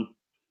Druckmann.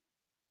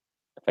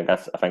 I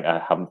think I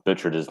haven't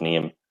butchered his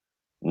name.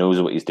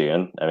 Knows what he's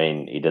doing. I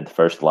mean, he did the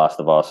first Last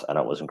of Us, and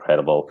it was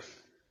incredible.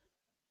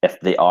 If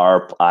they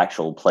are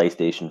actual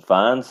PlayStation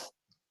fans,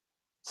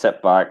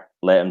 sit back,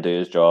 let him do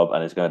his job,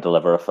 and he's going to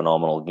deliver a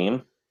phenomenal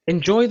game.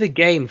 Enjoy the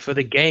game for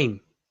the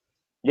game.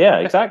 Yeah,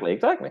 exactly.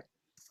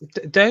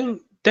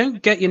 Don't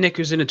get your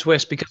knickers in a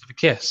twist because of a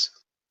kiss.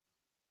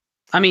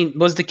 I mean,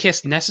 was the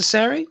kiss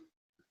necessary?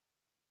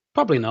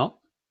 Probably not.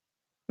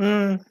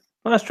 Well,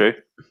 that's true.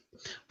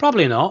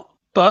 Probably not.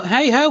 But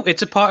hey ho,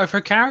 it's a part of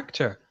her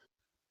character.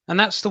 And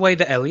that's the way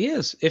that Ellie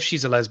is. If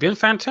she's a lesbian,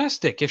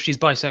 fantastic. If she's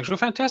bisexual,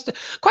 fantastic.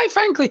 Quite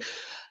frankly,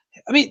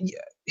 I mean,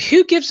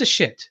 who gives a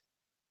shit?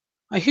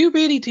 I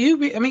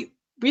mean,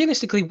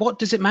 realistically, what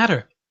does it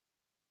matter?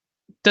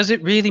 Does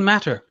it really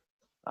matter?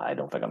 I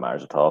don't think it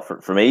matters at all.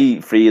 For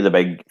me, three of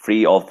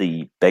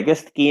the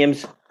biggest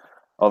games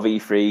of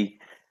E3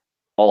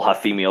 all have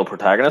female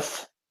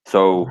protagonists.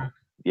 So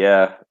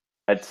yeah,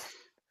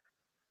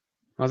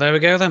 well, there we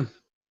go then.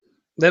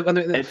 There's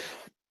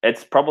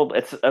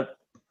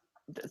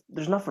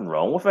nothing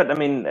wrong with it. I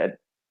mean,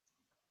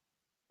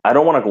 I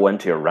don't want to go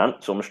into a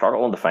rant, so I'm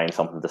struggling to find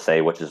something to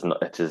say which is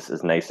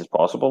as nice as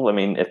possible. I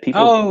mean, if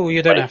people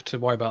you don't have to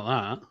worry about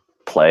that.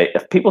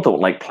 If people don't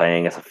like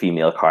playing as a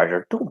female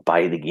character, don't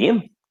buy the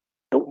game.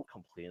 Don't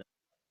complain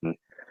and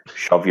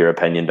shove your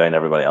opinion down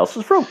everybody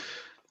else's throat.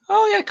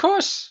 Oh yeah, of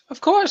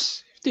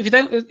course. If you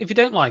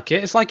don't like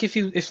it, it's like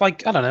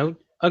I don't know,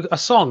 a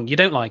song you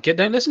don't like it,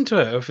 don't listen to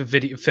it. Or if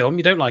a film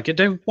you don't like it,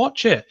 don't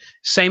watch it.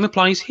 Same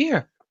applies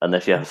here. And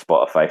if you have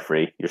Spotify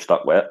free, you're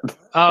stuck with it.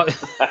 Oh,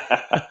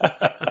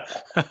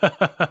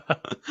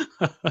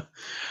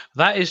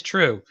 that is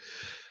true.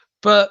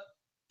 But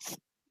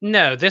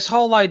no, this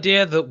whole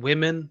idea that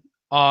women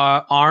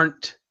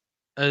aren't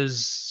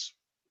as,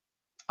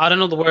 I don't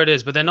know the word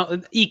is, but they're not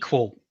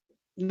equal.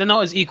 They're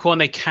not as equal,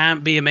 and they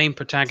can't be a main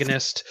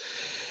protagonist.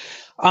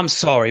 I'm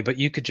sorry, but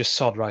you could just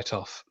sod right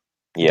off.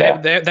 Yeah,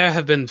 there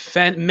have been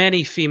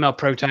many female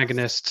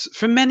protagonists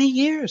for many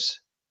years.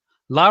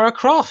 Lara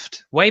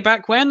Croft, way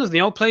back when, in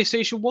the old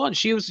PlayStation 1,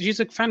 she's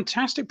a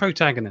fantastic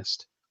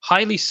protagonist.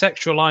 Highly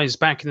sexualized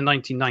back in the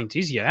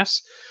 1990s,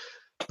 yes.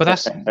 But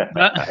that's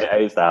I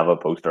used to have a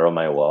poster on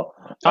my wall.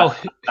 Oh,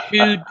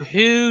 who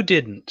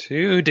didn't?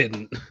 Who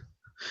didn't?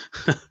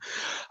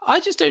 I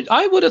just don't.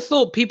 I would have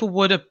thought people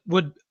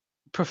would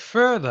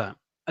prefer that.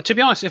 To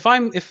be honest, if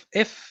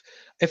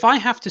I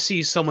have to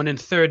see someone in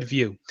third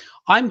view,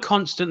 I'm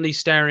constantly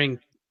staring.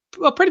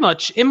 Well, pretty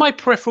much in my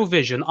peripheral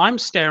vision, I'm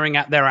staring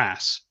at their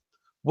ass.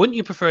 Wouldn't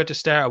you prefer to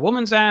stare at a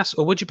woman's ass,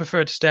 or would you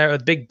prefer to stare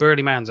at a big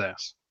burly man's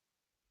ass?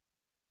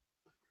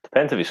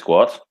 Depends if he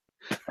squats.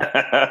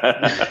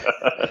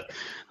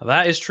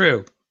 That is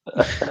true.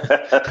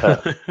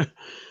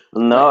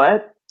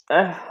 No,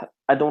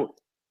 I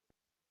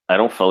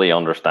don't fully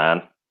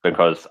understand,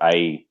 because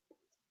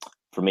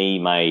for me,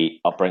 my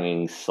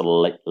upbringing's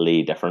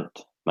slightly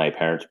different. My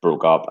parents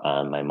broke up,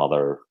 and my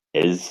mother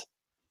is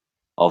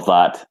of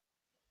that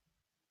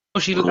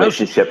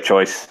relationship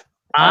choice.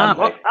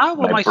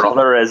 My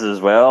brother is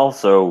as well.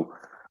 So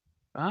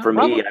for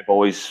me, I've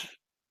always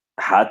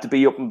had to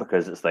be open,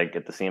 because it's like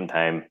at the same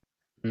time,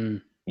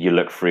 you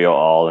look through it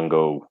all and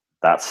go,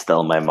 that's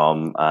still my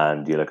mum,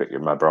 and you look at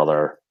my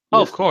brother,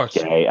 of course,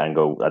 gay, and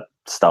go, that's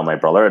still my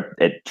brother.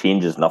 It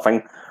changes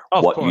nothing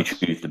you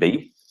choose to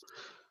be.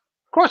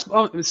 Of course.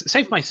 Oh,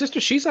 same for my sister.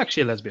 She's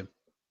actually a lesbian.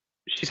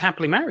 She's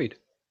happily married.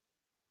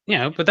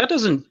 But that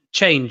doesn't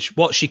change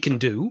what she can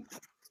do.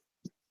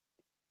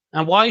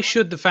 And why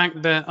should the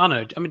fact that I don't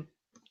know? I mean,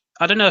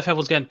 I don't know if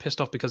everyone's getting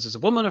pissed off because it's a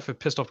woman, or if they're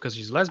pissed off because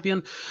she's a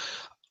lesbian.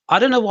 I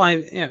don't know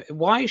why.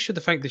 Why should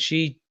the fact that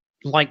she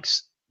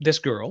likes this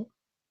girl?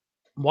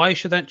 Why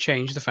should that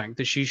change the fact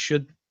that she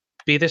should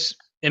be this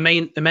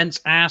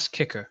immense ass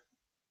kicker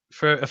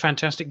for a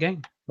fantastic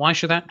game? Why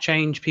should that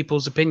change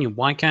people's opinion?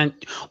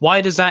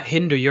 Why does that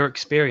hinder your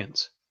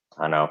experience?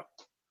 I know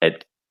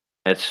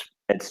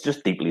it's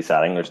just deeply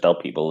saddening. There's still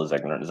people as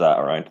ignorant as that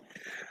around.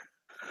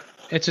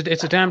 It's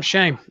a damn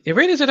shame. It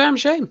really is a damn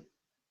shame.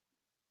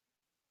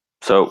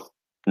 So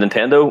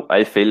Nintendo,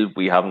 I feel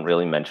we haven't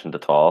really mentioned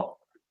at all.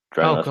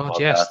 Oh God,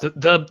 yes,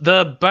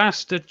 the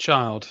bastard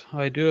child.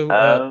 I do.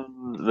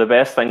 The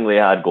best thing they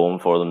had going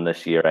for them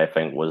this year, I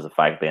think, was the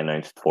fact they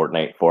announced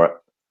Fortnite for it.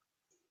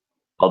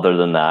 Other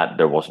than that,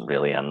 there wasn't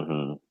really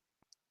anything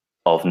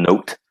of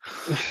note.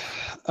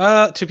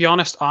 To be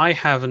honest, I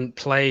haven't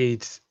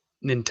played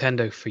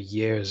Nintendo for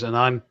years, and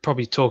I'm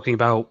probably talking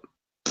about.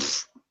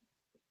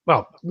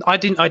 Well, I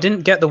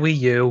didn't get the Wii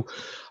U.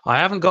 I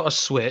haven't got a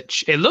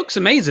Switch. It looks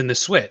amazing, the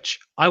Switch.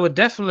 I would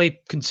definitely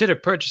consider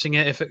purchasing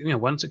it if it,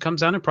 once it comes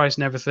down in price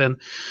and everything.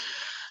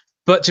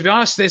 But to be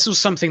honest, this was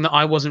something that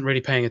I wasn't really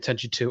paying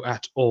attention to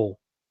at all.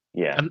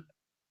 Yeah.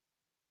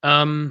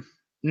 And,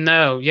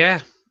 no,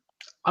 yeah.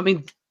 I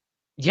mean,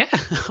 yeah,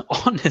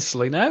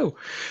 honestly, no.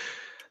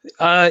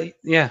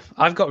 Yeah,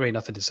 I've got really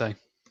nothing to say.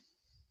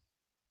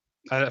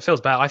 It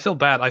feels bad. I feel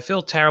bad. I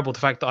feel terrible the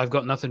fact that I've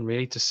got nothing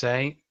really to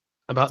say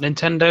about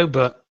Nintendo,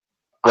 but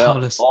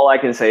all I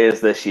can say is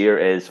this year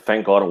is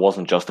thank God it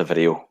wasn't just a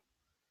video.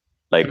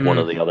 Like one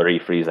of the other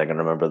E3s I can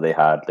remember they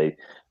had.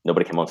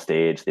 Nobody came on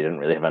stage. They didn't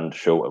really have anything to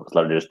show. It was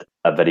literally just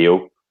a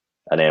video,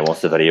 and then once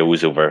the video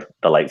was over,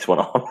 the lights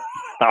went on.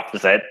 That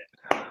was it.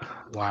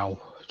 Wow,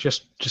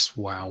 just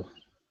wow.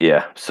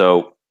 Yeah.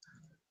 So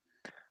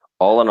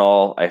all in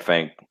all, I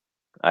think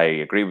I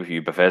agree with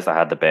you. Bethesda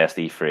had the best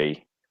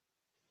E3,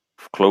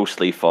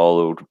 closely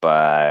followed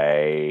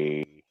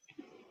by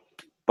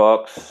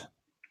Xbox.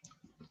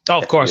 Oh,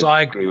 of course,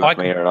 I agree with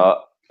me or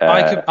not.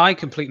 I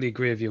completely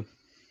agree with you.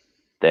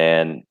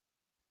 Then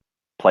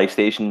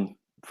PlayStation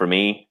for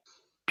me,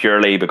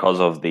 purely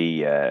because of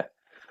the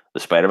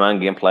Spider-Man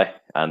gameplay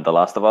and the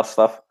Last of Us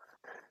stuff.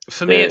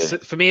 To be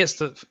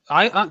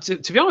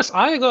honest,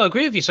 I gotta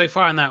agree with you so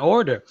far in that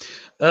order.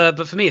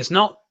 But for me, it's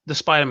not the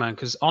Spider-Man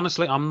because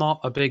honestly, I'm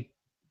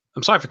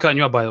sorry for cutting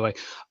you off, by the way.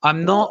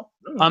 I'm not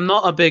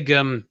a big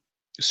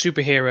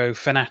superhero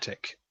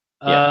fanatic.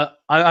 Yeah.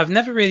 I've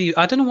never really.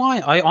 I don't know why.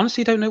 I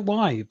honestly don't know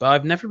why, but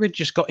I've never really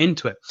just got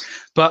into it.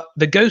 But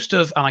the Ghost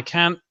of, and I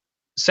can't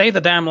say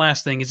the damn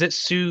last thing. Is it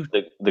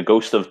the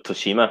Ghost of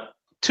Tsushima?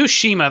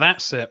 Tsushima,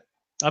 that's it.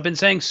 I've been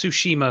saying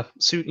Tsushima.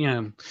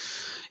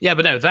 Yeah,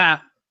 but no,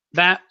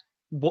 that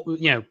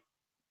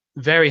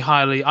very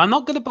highly. I'm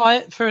not going to buy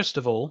it first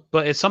of all,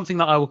 but it's something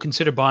that I will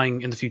consider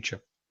buying in the future.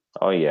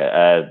 Oh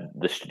yeah,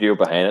 the studio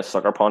behind it,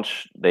 Sucker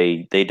Punch,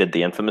 they did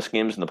the Infamous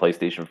games in the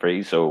PlayStation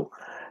 3, so.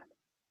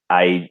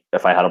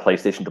 If I had a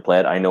PlayStation to play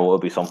it, I know it would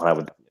be something I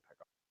would pick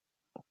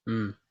up.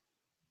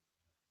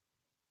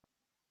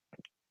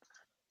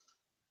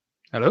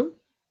 Hello?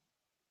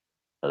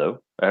 Hello?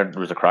 I heard there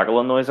was a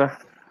crackling noise there.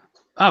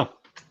 Oh,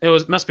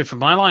 must be from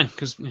my line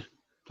because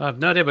I have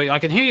no idea, but I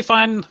can hear you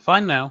fine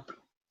now.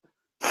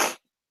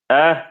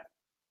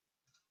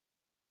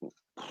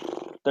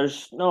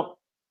 There's no,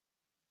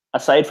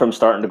 aside from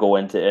starting to go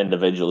into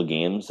individual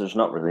games, there's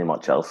not really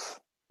much else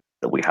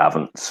that we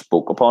haven't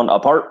spoke upon,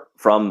 apart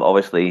from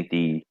obviously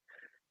the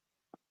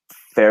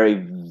very,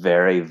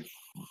 very,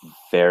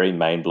 very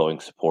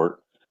mind-blowing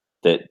support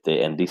that the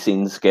indie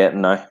scene's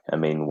getting now. I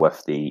mean,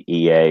 with the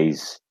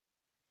EA's,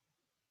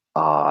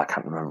 I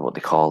can't remember what they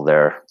call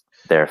their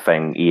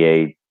thing,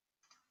 EA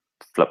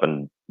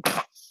flipping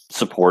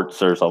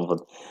supports or something.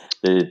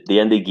 The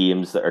indie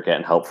games that are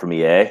getting help from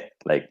EA,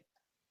 like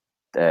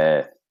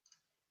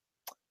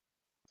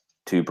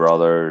Two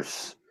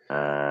Brothers,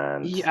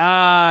 and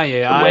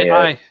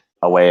A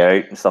Way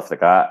Out and stuff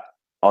like that.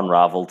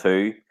 Unravel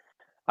 2.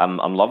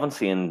 I'm loving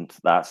seeing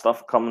that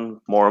stuff coming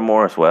more and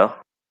more as well.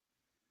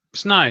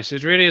 It's nice.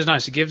 It really is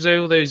nice. It gives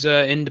all those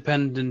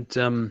independent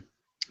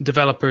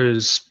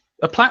developers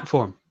a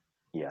platform.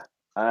 Yeah.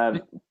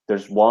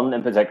 There's one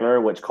in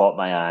particular which caught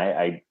my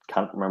eye. I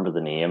can't remember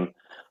the name,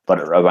 but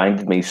it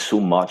reminded me so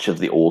much of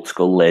the old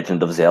school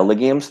Legend of Zelda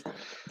games.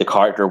 The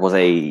character was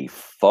a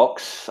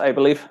fox, I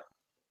believe.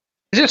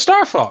 Is it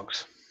Star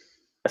Fox?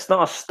 It's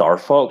not a Star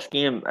Fox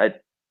game.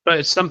 But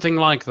it's something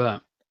like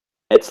that.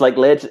 It's like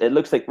it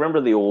looks like, remember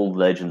the old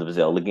Legend of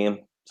Zelda game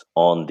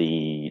on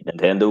the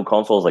Nintendo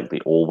consoles, like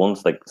the old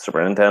ones, like Super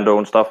Nintendo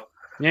and stuff?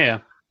 Yeah.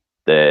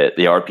 The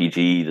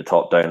RPG, the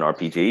top-down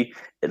RPG,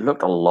 it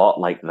looked a lot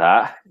like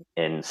that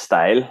in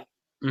style.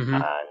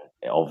 And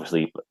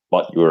obviously,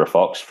 but you were a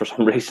fox for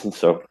some reason,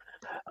 so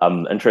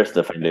I'm interested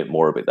to find out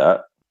more about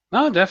that.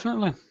 Oh,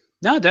 definitely.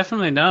 No,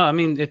 definitely. No, I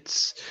mean,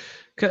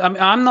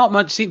 I'm not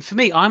much. See, for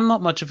me, I'm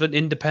not much of an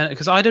independent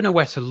because I don't know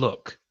where to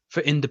look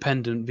for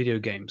independent video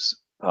games.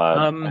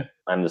 I'm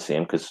the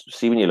same because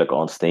see, when you look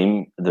on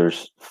Steam,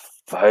 there's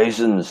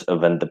thousands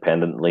of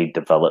independently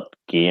developed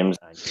games.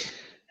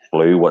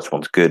 Blue, which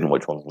one's good and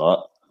which one's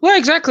not. Well,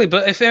 exactly.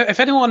 But if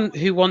anyone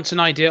who wants an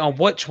idea on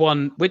which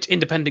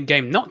independent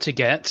game not to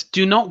get,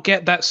 do not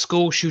get that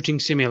school shooting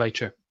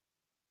simulator.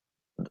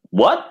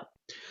 What?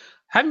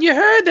 Haven't you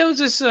heard there was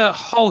this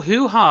whole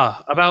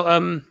hoo-ha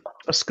about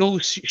a school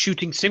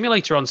shooting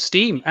simulator on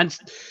Steam? And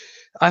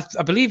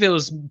I believe it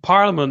was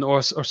Parliament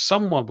or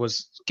someone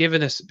was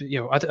giving us,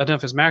 I don't know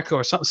if it's America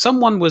or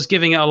someone was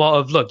giving it a lot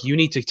of, look, you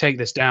need to take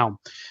this down.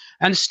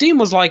 And Steam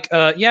was like,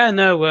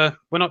 we're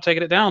not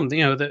taking it down.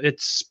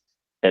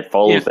 It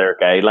follows their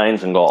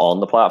guidelines and got on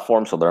the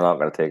platform, so they're not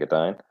going to take it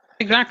down.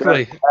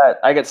 Exactly.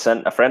 I get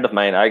sent, a friend of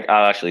mine,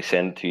 I'll actually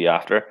send to you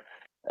after.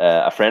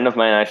 A friend of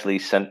mine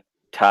actually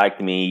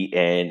tagged me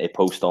in a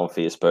post on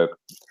Facebook.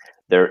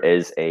 There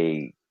is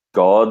a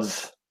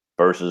Gods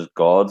versus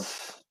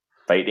Gods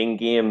fighting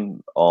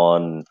game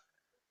on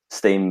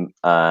Steam,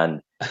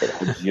 and it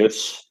has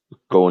Zeus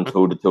going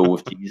toe to toe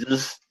with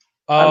Jesus.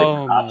 And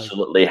they're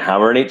absolutely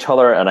hammering each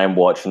other, and I'm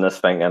watching this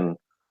thinking,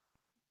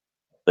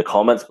 the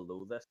comments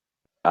below this,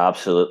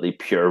 absolutely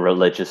pure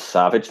religious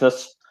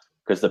savageness,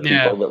 because the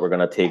people that were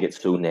going to take it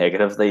so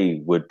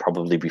negatively would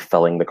probably be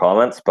filling the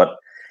comments. But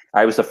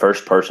I was the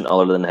first person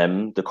other than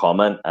him to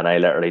comment, and I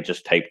literally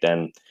just typed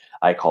in,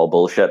 I call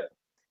bullshit,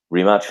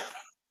 rematch.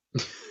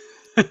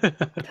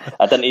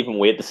 I didn't even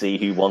wait to see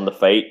who won the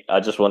fight. I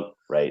just went,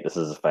 right, this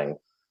is a thing.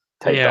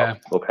 Typed up.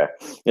 Okay.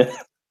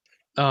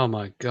 Oh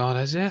my God,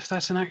 as if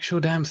that's an actual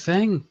damn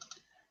thing.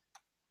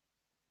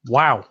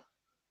 Wow.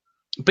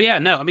 But yeah,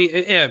 no, I mean,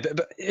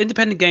 but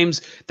independent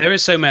games, there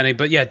is so many,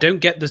 but yeah, don't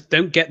get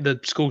the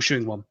school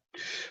shooting one.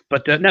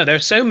 But no,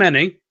 there's so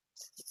many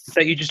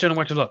that you just don't know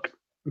where to look.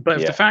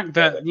 But the fact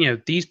that,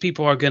 these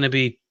people are going to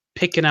be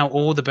picking out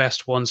all the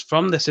best ones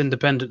from this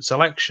independent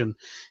selection,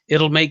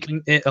 it'll make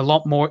it a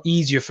lot more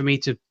easier for me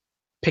to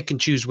pick and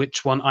choose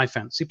which one I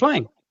fancy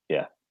playing.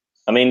 Yeah.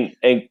 I mean,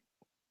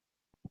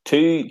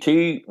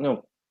 three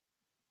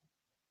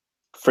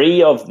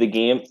of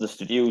the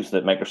studios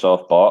that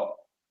Microsoft bought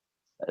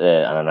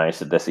and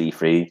announced at this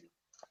E3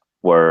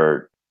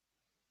 were,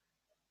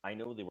 I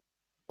know they were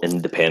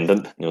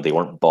independent, they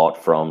weren't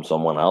bought from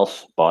someone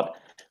else, but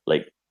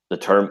like the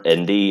term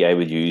indie I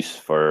would use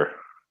for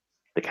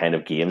the kind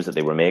of games that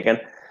they were making.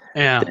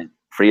 Yeah.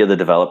 Three of the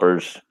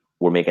developers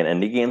were making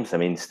indie games. I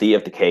mean, State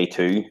of Decay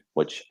 2,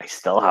 which I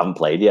still haven't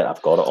played yet.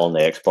 I've got it on the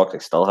Xbox. I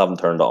still haven't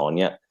turned it on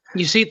yet.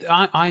 You see,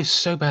 I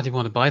so badly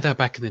wanted to buy that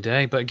back in the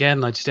day, but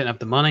again, I just didn't have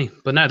the money.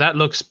 But no, that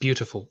looks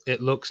beautiful.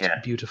 It looks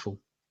beautiful.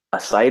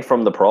 Aside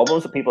from the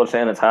problems that people are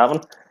saying it's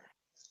having,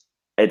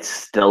 it's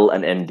still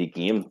an indie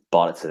game,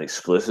 but it's an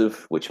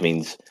exclusive, which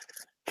means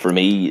for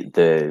me,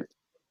 the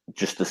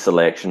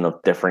selection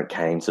of different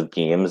kinds of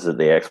games that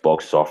the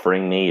Xbox is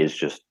offering me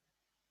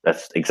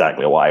that's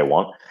exactly what I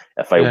want.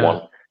 If I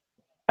want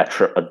a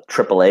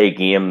AAA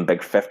game,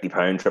 big £50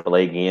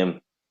 AAA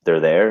game, they're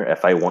there.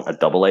 If I want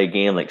a AA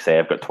game, like say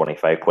I've got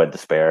 25 quid to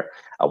spare,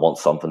 I want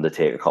something to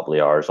take a couple of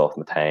hours off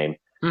my time,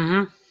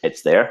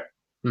 it's there.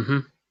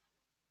 So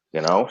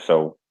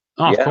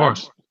of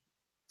course.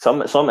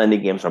 Some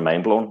indie games are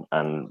mind blowing,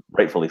 and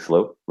rightfully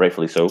so.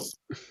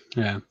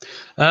 Yeah,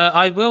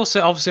 I will say,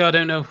 obviously, I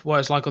don't know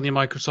what it's like on the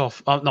on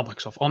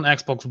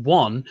Xbox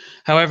One.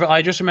 However,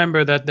 I just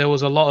remember that there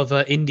was a lot of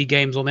indie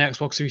games on the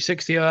Xbox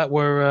 360 that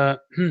were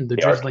the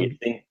drizzling.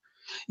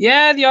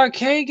 Yeah, the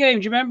arcade game.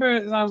 Do you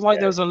remember? I was like,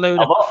 there was a load.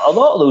 A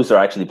lot of those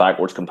are actually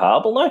backwards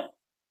compatible now.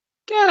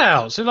 Get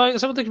out! So like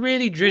some of the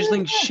really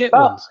drizzling shit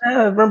ones. I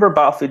remember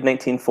Battlefield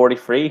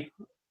 1943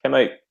 came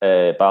out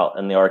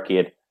in the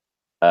arcade.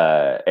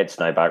 It's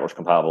now backwards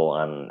compatible,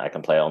 and I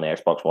can play it on the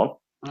Xbox One.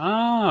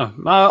 A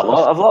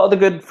lot of the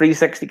good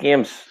 360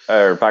 games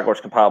are backwards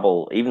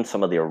compatible. Even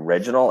some of the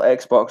original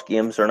Xbox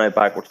games are now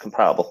backwards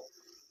compatible.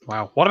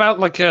 Wow. What about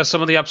like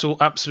some of the absolute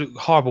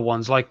horrible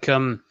ones, like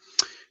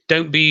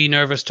Don't Be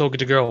Nervous Talking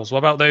to Girls? What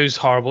about those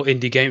horrible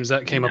indie games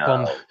that came up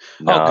on?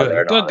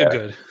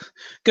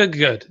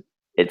 Good.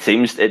 It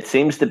seems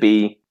to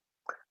be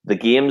the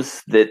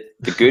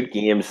good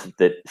games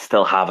that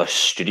still have a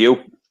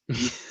studio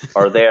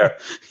are there,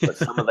 but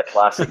some of the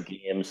classic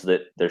games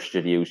that their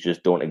studios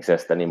just don't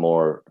exist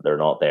anymore, they're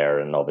not there,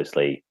 and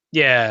obviously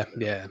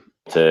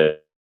to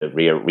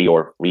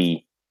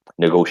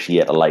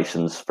renegotiate a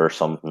license for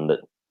something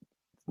that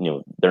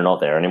they're not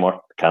there anymore.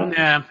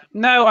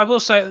 No, I will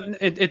say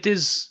it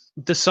is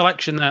the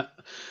selection that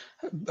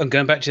I'm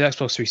going back to the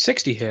Xbox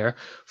 360 here,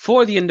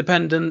 for the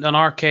independent and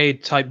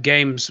arcade type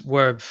games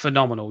were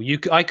phenomenal.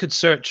 I could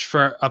search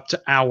for up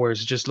to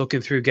hours just looking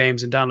through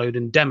games and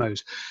downloading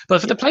demos. But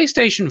for the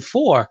PlayStation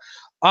 4,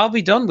 I'll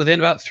be done within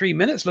about 3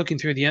 minutes looking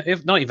through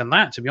if not even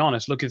that, to be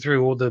honest, looking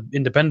through all the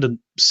independent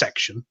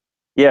section.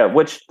 Yeah,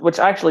 which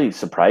actually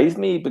surprised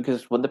me,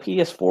 because when the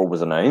PS4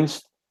 was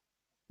announced,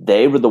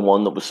 they were the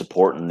one that was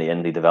supporting the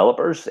indie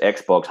developers.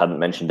 Xbox hadn't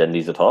mentioned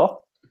indies at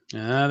all.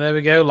 There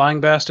we go, lying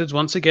bastards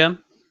once again.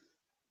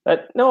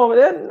 No,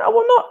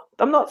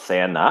 I'm not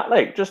saying that.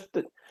 Like, just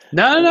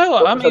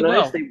no. I mean,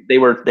 they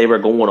were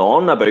going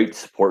on about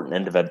supporting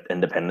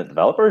independent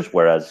developers,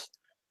 whereas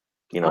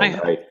You know,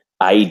 now,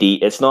 ID.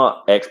 It's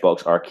not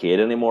Xbox Arcade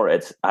anymore.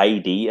 It's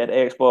ID at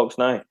Xbox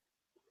now,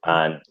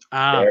 and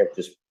they're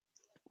just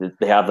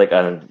they have like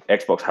an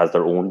Xbox has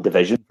their own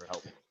division for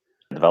helping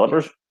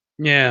developers.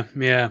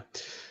 Yeah.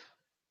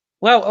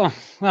 Well,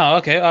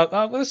 okay.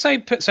 Let's say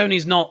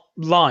Sony's not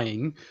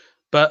lying,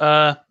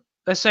 but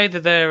let's say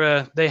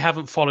that they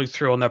haven't followed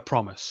through on their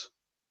promise.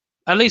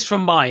 At least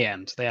from my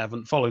end, they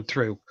haven't followed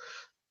through.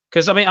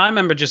 Because I mean, I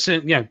remember just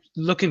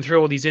looking through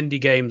all these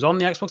indie games on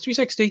the Xbox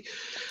 360.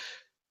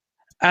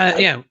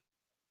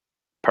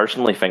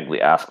 Personally, think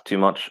we ask too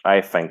much.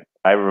 I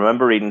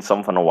remember reading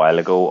something a while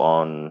ago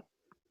on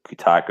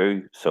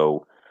Kotaku,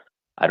 so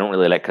I don't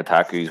really like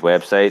Kotaku's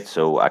website,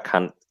 so I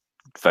can't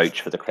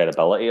vouch for the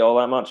credibility all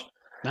that much.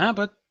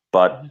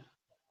 But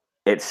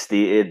it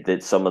stated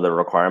that some of the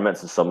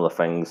requirements and some of the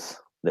things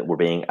that were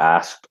being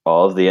asked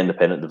of the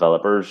independent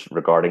developers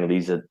regarding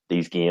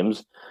these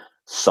games,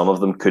 some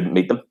of them couldn't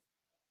meet them.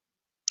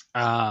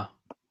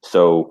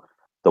 So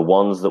the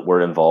ones that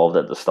were involved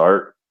at the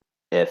start,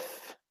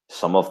 if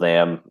some of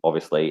them,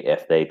 obviously,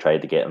 if they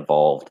tried to get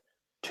involved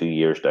 2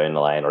 years down the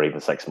line or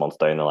even 6 months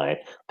down the line,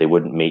 they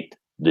wouldn't meet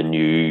the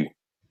new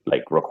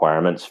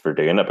requirements for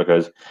doing it,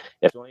 because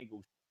if Sony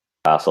goes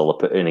hassle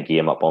to put in a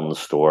game up on the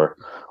store,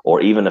 or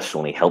even if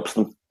Sony helps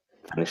them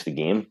finish the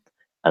game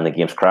and the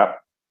game's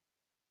crap,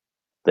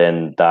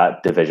 then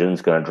that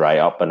division's going to dry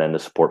up and then the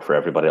support for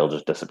everybody will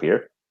just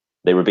disappear.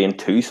 They were being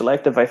too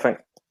selective, I think.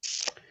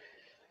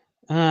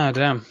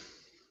 Damn.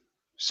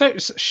 So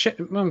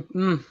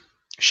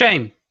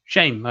shame,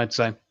 I'd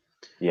say.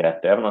 Yeah,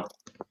 definitely.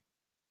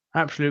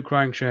 Absolute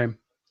crying shame.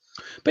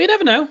 But you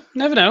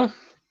never know.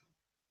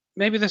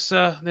 Maybe this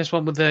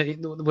one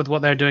with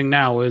what they're doing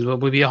now will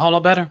be a whole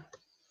lot better.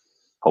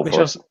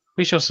 Hopefully.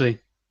 We shall see.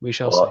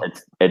 See.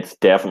 It's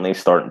definitely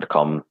starting to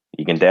come.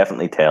 You can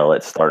definitely tell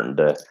it's starting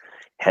to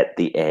hit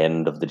the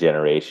end of the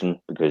generation,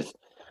 because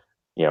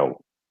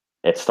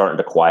it's starting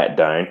to quiet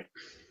down.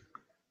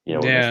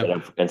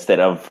 Instead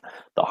of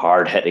the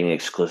hard hitting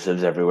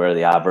exclusives everywhere,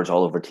 the adverts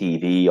all over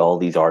TV, all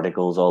these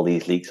articles, all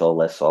these leaks, all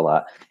this, all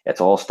that,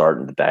 it's all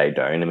starting to die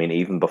down. I mean,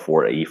 even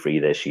before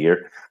E3 this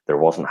year, there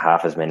wasn't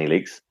half as many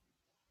leaks.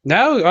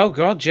 No, oh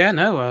god, yeah,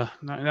 no.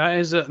 That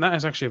is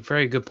actually a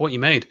very good point you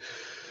made.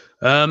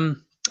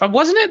 Wasn't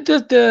it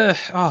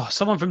that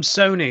someone from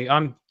Sony?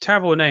 I'm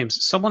terrible with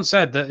names. Someone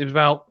said that it was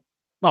about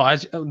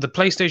the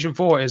PlayStation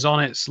 4 is on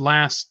its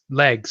last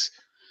legs.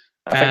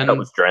 I think that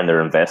was during their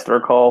investor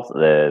call.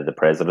 The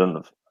president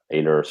of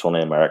either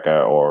Sony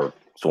America or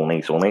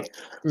Sony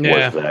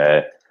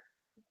was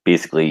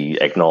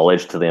basically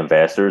acknowledged to the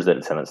investors that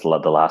it's in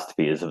the last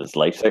phase of its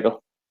life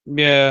cycle.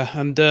 Yeah,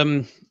 and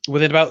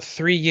within about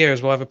 3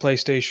 years, we'll have a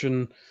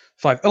PlayStation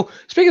 5. Oh,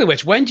 speaking of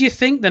which, when do you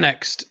think the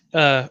next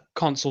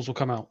consoles will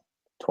come out?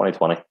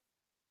 2020.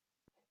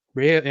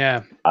 Really?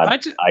 Yeah.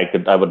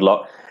 I would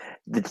love.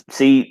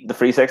 See, the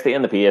 360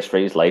 and the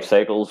PS3's life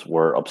cycles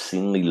were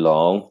obscenely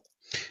long.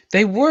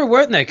 They were,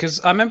 weren't they?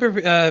 Because I remember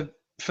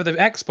for the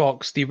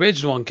Xbox, the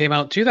original one came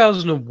out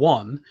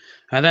 2001,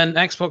 and then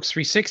Xbox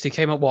 360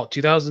 came out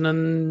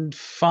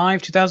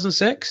 2005,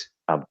 2006?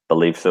 I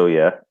believe so,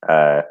 yeah.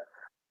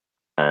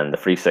 And the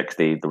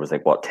 360, there was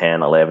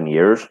 10, 11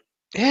 years.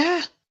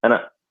 Yeah. And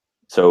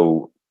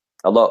so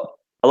a lot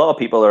of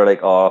people are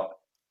like, oh,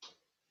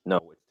 no,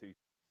 it's too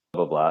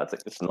blah, blah, blah.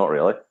 It's not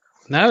really.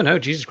 No,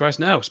 Jesus Christ,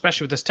 no.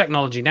 Especially with this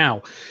technology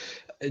now.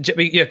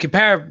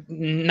 Compare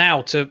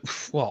now to,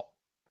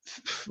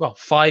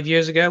 5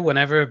 years ago,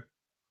 whenever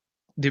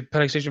the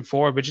PlayStation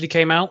 4 originally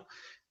came out.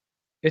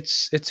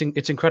 It's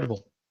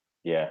incredible.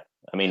 Yeah.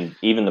 I mean,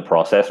 even the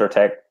processor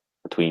tech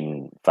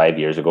between 5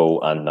 years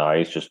ago and now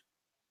is just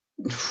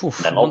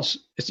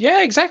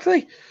yeah,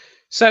 exactly.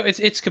 So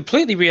it's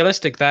completely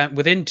realistic that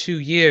within 2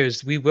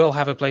 years we will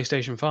have a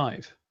PlayStation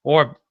 5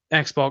 or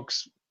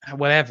Xbox,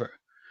 whatever.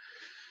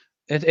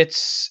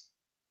 It's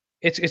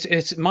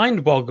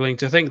mind-boggling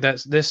to think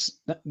that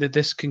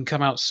this can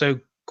come out so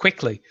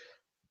quickly.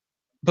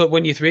 But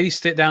when you really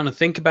sit down and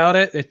think about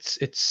it,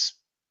 it's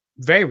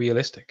very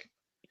realistic.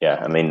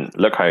 Yeah, I mean,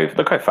 look how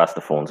fast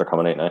the phones are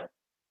coming out now.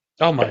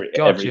 Oh my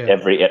god!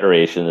 Every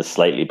iteration is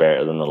slightly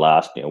better than the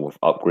last. With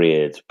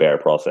upgrades, better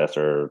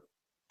processor,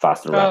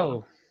 faster RAM.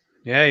 Oh,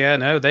 yeah.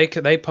 No,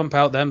 they pump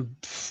out them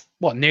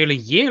nearly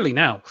yearly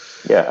now.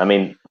 Yeah, I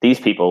mean, these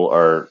people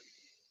are.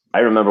 I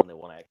remember when the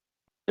One X,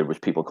 there was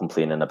people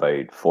complaining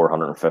about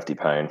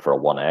 £450 for a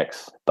One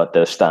X, but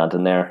they're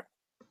standing there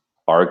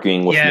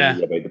arguing with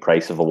me about the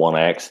price of a One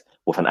X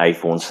with an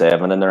iPhone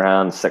 7 in their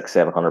hand,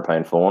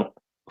 £600-700 phone,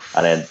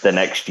 and then the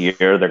next year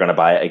they're going to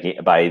buy it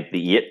again, buy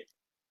the 8.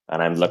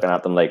 And I'm looking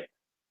at them like,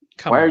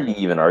 why are you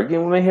even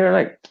arguing with me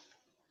here?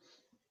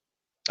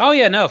 Oh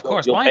yeah, no, of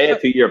course. You'll pay a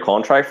 2-year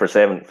contract for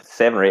 £700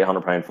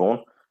 or £800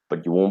 phone,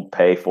 but you won't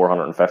pay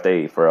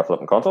 $450 for a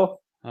flipping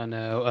console. I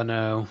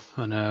know.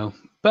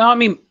 But I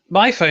mean,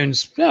 my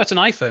phone's it's an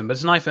iPhone, but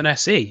it's an iPhone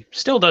SE.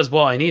 Still does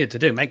what I need it to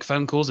do: make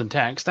phone calls and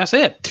text. That's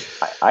it.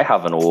 I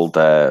have an old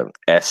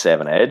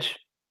S7 Edge,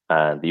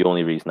 and the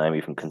only reason I'm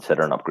even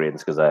considering upgrading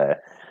is because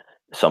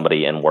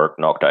somebody in work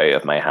knocked out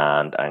of my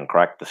hand and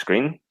cracked the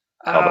screen.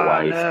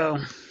 Otherwise, no.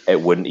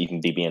 it wouldn't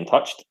even be being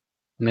touched.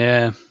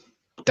 Yeah.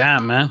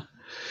 Damn, man.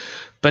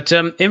 But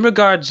in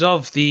regards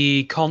of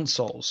the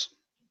consoles,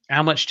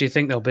 how much do you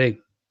think they'll be?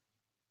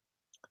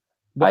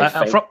 I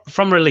think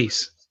From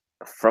release?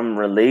 From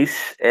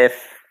release,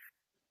 if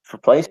for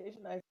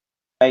PlayStation, I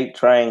might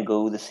try and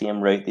go the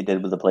same route they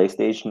did with the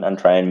PlayStation and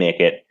try and make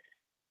it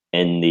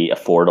in the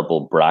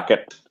affordable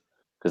bracket.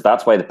 Because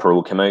that's why the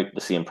Pro came out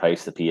the same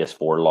price the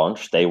PS4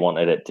 launched. They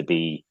wanted it to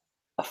be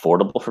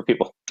affordable for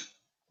people.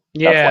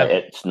 Yeah.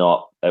 That's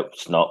why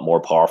it's not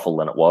more powerful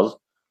than it was.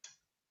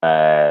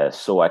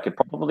 So I could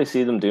probably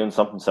see them doing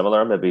something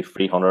similar, maybe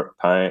 £300,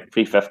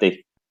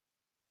 £350,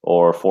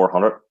 or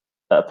 £400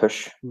 at a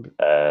push.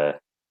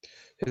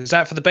 Is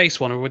that for the base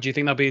one, or would you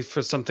think that'll be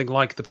for something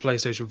like the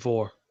PlayStation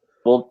 4?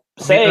 Well,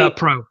 say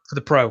Pro for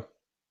the Pro.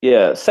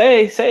 Yeah,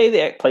 say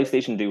the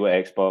PlayStation do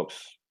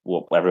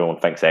what everyone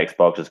thinks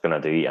Xbox is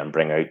going to do and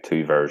bring out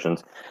 2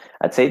 versions.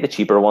 I'd say the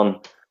cheaper one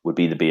would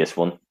be the base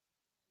one.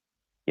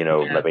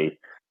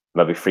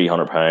 Maybe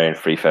 £300,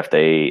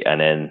 £350, and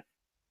then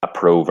a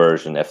Pro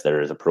version, if there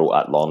is a Pro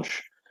at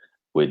launch,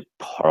 would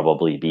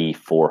probably be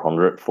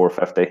 £400,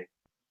 £450.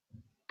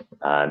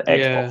 And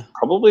Xbox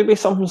probably be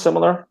something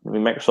similar. I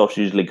mean, Microsoft's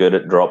usually good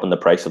at dropping the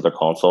price of their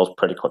consoles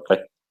pretty quickly.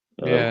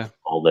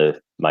 All the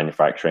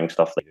manufacturing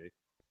stuff they do.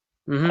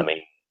 Mm-hmm. I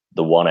mean,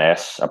 the One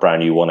S, a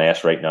brand new One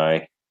S right now,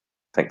 I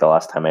think the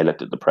last time I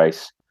looked at the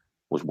price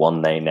was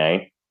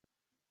 $199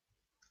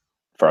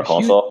 for a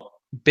console.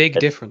 Big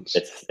difference.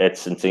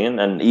 It's insane.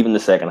 And even the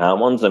second-hand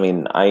ones, I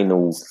mean, I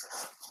know.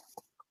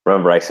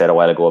 Remember, I said a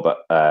while ago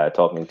about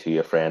talking to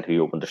a friend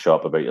who opened a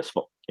shop about a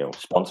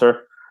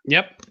sponsor.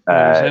 Yep.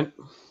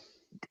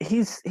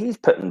 He's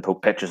putting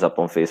pictures up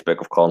on Facebook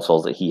of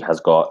consoles that he has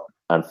got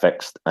and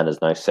fixed and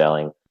is now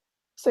selling.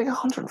 It's like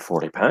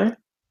 £140.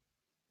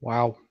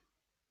 Wow.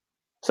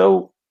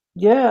 So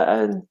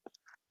yeah, and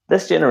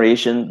this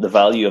generation, the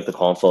value of the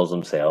consoles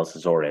themselves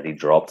has already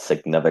dropped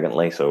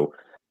significantly. So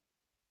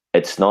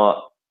it's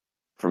not,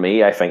 for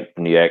me, I think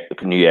the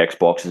new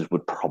Xboxes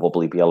would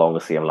probably be along the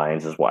same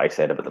lines as what I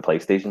said about the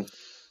PlayStation.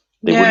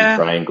 They wouldn't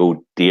try and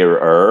go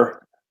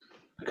dearer,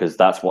 because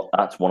that's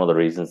one of the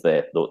reasons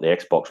the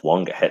Xbox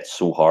One got hit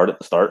so hard at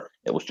the start.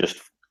 It was just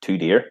too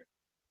dear.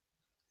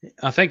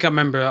 I think I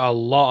remember a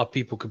lot of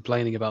people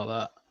complaining about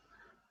that.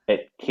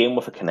 It came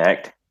with a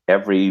Kinect.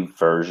 Every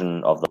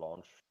version of the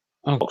launch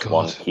Xbox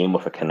One came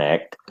with a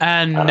Kinect,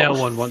 and no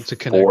one wants a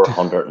Kinect.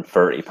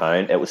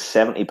 £430. It was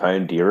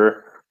 £70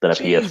 dearer than a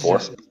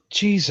PS4.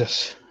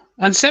 Jesus,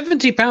 and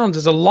 £70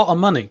 is a lot of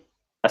money,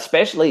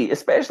 especially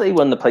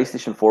when the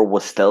PlayStation 4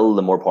 was still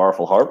the more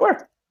powerful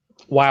hardware.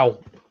 Wow.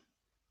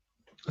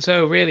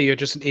 So really, you're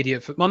just an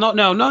idiot. No.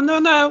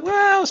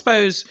 Well, I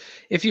suppose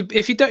if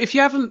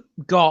you haven't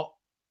got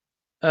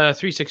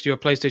 360 or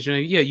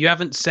PlayStation, you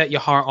haven't set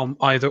your heart on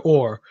either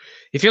or.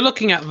 If you're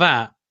looking at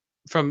that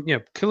from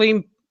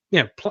clean,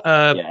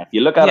 if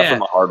you look at it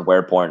from a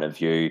hardware point of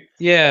view,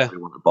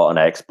 everyone that bought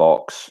an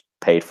Xbox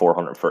paid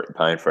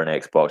 £430 for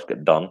an Xbox,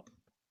 get done.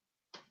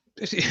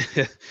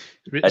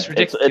 It's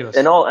ridiculous.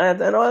 In all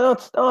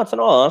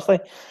honesty,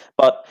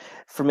 but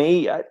for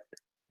me,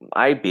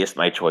 I based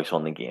my choice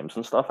on the games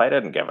and stuff. I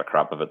didn't give a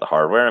crap about the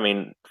hardware. I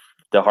mean,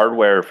 the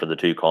hardware for the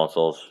 2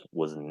 consoles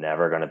was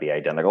never going to be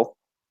identical.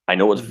 I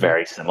know it's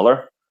very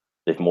similar.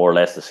 They've more or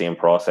less the same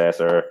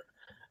processor,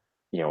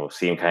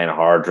 same kind of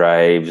hard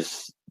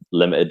drives,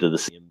 limited to the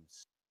same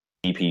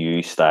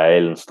CPU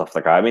style and stuff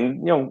like that. I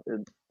mean,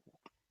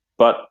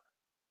 but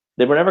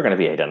they were never going to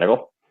be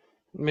identical.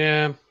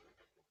 Yeah.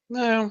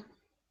 No.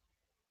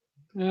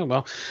 Oh,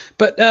 well.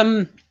 But,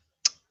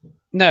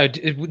 no,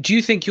 do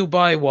you think you'll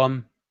buy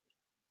one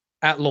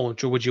at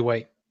launch, or would you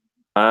wait?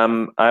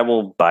 I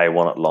will buy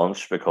one at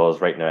launch,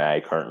 because right now I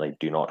currently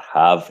do not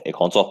have a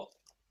console.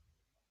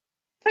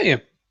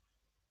 Hey.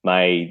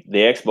 The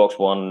Xbox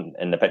One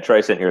in the picture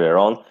I sent you earlier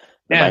on,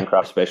 the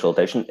Minecraft Special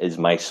Edition, is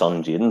my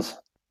son Jaden's.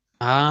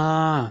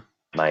 Ah.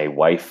 My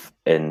wife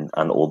and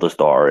oldest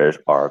daughter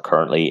are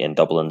currently in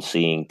Dublin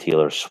seeing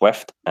Taylor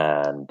Swift,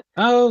 and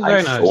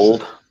I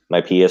sold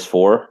my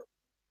PS4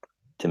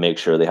 to make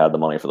sure they had the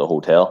money for the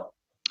hotel.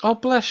 Oh,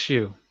 bless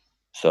you.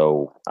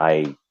 So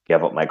I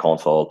gave up my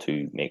console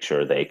to make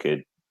sure they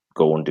could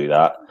go and do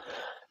that.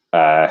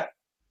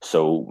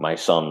 So my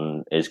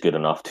son is good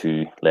enough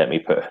to let me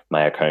put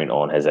my account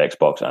on his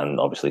Xbox and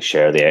obviously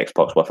share the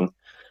Xbox with him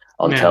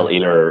until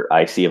either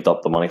I saved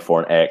up the money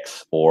for an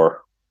X,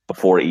 or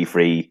before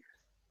E3.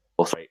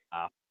 After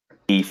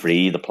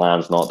E3, the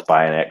plan's not to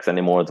buy an X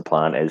anymore. The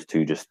plan is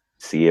to just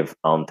save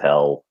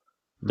until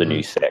the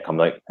new set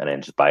comes out, and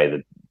then just buy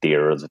the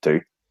dearer of the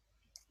 2.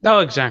 Oh,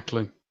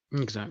 exactly.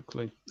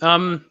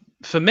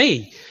 For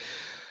me,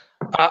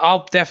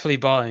 I'll definitely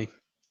buy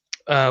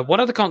one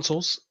of the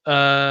consoles,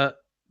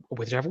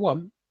 whichever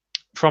one,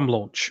 from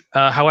launch.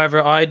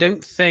 However, I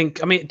don't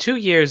think... 2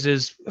 years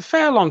is a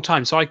fair long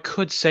time, so I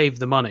could save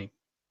the money.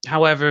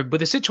 However, with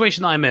the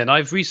situation I'm in,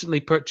 I've recently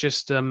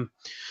purchased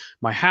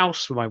my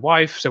house with my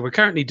wife. So we're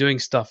currently doing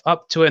stuff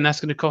up to it, and that's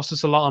going to cost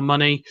us a lot of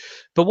money.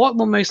 But what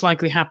will most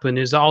likely happen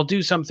is I'll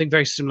do something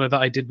very similar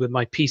that I did with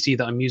my PC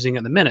that I'm using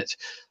at the minute.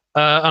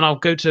 And I'll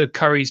go to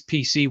Curry's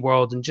PC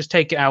World and just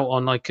take it out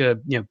on like a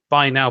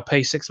buy now,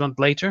 pay 6 months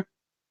later.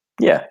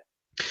 Yeah.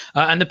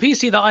 And the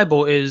PC that I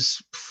bought is,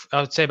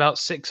 I would say, about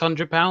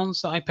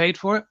 £600 that I paid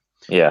for it.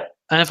 Yeah.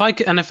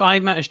 And if I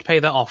managed to pay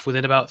that off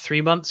within about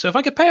 3 months, so if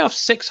I could pay off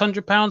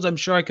 £600, I'm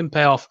sure I can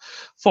pay off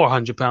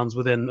 £400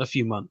 within a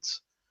few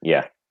months.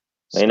 Yeah.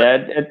 I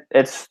mean,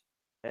 it's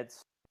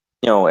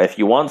if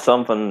you want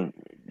something,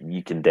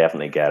 you can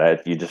definitely get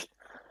it. You just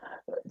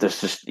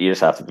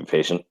have to be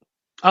patient.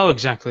 Oh,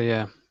 exactly.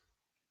 Yeah.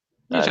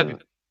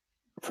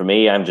 For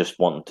me, I'm just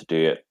wanting to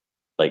do it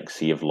like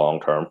save long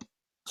term,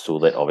 so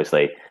that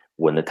obviously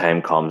when the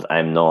time comes,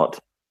 I'm not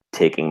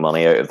taking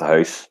money out of the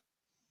house.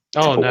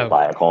 Oh no!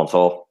 Buy a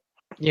console.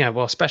 Yeah,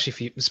 well,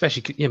 especially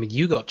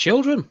you got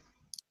children.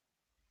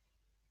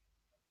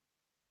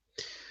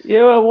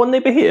 Yeah, well, when they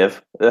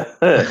behave, whenever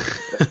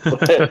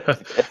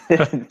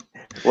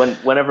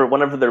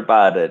they're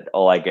bad,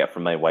 all I get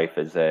from my wife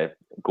is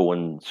go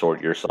and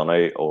sort your son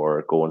out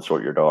or go and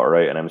sort your daughter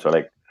out, and I'm sort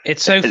of like,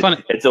 it's so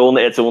funny. It's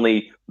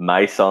only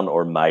my son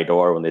or my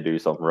daughter when they do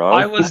something wrong.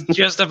 I was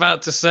just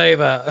about to say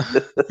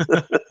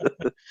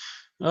that.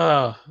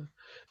 Oh,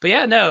 but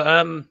yeah,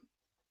 no,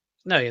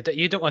 no,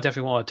 you don't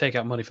definitely want to take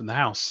out money from the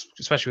house,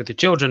 especially with your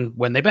children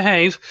when they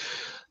behave.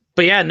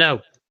 But yeah, no.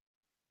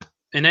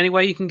 In any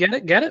way you can get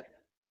it.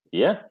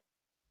 Yeah.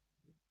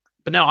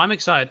 But no, I'm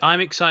excited.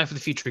 I'm excited for the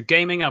future of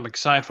gaming. I'm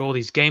excited for all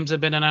these games that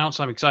have been announced.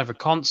 I'm excited for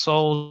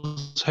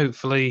consoles.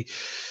 Hopefully,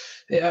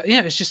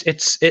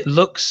 it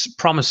looks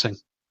promising.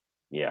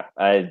 Yeah,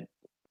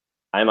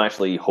 I'm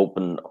actually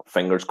hoping,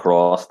 fingers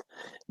crossed,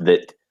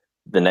 that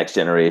the next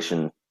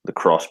generation, the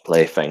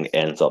cross-play thing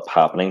ends up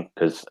happening.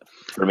 Because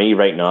for me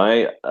right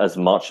now, as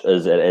much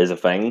as it is a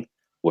thing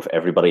with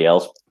everybody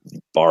else,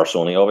 bar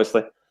Sony,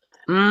 obviously,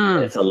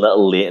 it's a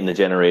little late in the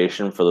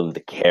generation for them to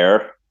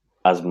care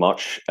as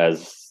much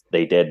as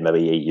they did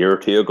maybe a year or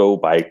two ago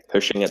by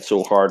pushing it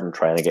so hard and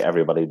trying to get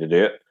everybody to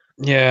do it.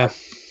 Yeah. I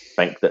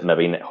think that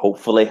maybe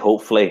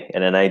hopefully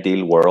in an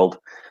ideal world,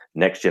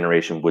 next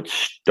generation would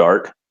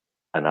start,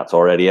 and that's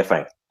already a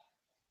thing.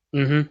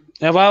 Mm-hmm.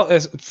 Yeah, well,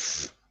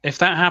 if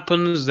that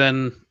happens,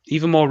 then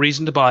even more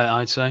reason to buy it,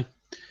 I'd say.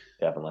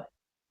 Definitely.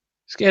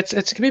 It's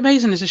going to be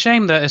amazing. It's a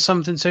shame that it's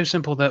something so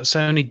simple that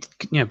Sony,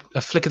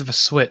 a flick of a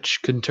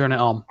switch can turn it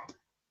on,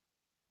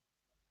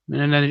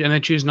 and they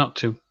choose not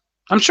to.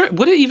 I'm sure.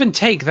 Would it even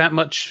take that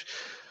much?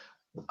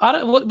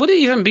 Would it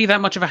even be that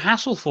much of a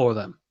hassle for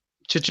them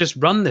to just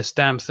run this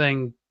damn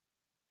thing?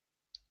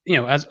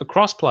 As a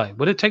crossplay,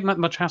 would it take that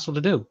much hassle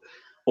to do?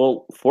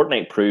 Well,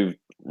 Fortnite proved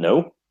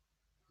no.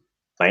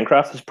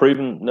 Minecraft has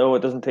proven no.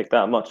 It doesn't take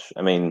that much.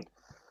 I mean.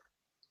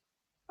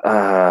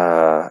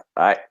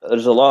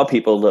 There's a lot of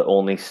people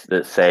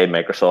that say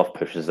Microsoft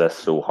pushes this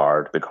so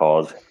hard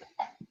because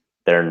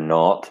they're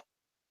not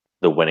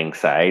the winning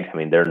side. I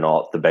mean, they're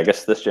not the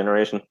biggest this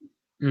generation.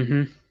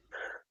 Mm-hmm.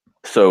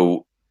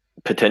 So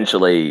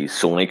potentially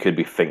Sony could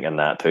be thinking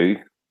that too.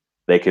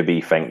 They could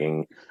be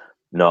thinking,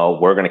 no,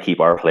 we're going to keep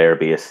our player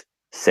base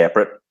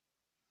separate,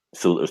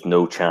 so there's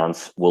no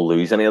chance we'll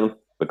lose any of them.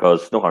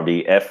 Because no harm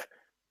be, if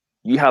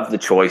you have the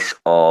choice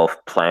of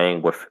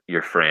playing with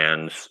your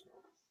friends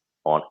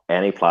on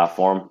any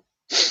platform,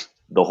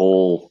 the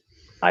whole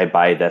I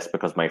buy this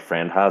because my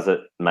friend has it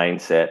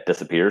mindset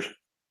disappears.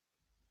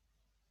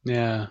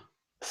 Yeah.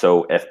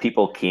 So if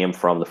people came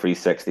from the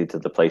 360 to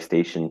the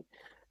PlayStation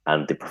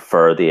and they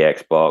prefer the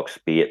Xbox,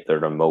 be it the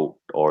remote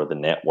or the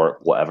network,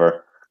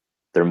 whatever,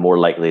 they're more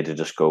likely to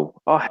just go,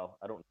 oh, hell,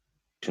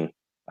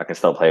 I can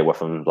still play with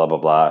them, blah, blah,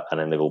 blah, and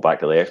then they go back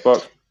to the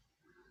Xbox.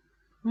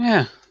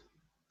 Yeah.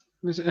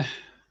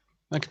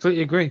 I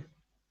completely agree.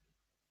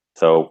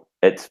 So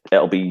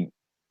it'll be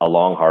a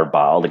long, hard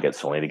battle to get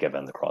Sony to give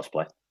in the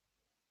crossplay.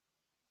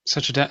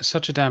 Such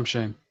a damn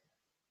shame.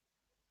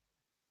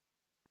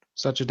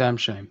 Such a damn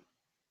shame.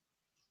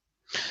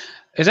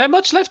 Is there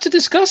much left to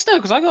discuss now?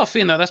 Because I got a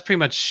feeling that's pretty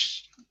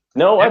much.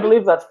 No, I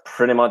believe that's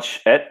pretty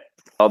much it.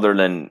 Other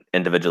than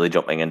individually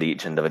jumping into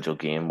each individual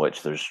game,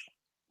 which there's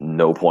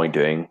no point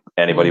doing.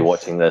 Anybody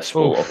watching this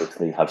will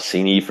obviously have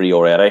seen E3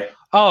 already.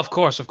 Oh, of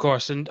course.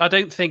 And I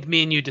don't think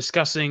me and you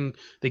discussing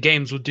the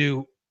games will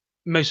do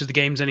most of the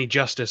games any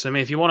justice. I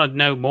mean, if you want to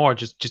know more,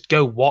 just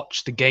go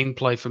watch the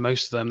gameplay for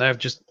most of them. They're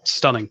just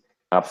stunning.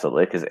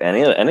 Absolutely, because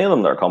any of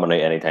them that are coming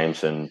out anytime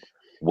soon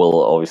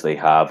will obviously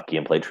have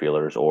gameplay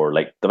trailers or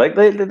like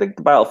the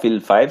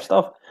Battlefield 5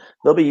 stuff.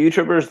 There'll be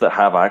YouTubers that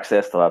have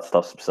access to that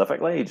stuff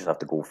specifically. You just have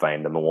to go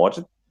find them and watch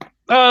it.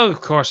 Oh,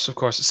 of course.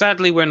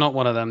 Sadly, we're not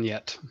one of them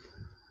yet.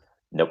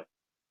 Nope.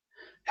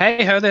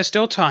 Hey ho, there's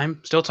still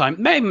time.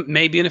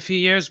 Maybe in a few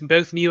years,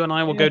 both you and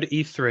I will go to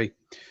E3.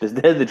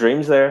 The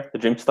dream's there. The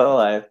dream's still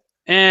alive.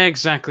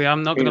 Exactly.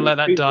 I'm not going to let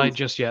that die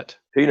just yet.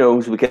 Who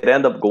knows? We could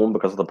end up going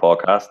because of the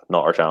podcast,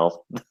 not our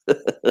channel.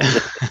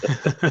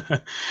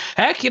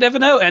 Heck, you never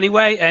know.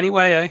 Anyway,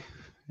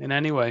 in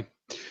any way.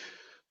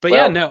 But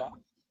yeah, no.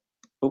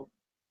 Oh,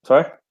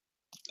 sorry?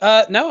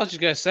 No, I was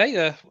just going to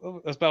say, I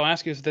was about to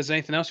ask you if there's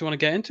anything else you want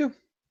to get into.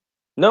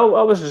 No,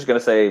 I was just going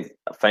to say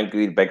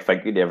big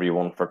thank you to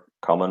everyone for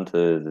coming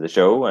to the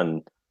show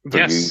and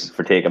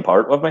for taking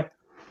part with me.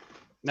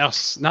 No.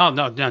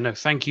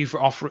 Thank you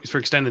for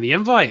extending the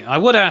invite. I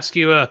would ask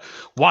you,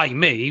 why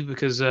me?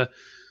 Because, but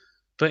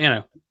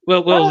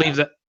we'll leave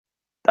that.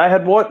 I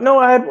had what? No,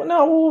 I had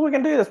no. We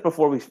can do this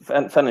before we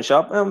finish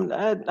up.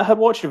 I had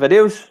watched your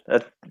videos.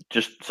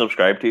 Just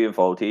subscribe to you and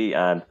follow to you,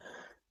 and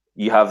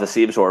you have the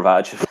same sort of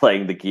attitude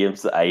playing the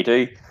games that I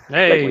do.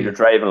 Hey. Like when you're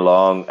driving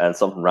along and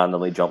something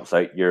randomly jumps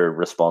out, your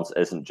response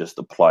isn't just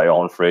to plow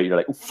on through it. You're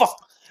like, oh, fuck.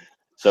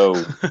 So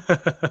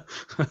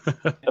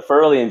I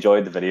thoroughly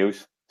enjoyed the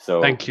videos.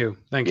 So thank you.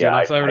 Yeah,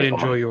 I thoroughly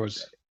enjoy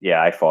yours.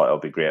 Yeah, I thought it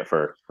would be great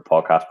for a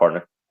podcast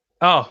partner.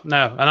 Oh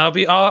no, and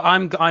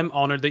I'm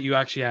honored that you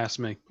actually asked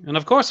me, and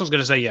of course I was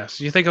going to say yes.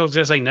 You think I was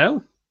going to say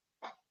no?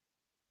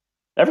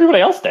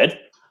 Everybody else did.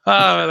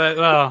 Oh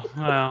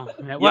well.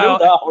 You know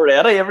that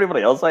already.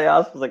 Everybody else I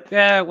asked was like,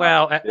 yeah,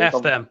 well,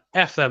 f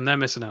them, they're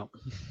missing out.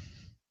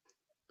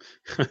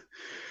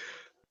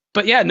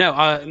 But yeah,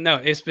 no,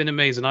 it's been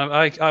amazing.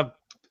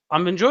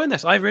 I'm enjoying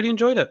this. I really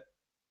enjoyed it.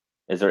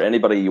 Is there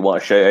anybody you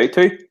want to shout out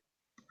to,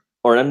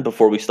 or in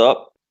before we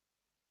stop?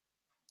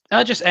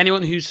 Just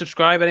anyone who's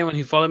subscribed, anyone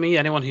who follow me,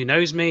 anyone who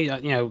knows me.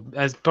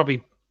 As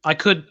probably I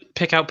could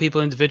pick out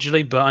people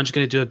individually, but I'm just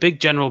going to do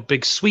a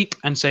big sweep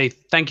and say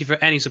thank you for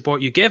any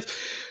support you give.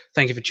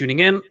 Thank you for tuning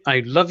in.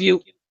 I love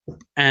you,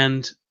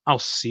 and I'll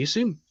see you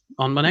soon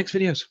on my next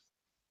videos.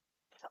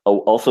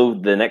 Oh, also,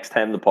 the next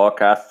time the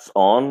podcast's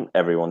on,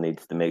 everyone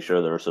needs to make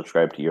sure they're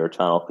subscribed to your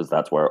channel because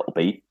that's where it'll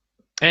be.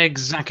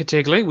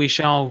 Exactly. We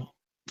shall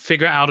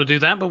figure out how to do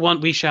that, but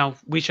we shall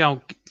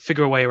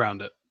figure a way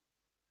around it.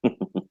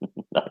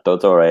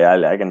 That's all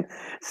right. I can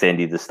send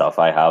you the stuff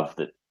I have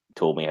that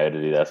told me how to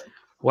do this.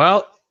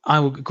 Well, I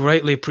would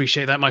greatly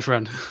appreciate that, my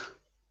friend.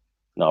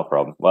 No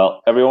problem.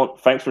 Well, everyone,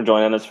 thanks for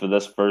joining us for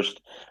this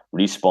first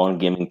Respawn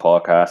Gaming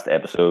Podcast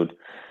episode.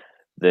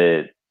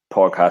 The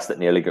podcast that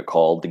nearly got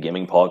called the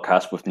Gaming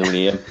Podcast with no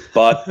name.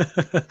 But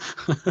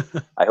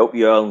I hope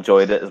you all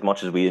enjoyed it as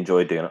much as we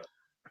enjoyed doing it.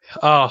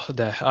 Oh,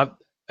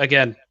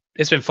 again,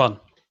 it's been fun.